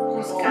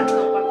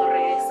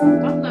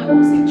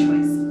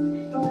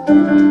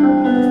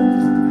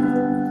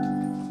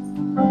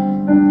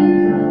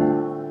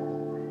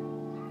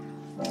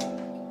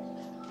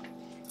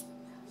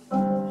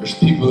 There's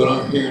people that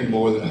aren't here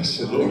anymore that I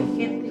said, Lord,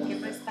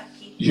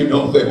 you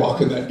know if they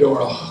walk in that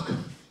door, I'll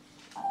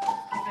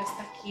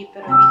you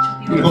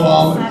know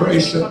I'll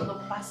embrace them.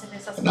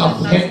 And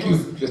I'll thank you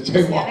that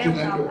they walked in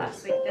that door.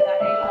 As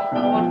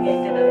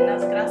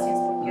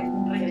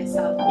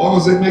long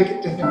as they make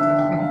it to heaven, I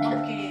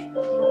don't care.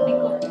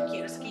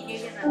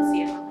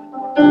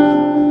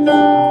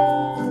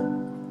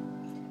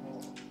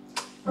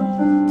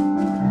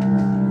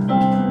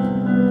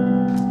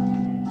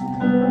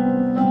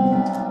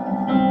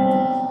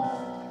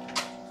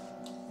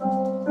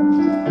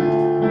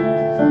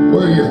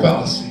 Where are your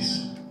fallacies?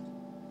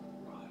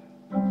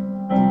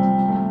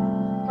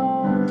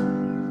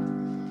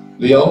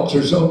 The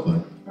altar's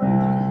open.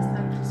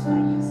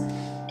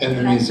 And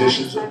the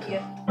musicians are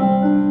come.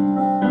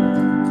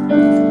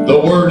 The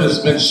word has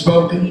been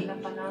spoken.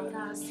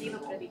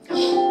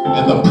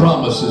 And the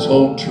promises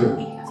hold true.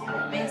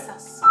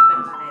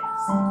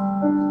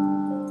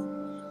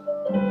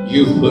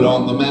 You've put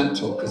on the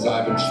mantle because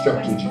I've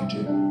instructed you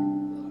to.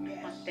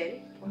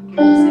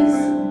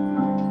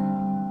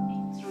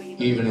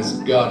 Even as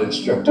God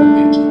instructed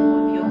me to.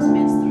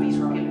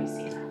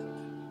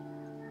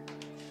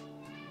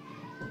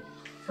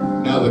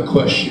 Now the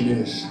question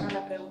is,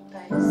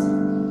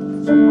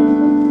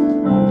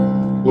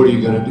 what are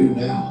you going to do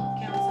now?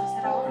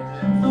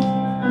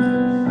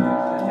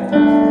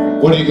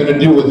 What are you going to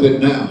do with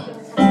it now?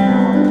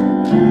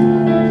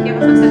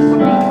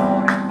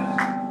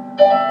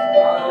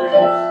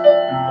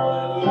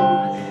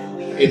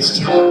 It's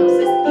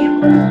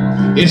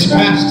time. It's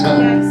past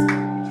time.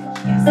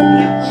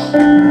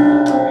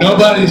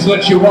 Nobody's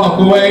let you walk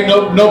away.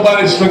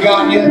 Nobody's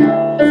forgotten you.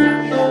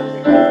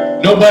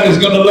 Nobody's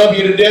going to love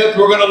you to death.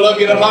 We're going to love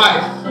you to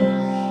life.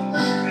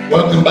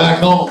 Welcome back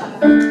home.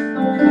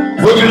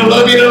 We're going to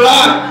love you to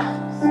life.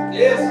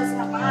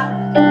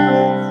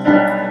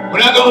 We're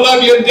not going to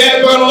love you in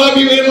death. We're going to love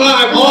you in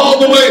life all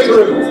the way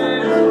through.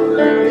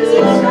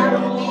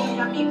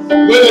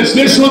 Whether it's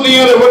this one or the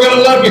other, we're going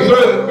to love you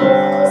through.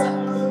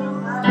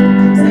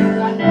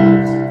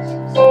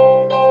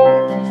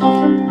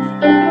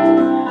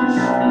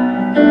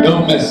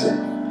 Don't miss it.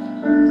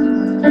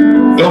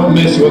 Don't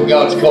miss what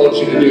God's called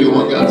you to do,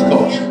 what God's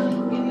called you to do.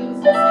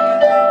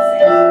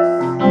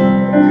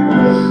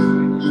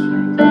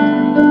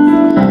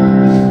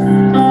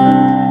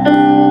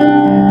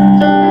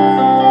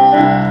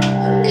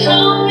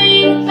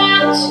 Coming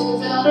back to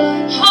the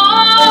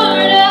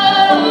heart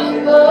of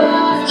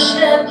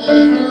worship.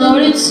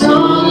 Lord, it's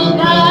all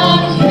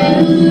about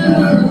you.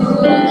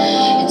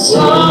 It's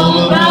all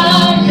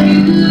about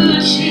you,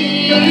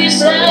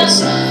 Jesus.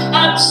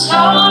 I'm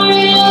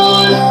sorry,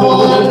 Lord,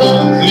 for the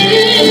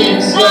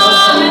things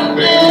I've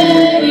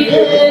made.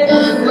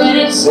 When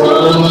it's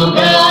all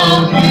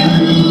about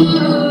you,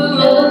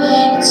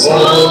 it's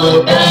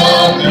all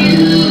about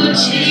you,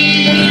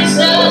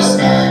 Jesus.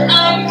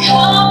 I'm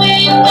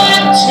coming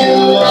back to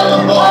the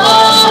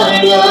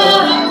heart of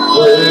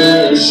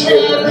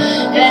worship,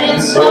 and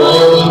it's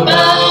all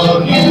about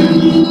you.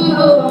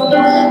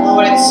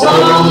 Lord, it's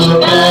all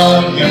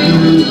about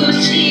you,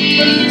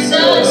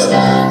 Jesus.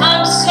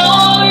 I'm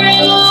sorry,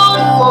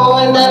 Lord,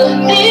 for the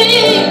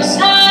things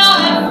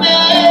I've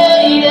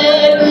made.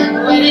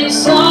 When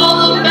it's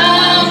all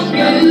about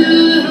you,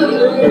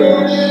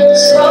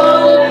 it's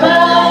all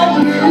about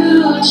you,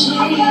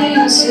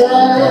 Jesus.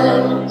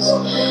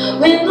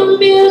 When the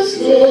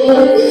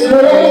music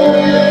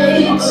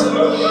fades,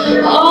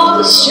 all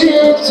the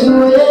stripped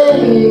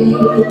away,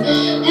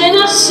 and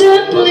I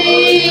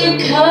simply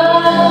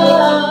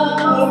come.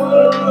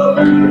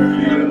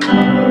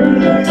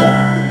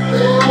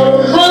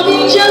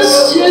 Coming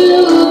just to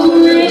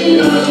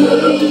breathe,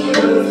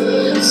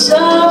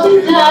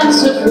 something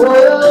that's of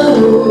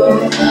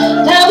worth.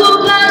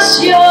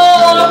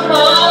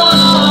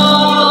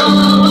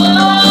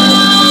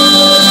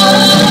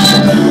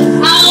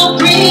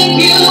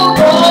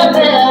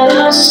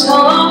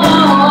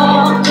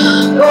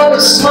 for a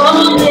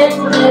song in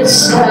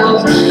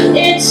itself.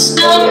 It's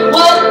not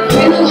what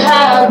you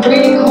have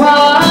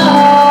required.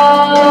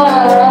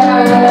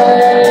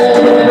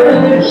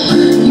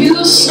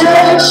 You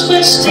search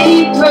much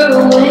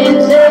deeper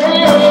within.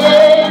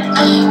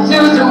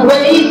 Through the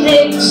way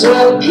things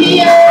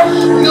appear,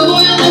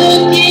 you're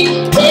looking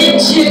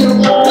into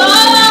my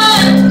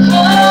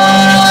heart.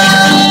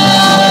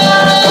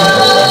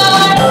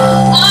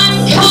 I'm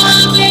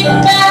coming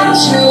back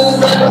to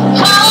the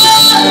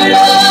heart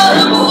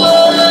of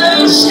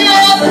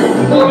worship,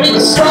 for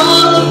it's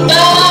all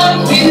about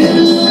you.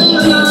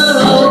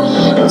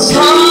 It's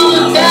all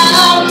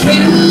about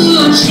you,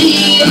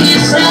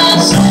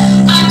 Jesus.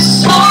 I'm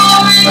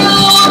sorry,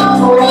 Lord,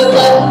 for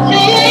the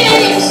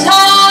things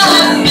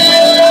I've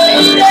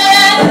made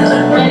it.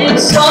 When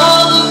it's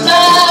all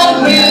about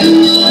you,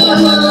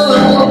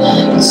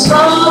 it's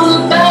all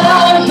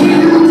about you,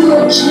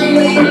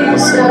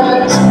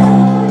 Jesus.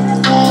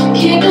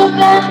 King of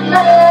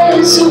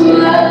endless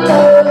world,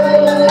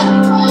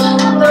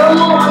 no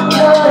one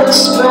can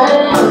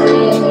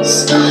express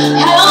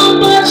how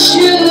much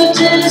you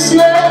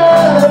deserve.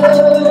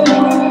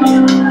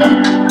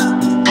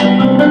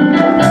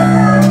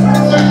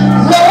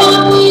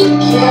 Lord, we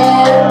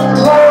can't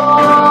pour,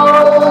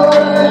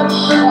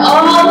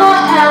 all I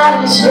have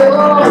is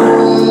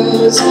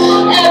yours,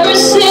 every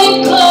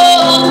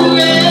single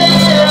breath.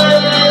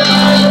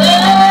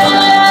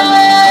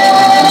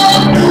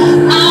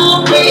 I'll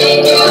bring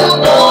you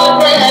more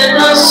than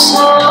a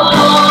song,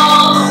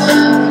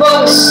 for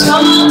a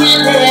song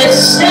in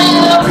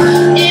itself.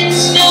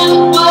 It's not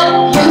what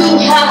you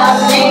have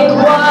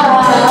required.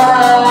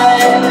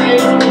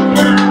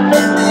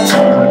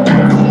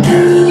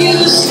 You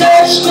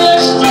search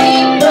much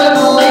deeper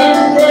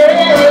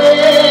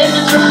within.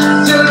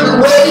 Through the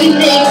way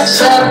things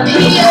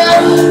appear,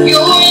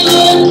 you're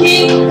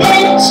looking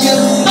into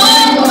my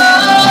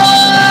heart.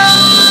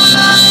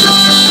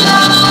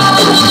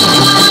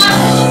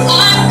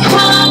 I'm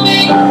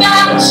coming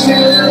back to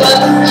the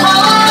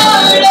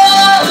heart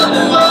of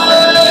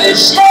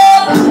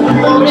worship,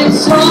 for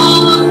it's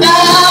all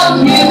about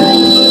you.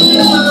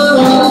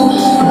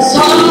 It's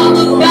all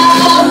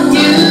about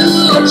you,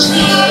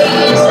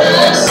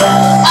 Jesus.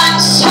 I'm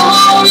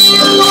sorry,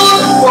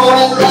 Lord, for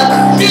the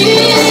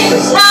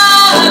things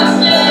I've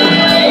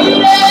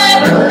made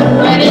it.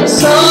 When it's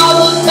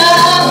all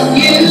about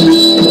you,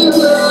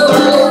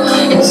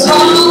 it's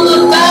all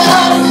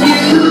about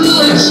you,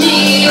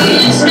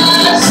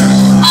 Jesus.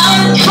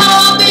 I'm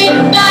coming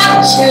back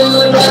to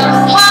the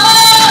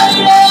heart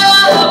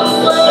of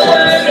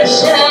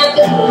worship,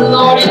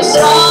 Lord. It's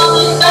all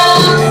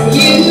about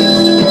you.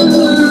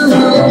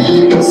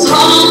 It's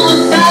all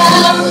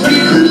about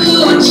you,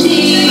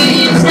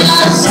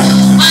 Jesus.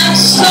 I'm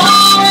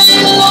sorry,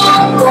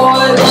 Lord,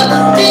 for the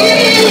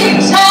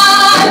things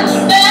I've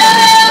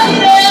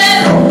made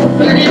it.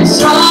 But it's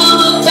all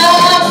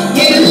about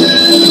you.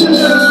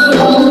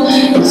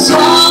 It's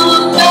all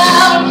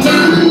about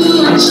you,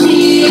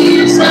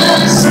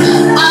 Jesus.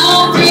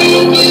 I'll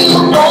bring you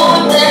more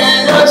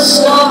than a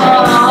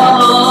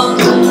song,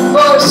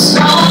 for a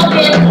song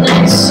in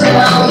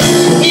itself.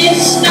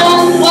 It's not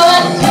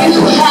what you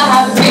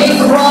have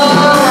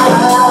required.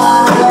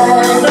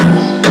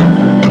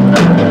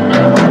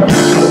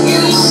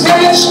 You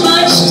search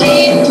much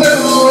deeper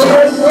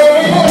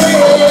within.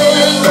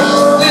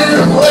 Through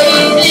the way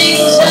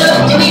things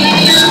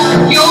appear,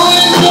 you're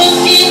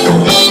looking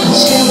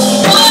into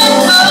my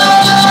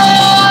heart.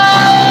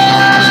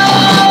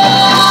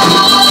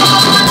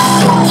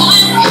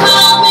 I'm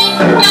coming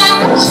back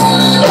to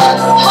the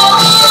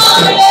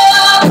heart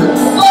of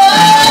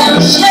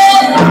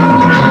worship.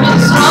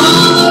 It's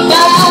all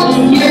about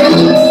you.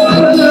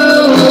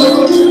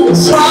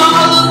 It's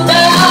all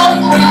about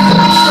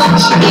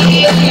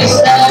you,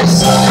 Jesus.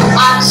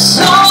 I'm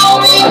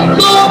sorry,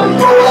 Lord,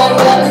 for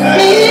the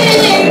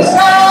things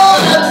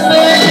I've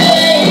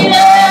made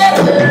it.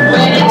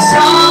 When it's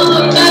all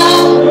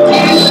about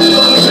you,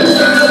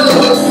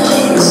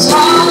 it's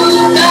all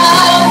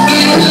about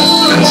you,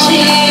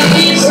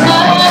 Jesus.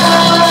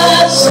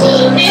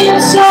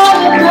 It's all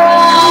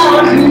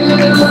about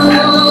you.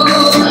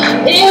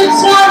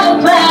 It's all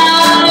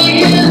about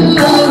you.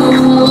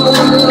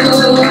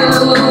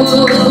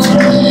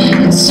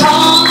 It's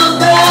all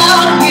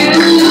about you,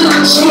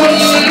 Jesus.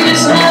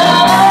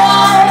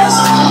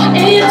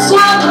 It's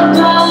all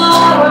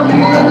about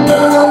you.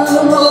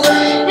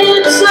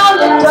 It's all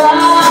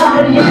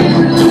about you.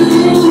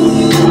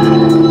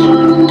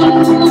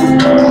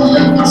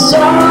 It's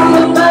all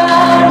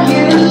about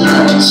you,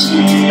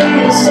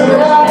 Jesus.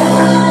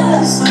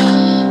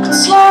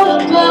 It's all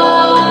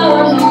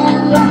about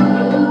you.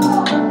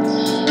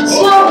 It's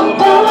all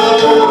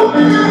about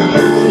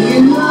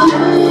you.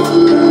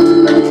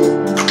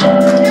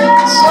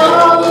 It's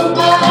all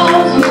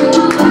about you,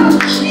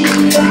 Jesus.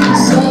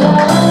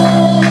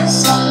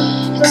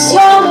 It's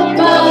all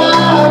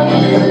about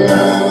you.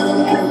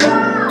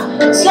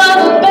 It's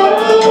all about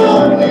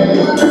you.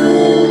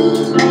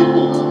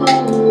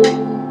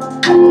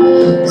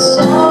 It's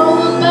all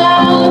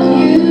about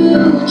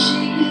you,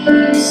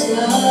 Jesus.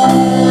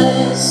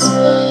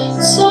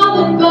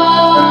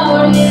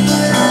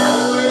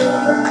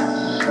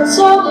 It's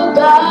all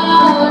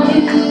about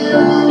you.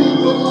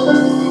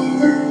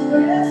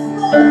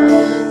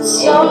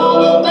 It's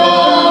all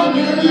about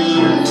you,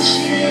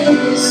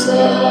 Jesus.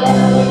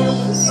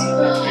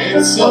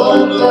 It's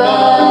all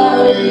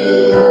about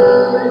you.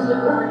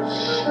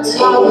 It's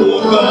all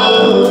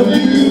about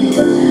you.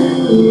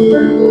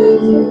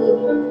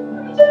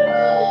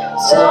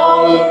 It's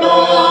all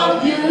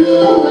about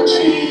you,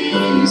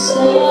 Jesus.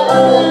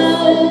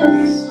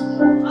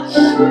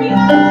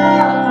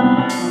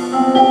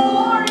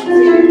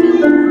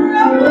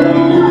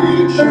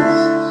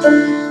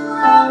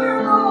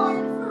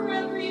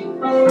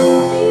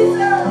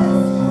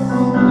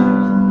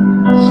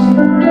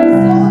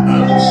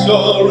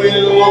 Sorry,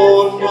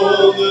 Lord,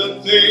 for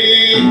the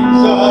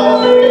things I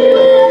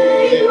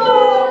did.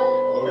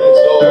 For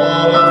it's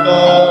all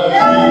about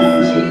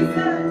you.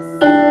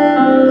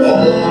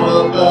 All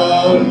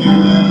about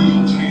you,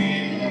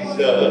 Jesus.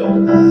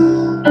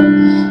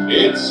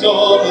 It's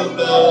all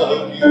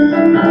about you.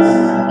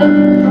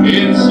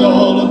 It's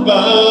all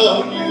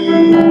about you.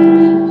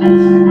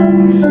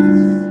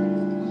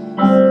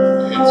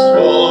 It's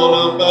all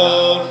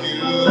about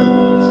you,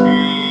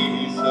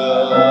 Jesus.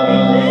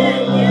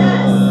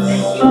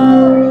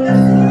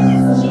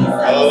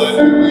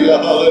 Hallelujah,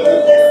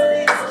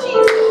 hallelujah.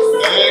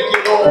 Thank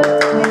you, Lord.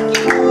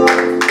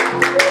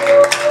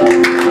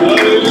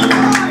 Hallelujah.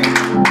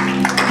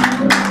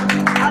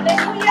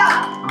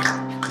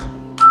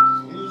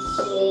 It's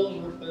all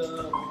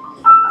about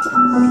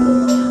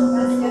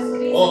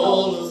you.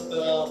 All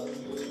about you.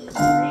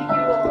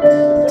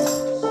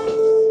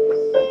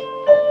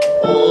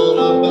 All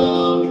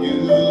about you,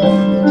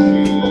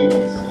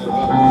 Jesus.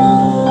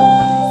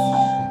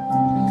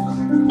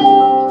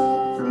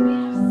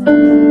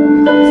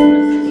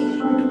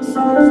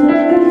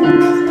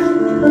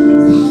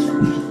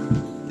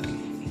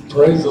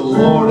 Praise the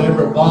Lord,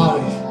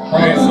 everybody.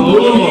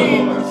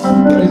 Hallelujah.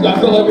 Praise God. I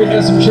feel like we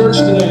had some church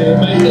today.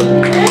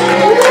 Amen.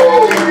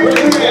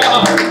 Praise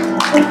God.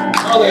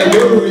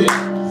 Hallelujah.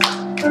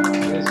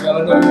 Praise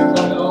God. I know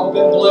you've all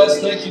been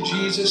blessed. Thank you,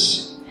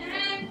 Jesus,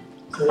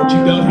 for what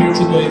you've done here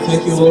today.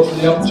 Thank you, Lord, for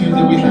the opportunity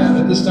that we have.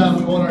 At this time,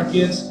 we want our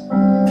kids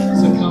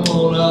to come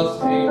on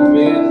up.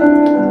 Amen.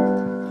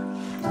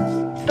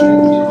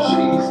 Thank you,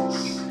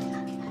 Jesus.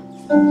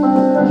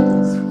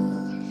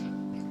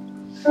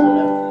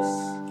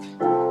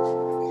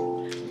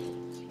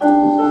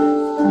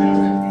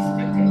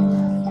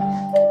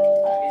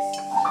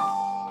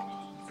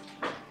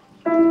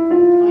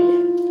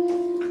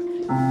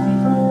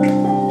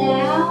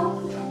 Now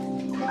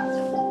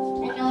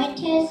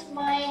anointeth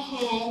my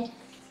head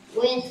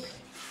with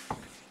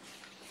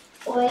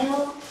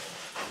oil,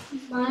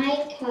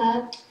 my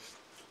cup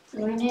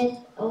runneth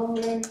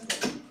over.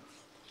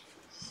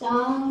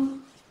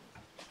 Psalm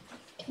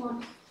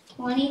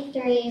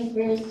 23,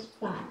 verse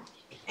 5.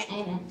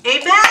 Amen.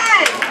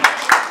 Amen.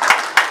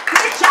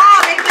 Good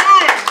job.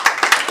 Amen.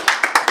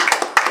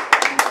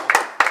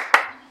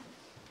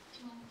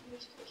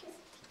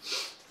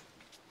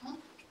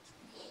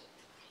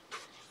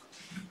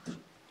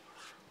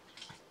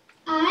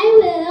 I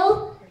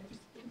will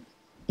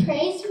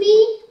praise me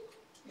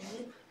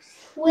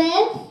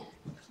with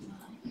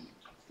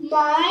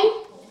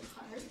my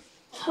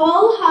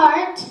whole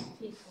heart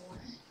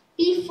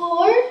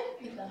before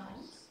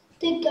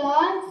the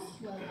gods.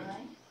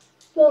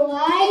 Will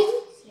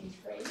I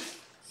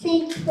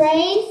sing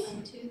praise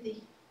unto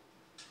thee?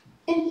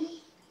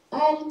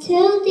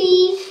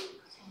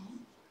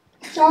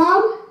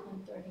 Psalm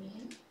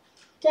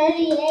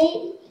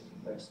 38,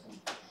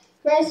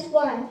 verse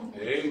 1.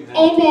 Amen.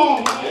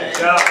 Amen. Good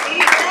job.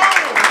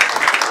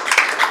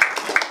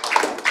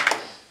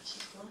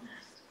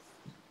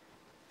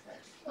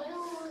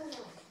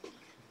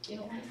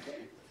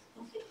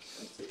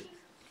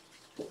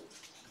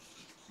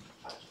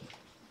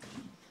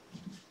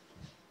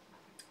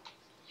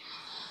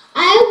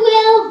 I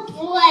will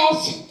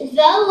bless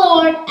the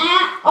Lord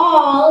at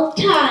all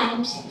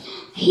times.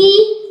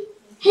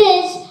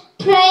 His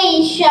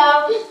praise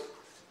shall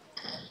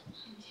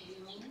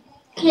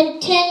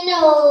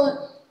continually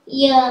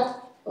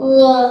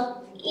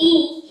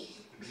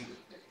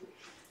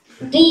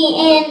be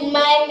in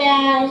my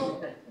mouth.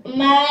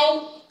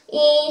 My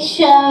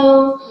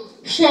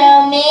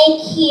shall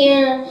make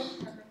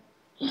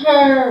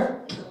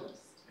her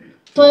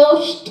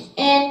boast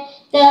in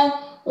the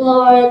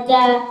Lord.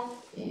 The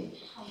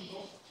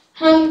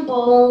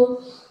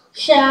humble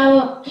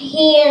shall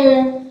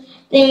hear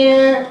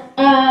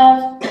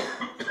thereof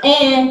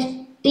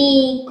and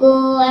be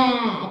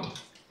glad.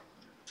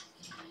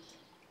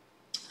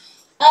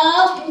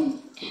 Oh,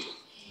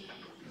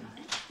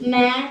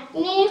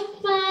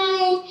 magnify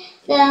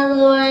the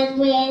Lord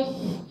with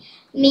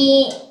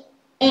me,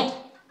 and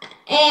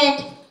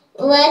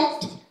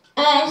let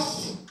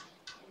us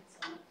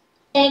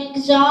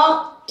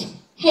exalt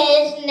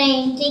his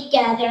name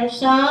together.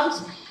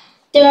 Psalms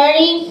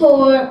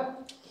 34,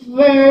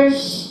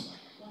 verse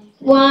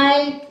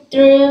 1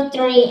 through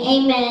 3.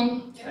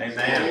 Amen.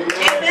 Amen.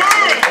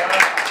 Amen.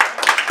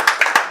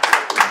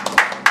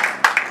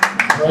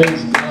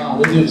 Praise God.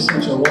 They did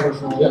such a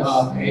wonderful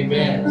job.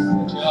 Amen.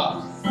 Good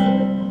job.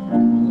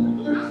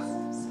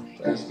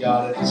 Praise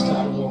God. At this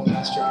time, we want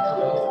Pastor to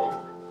come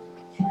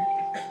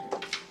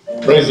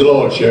up. Praise the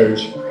Lord,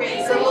 church.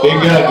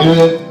 Ain't God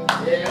good?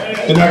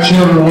 And our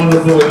children are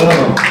wonderful. We love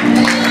them.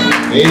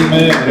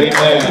 Amen.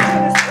 Amen.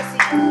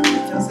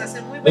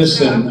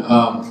 Listen,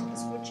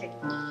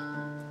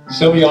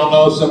 some of y'all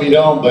know, some of you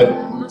don't, but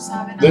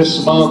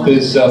this month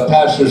is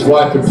Pastor's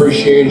Wife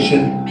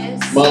Appreciation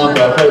Month.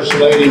 Our First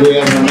Lady, we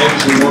have an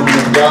amazing woman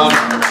of God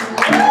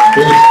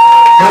who's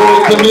fully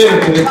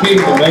committed to the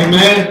kingdom.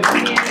 Amen.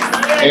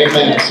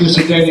 Amen.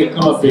 Sister Daniel,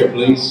 come up here,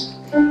 please.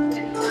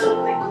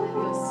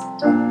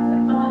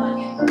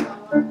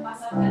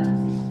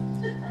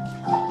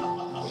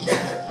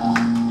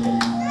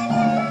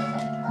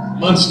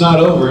 Month's not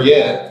over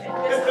yet.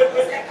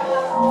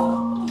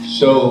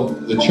 So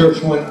the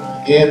church went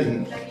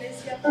in,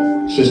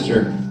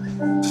 Sister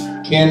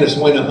Candace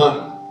went a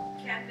hunting.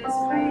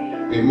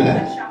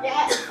 Amen.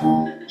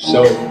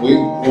 So we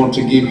want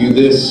to give you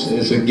this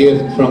as a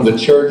gift from the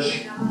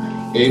church.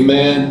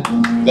 Amen.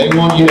 They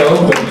want you to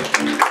open it.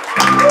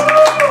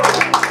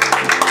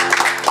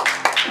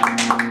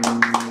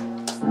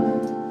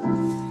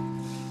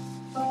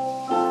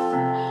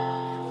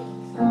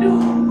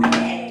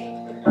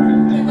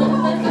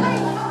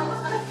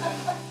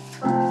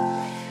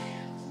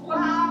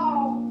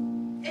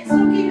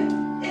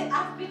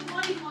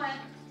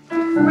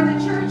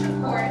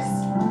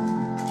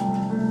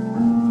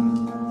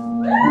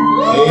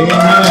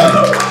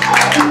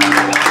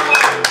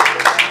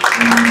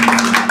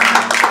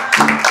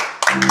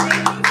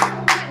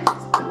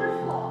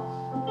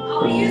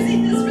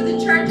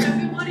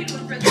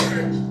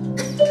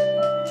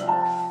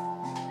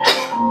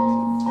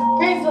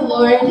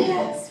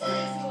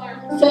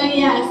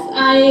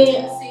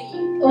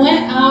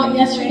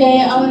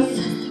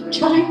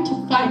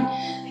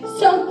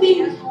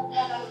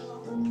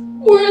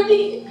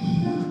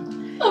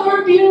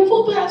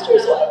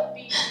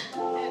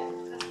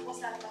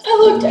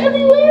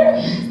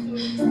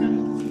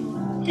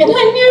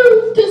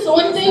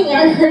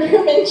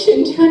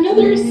 To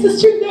another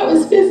sister that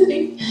was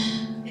visiting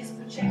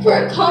for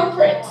a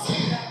conference.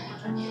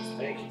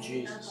 Thank you,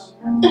 Jesus.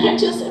 And I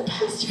just said,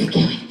 Pastor,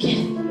 can we get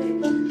it?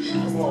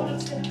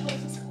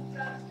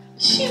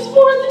 She's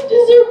more than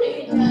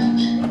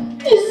deserving.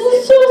 This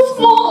is so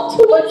small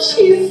to what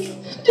she's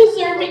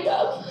deserving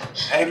of.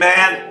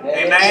 Amen.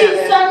 Amen. She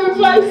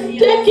sacrificed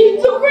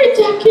decades, over a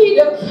decade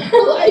of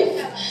her life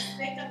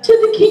to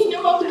the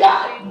kingdom of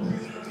God.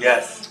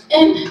 Yes.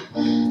 And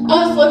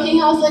I was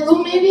looking, I was like,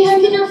 well, maybe I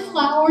get her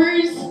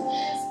flowers,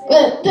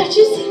 but that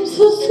just seems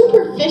so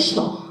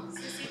superficial.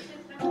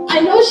 I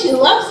know she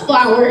loves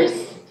flowers,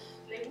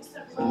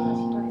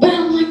 but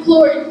I'm like,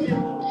 Lord,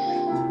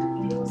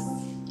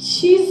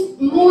 she's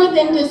more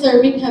than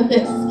deserving of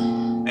this.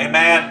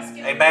 Amen.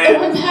 Amen. And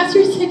when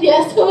Pastor said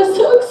yes, I was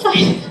so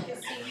excited.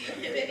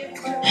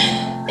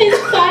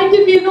 Excited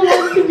to be the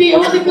one to be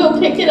able to go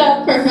pick it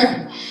up for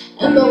her.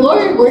 And the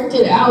Lord worked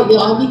it out,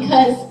 y'all,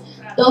 because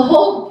the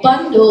whole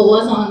bundle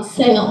was on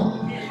sale.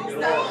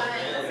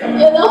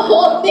 And the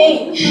whole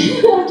thing.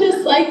 I'm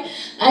just like,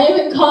 I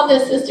even called the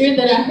sister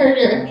that I heard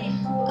her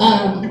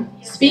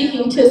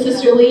speaking to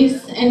Sister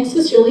Lise, and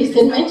Sister Lise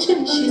had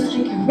mentioned, she's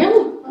like, I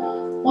really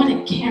want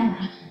a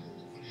camera.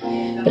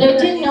 But I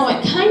didn't know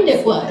what kind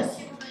it was.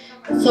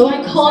 So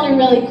I called her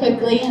really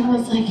quickly and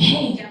was like,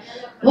 hey,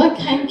 what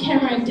kind of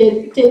camera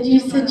did you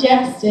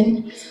suggest?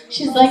 And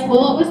she's like,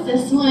 well, it was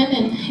this one,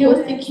 and it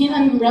was the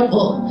Canon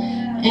Rebel.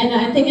 And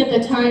I think at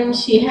the time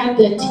she had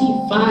the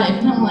T5,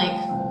 and I'm like,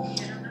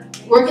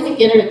 we're going to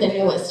get her the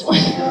newest one.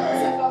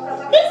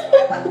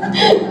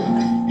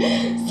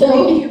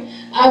 So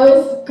I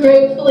was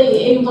gratefully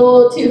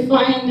able to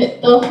find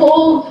the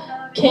whole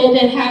kit.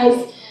 It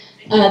has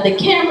the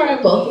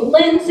camera, both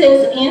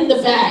lenses, and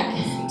the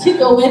bag to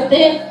go with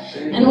it.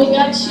 And we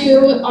got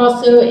you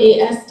also a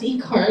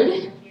SD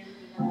card.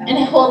 And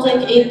it holds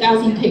like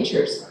 8,000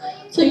 pictures.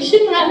 So you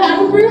shouldn't run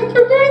out of room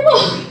for very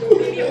long.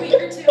 Maybe a week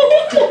or two.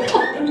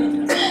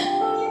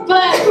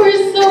 But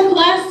we're so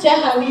blessed to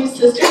have you,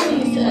 Sister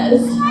Lise,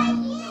 as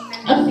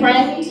a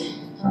friend,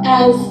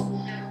 as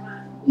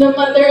the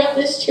mother of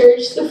this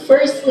church, the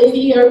First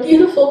Lady, our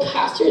beautiful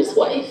pastor's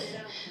wife.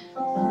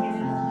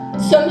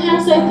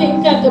 Sometimes I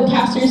think that the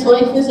pastor's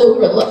wife is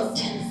overlooked.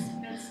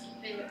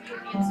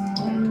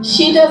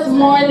 She does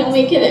more than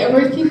we could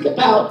ever think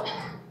about,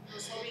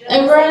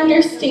 ever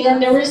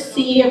understand, ever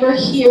see, ever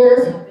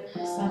hear.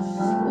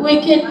 We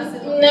could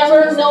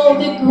never know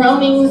the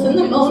groanings and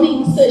the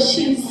moanings that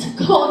she's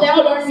called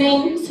out our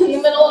names in the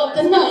middle of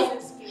the night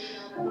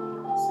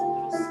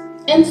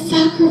and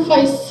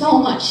sacrificed so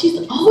much.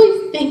 She's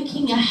always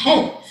thinking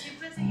ahead.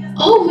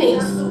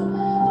 Always.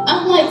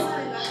 I'm like,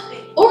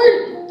 or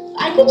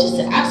I could just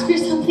ask her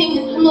something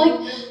and I'm like,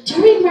 do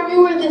you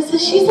remember where this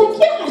is? She's like,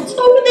 yeah, it's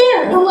over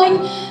there. I'm like,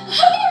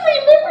 how do you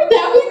remember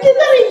that? We did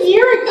that a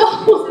year ago.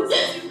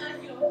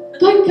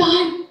 But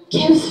God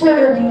gives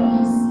her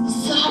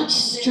such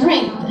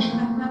strength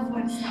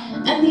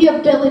and the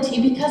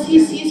ability because He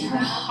sees her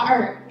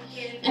heart.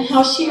 and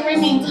how she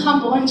remains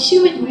humble, and she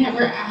would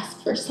never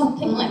ask for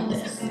something like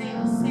this.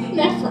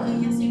 Never.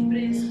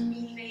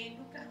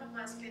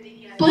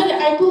 But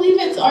I believe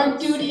it's our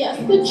duty as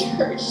the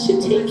church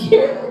to take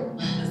care of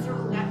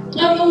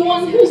the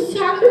one who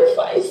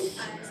sacrifices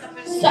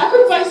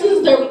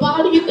their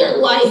body, their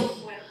life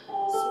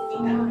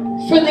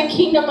for the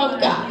kingdom of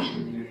God.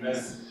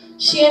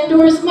 She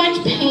endures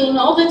much pain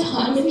all the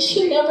time, and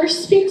she never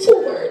speaks a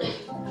word.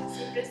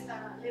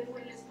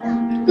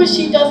 But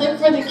she does it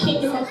for the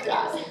kingdom of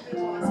God.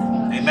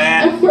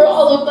 Amen. And for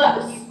all of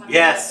us.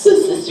 Yes. So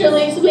Sister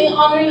Lise, we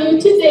honor you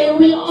today.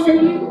 We honor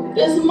you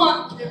this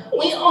month.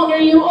 We honor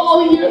you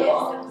all year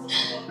long.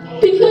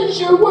 Because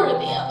you're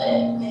worthy of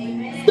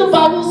it. The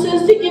Bible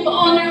says to give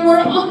honor where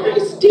honor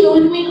is due,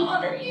 and we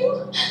honor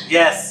you.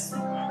 Yes.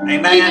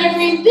 Amen. In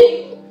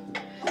everything.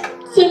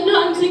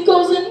 Sometimes it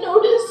goes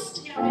unnoticed.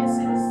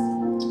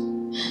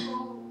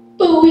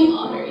 But we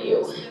honor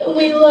you, and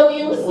we love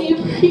you, and we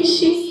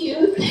appreciate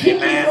you. Thank you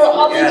for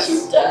all that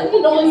you've done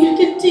and all you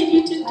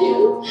continue to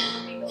do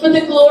for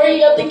the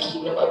glory of the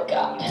kingdom of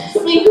God.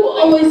 May you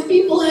always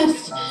be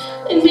blessed,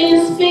 and may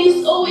His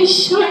face always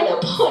shine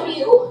upon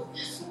you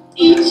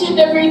each and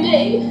every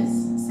day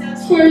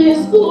for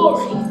His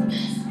glory.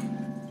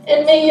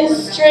 And may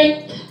His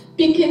strength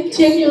be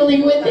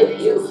continually within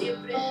you.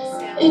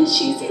 In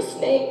Jesus'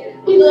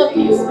 name, we love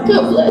you.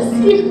 God bless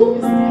you.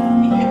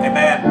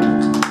 Amen.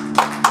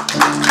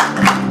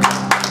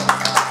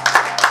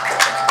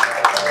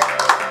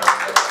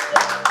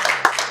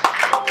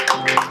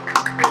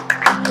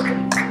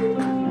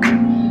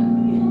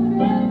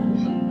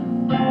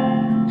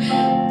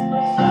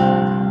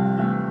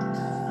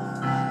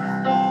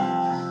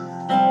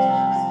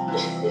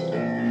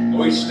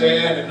 We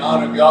stand and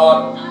honor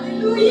God.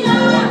 Hallelujah.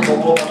 Wonderful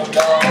woman of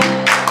God.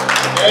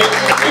 Thank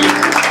you,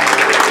 Jesus.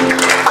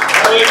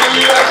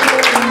 Hallelujah.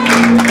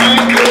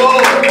 Thank you,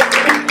 Lord.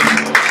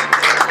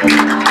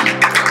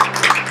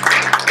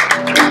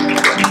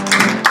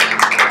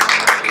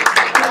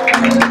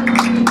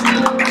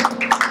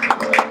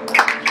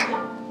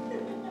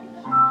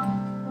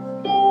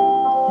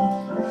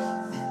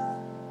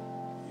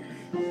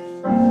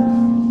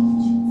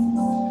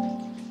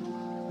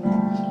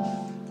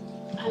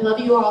 I love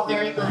you all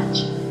very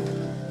much.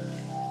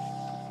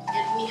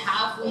 And we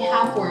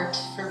have worked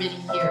for many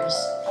years.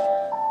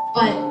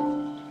 But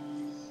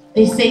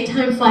they say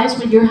time flies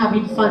when you're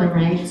having fun,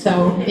 right?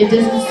 So it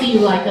doesn't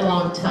seem like a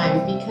long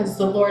time because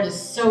the Lord is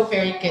so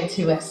very good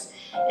to us.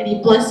 And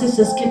He blesses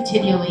us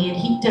continually, and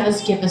He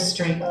does give us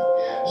strength.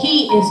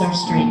 He is our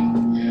strength.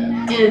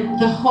 And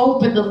the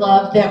hope and the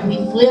love that we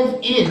live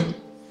in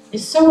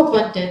is so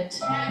abundant.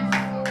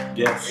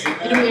 Yes.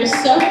 And we are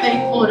so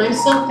thankful, and I'm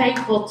so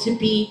thankful to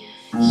be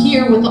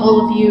here with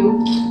all of you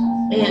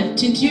and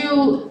to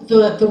do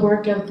the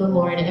work of the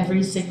Lord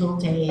every single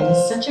day. It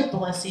is such a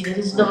blessing. It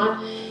is,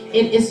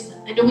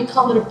 I know we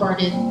call it a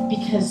burden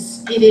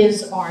because it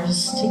is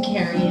ours to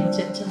carry and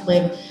to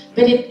live,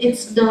 but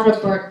it's not a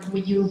burden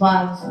when you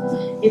love.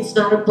 It's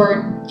not a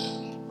burden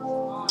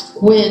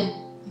when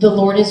the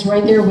Lord is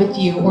right there with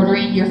you,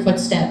 ordering your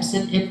footsteps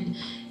and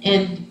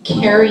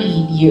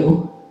carrying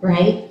you.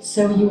 Right?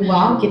 So you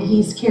walk and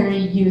He's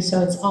carrying you,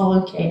 so it's all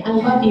okay. I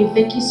love you.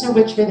 Thank you so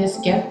much for this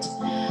gift.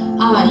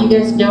 You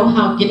guys know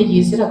how I'm going to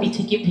use it. I'll be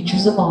taking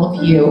pictures of all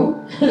of you.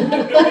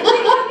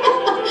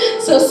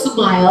 So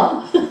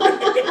smile.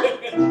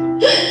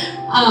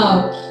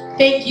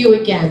 Thank you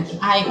again.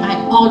 I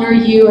honor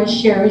you. I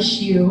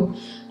cherish you.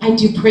 I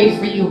do pray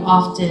for you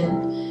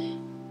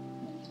often,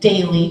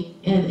 daily,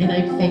 and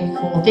I'm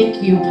thankful.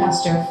 Thank you,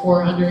 Pastor,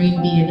 for honoring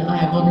me, and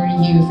I honor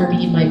you for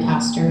being my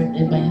pastor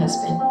and my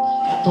husband.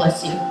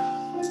 Bless you.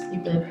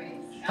 Amen.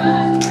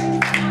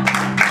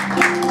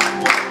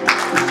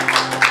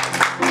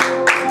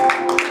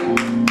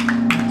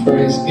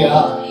 Praise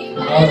God.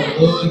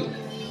 Hallelujah.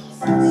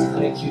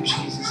 Thank you,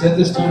 Jesus. At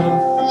this time,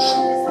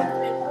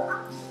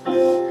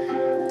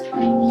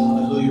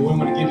 hallelujah, we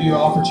want to give you an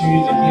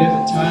opportunity to give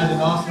and tithe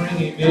and offering.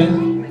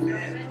 Amen.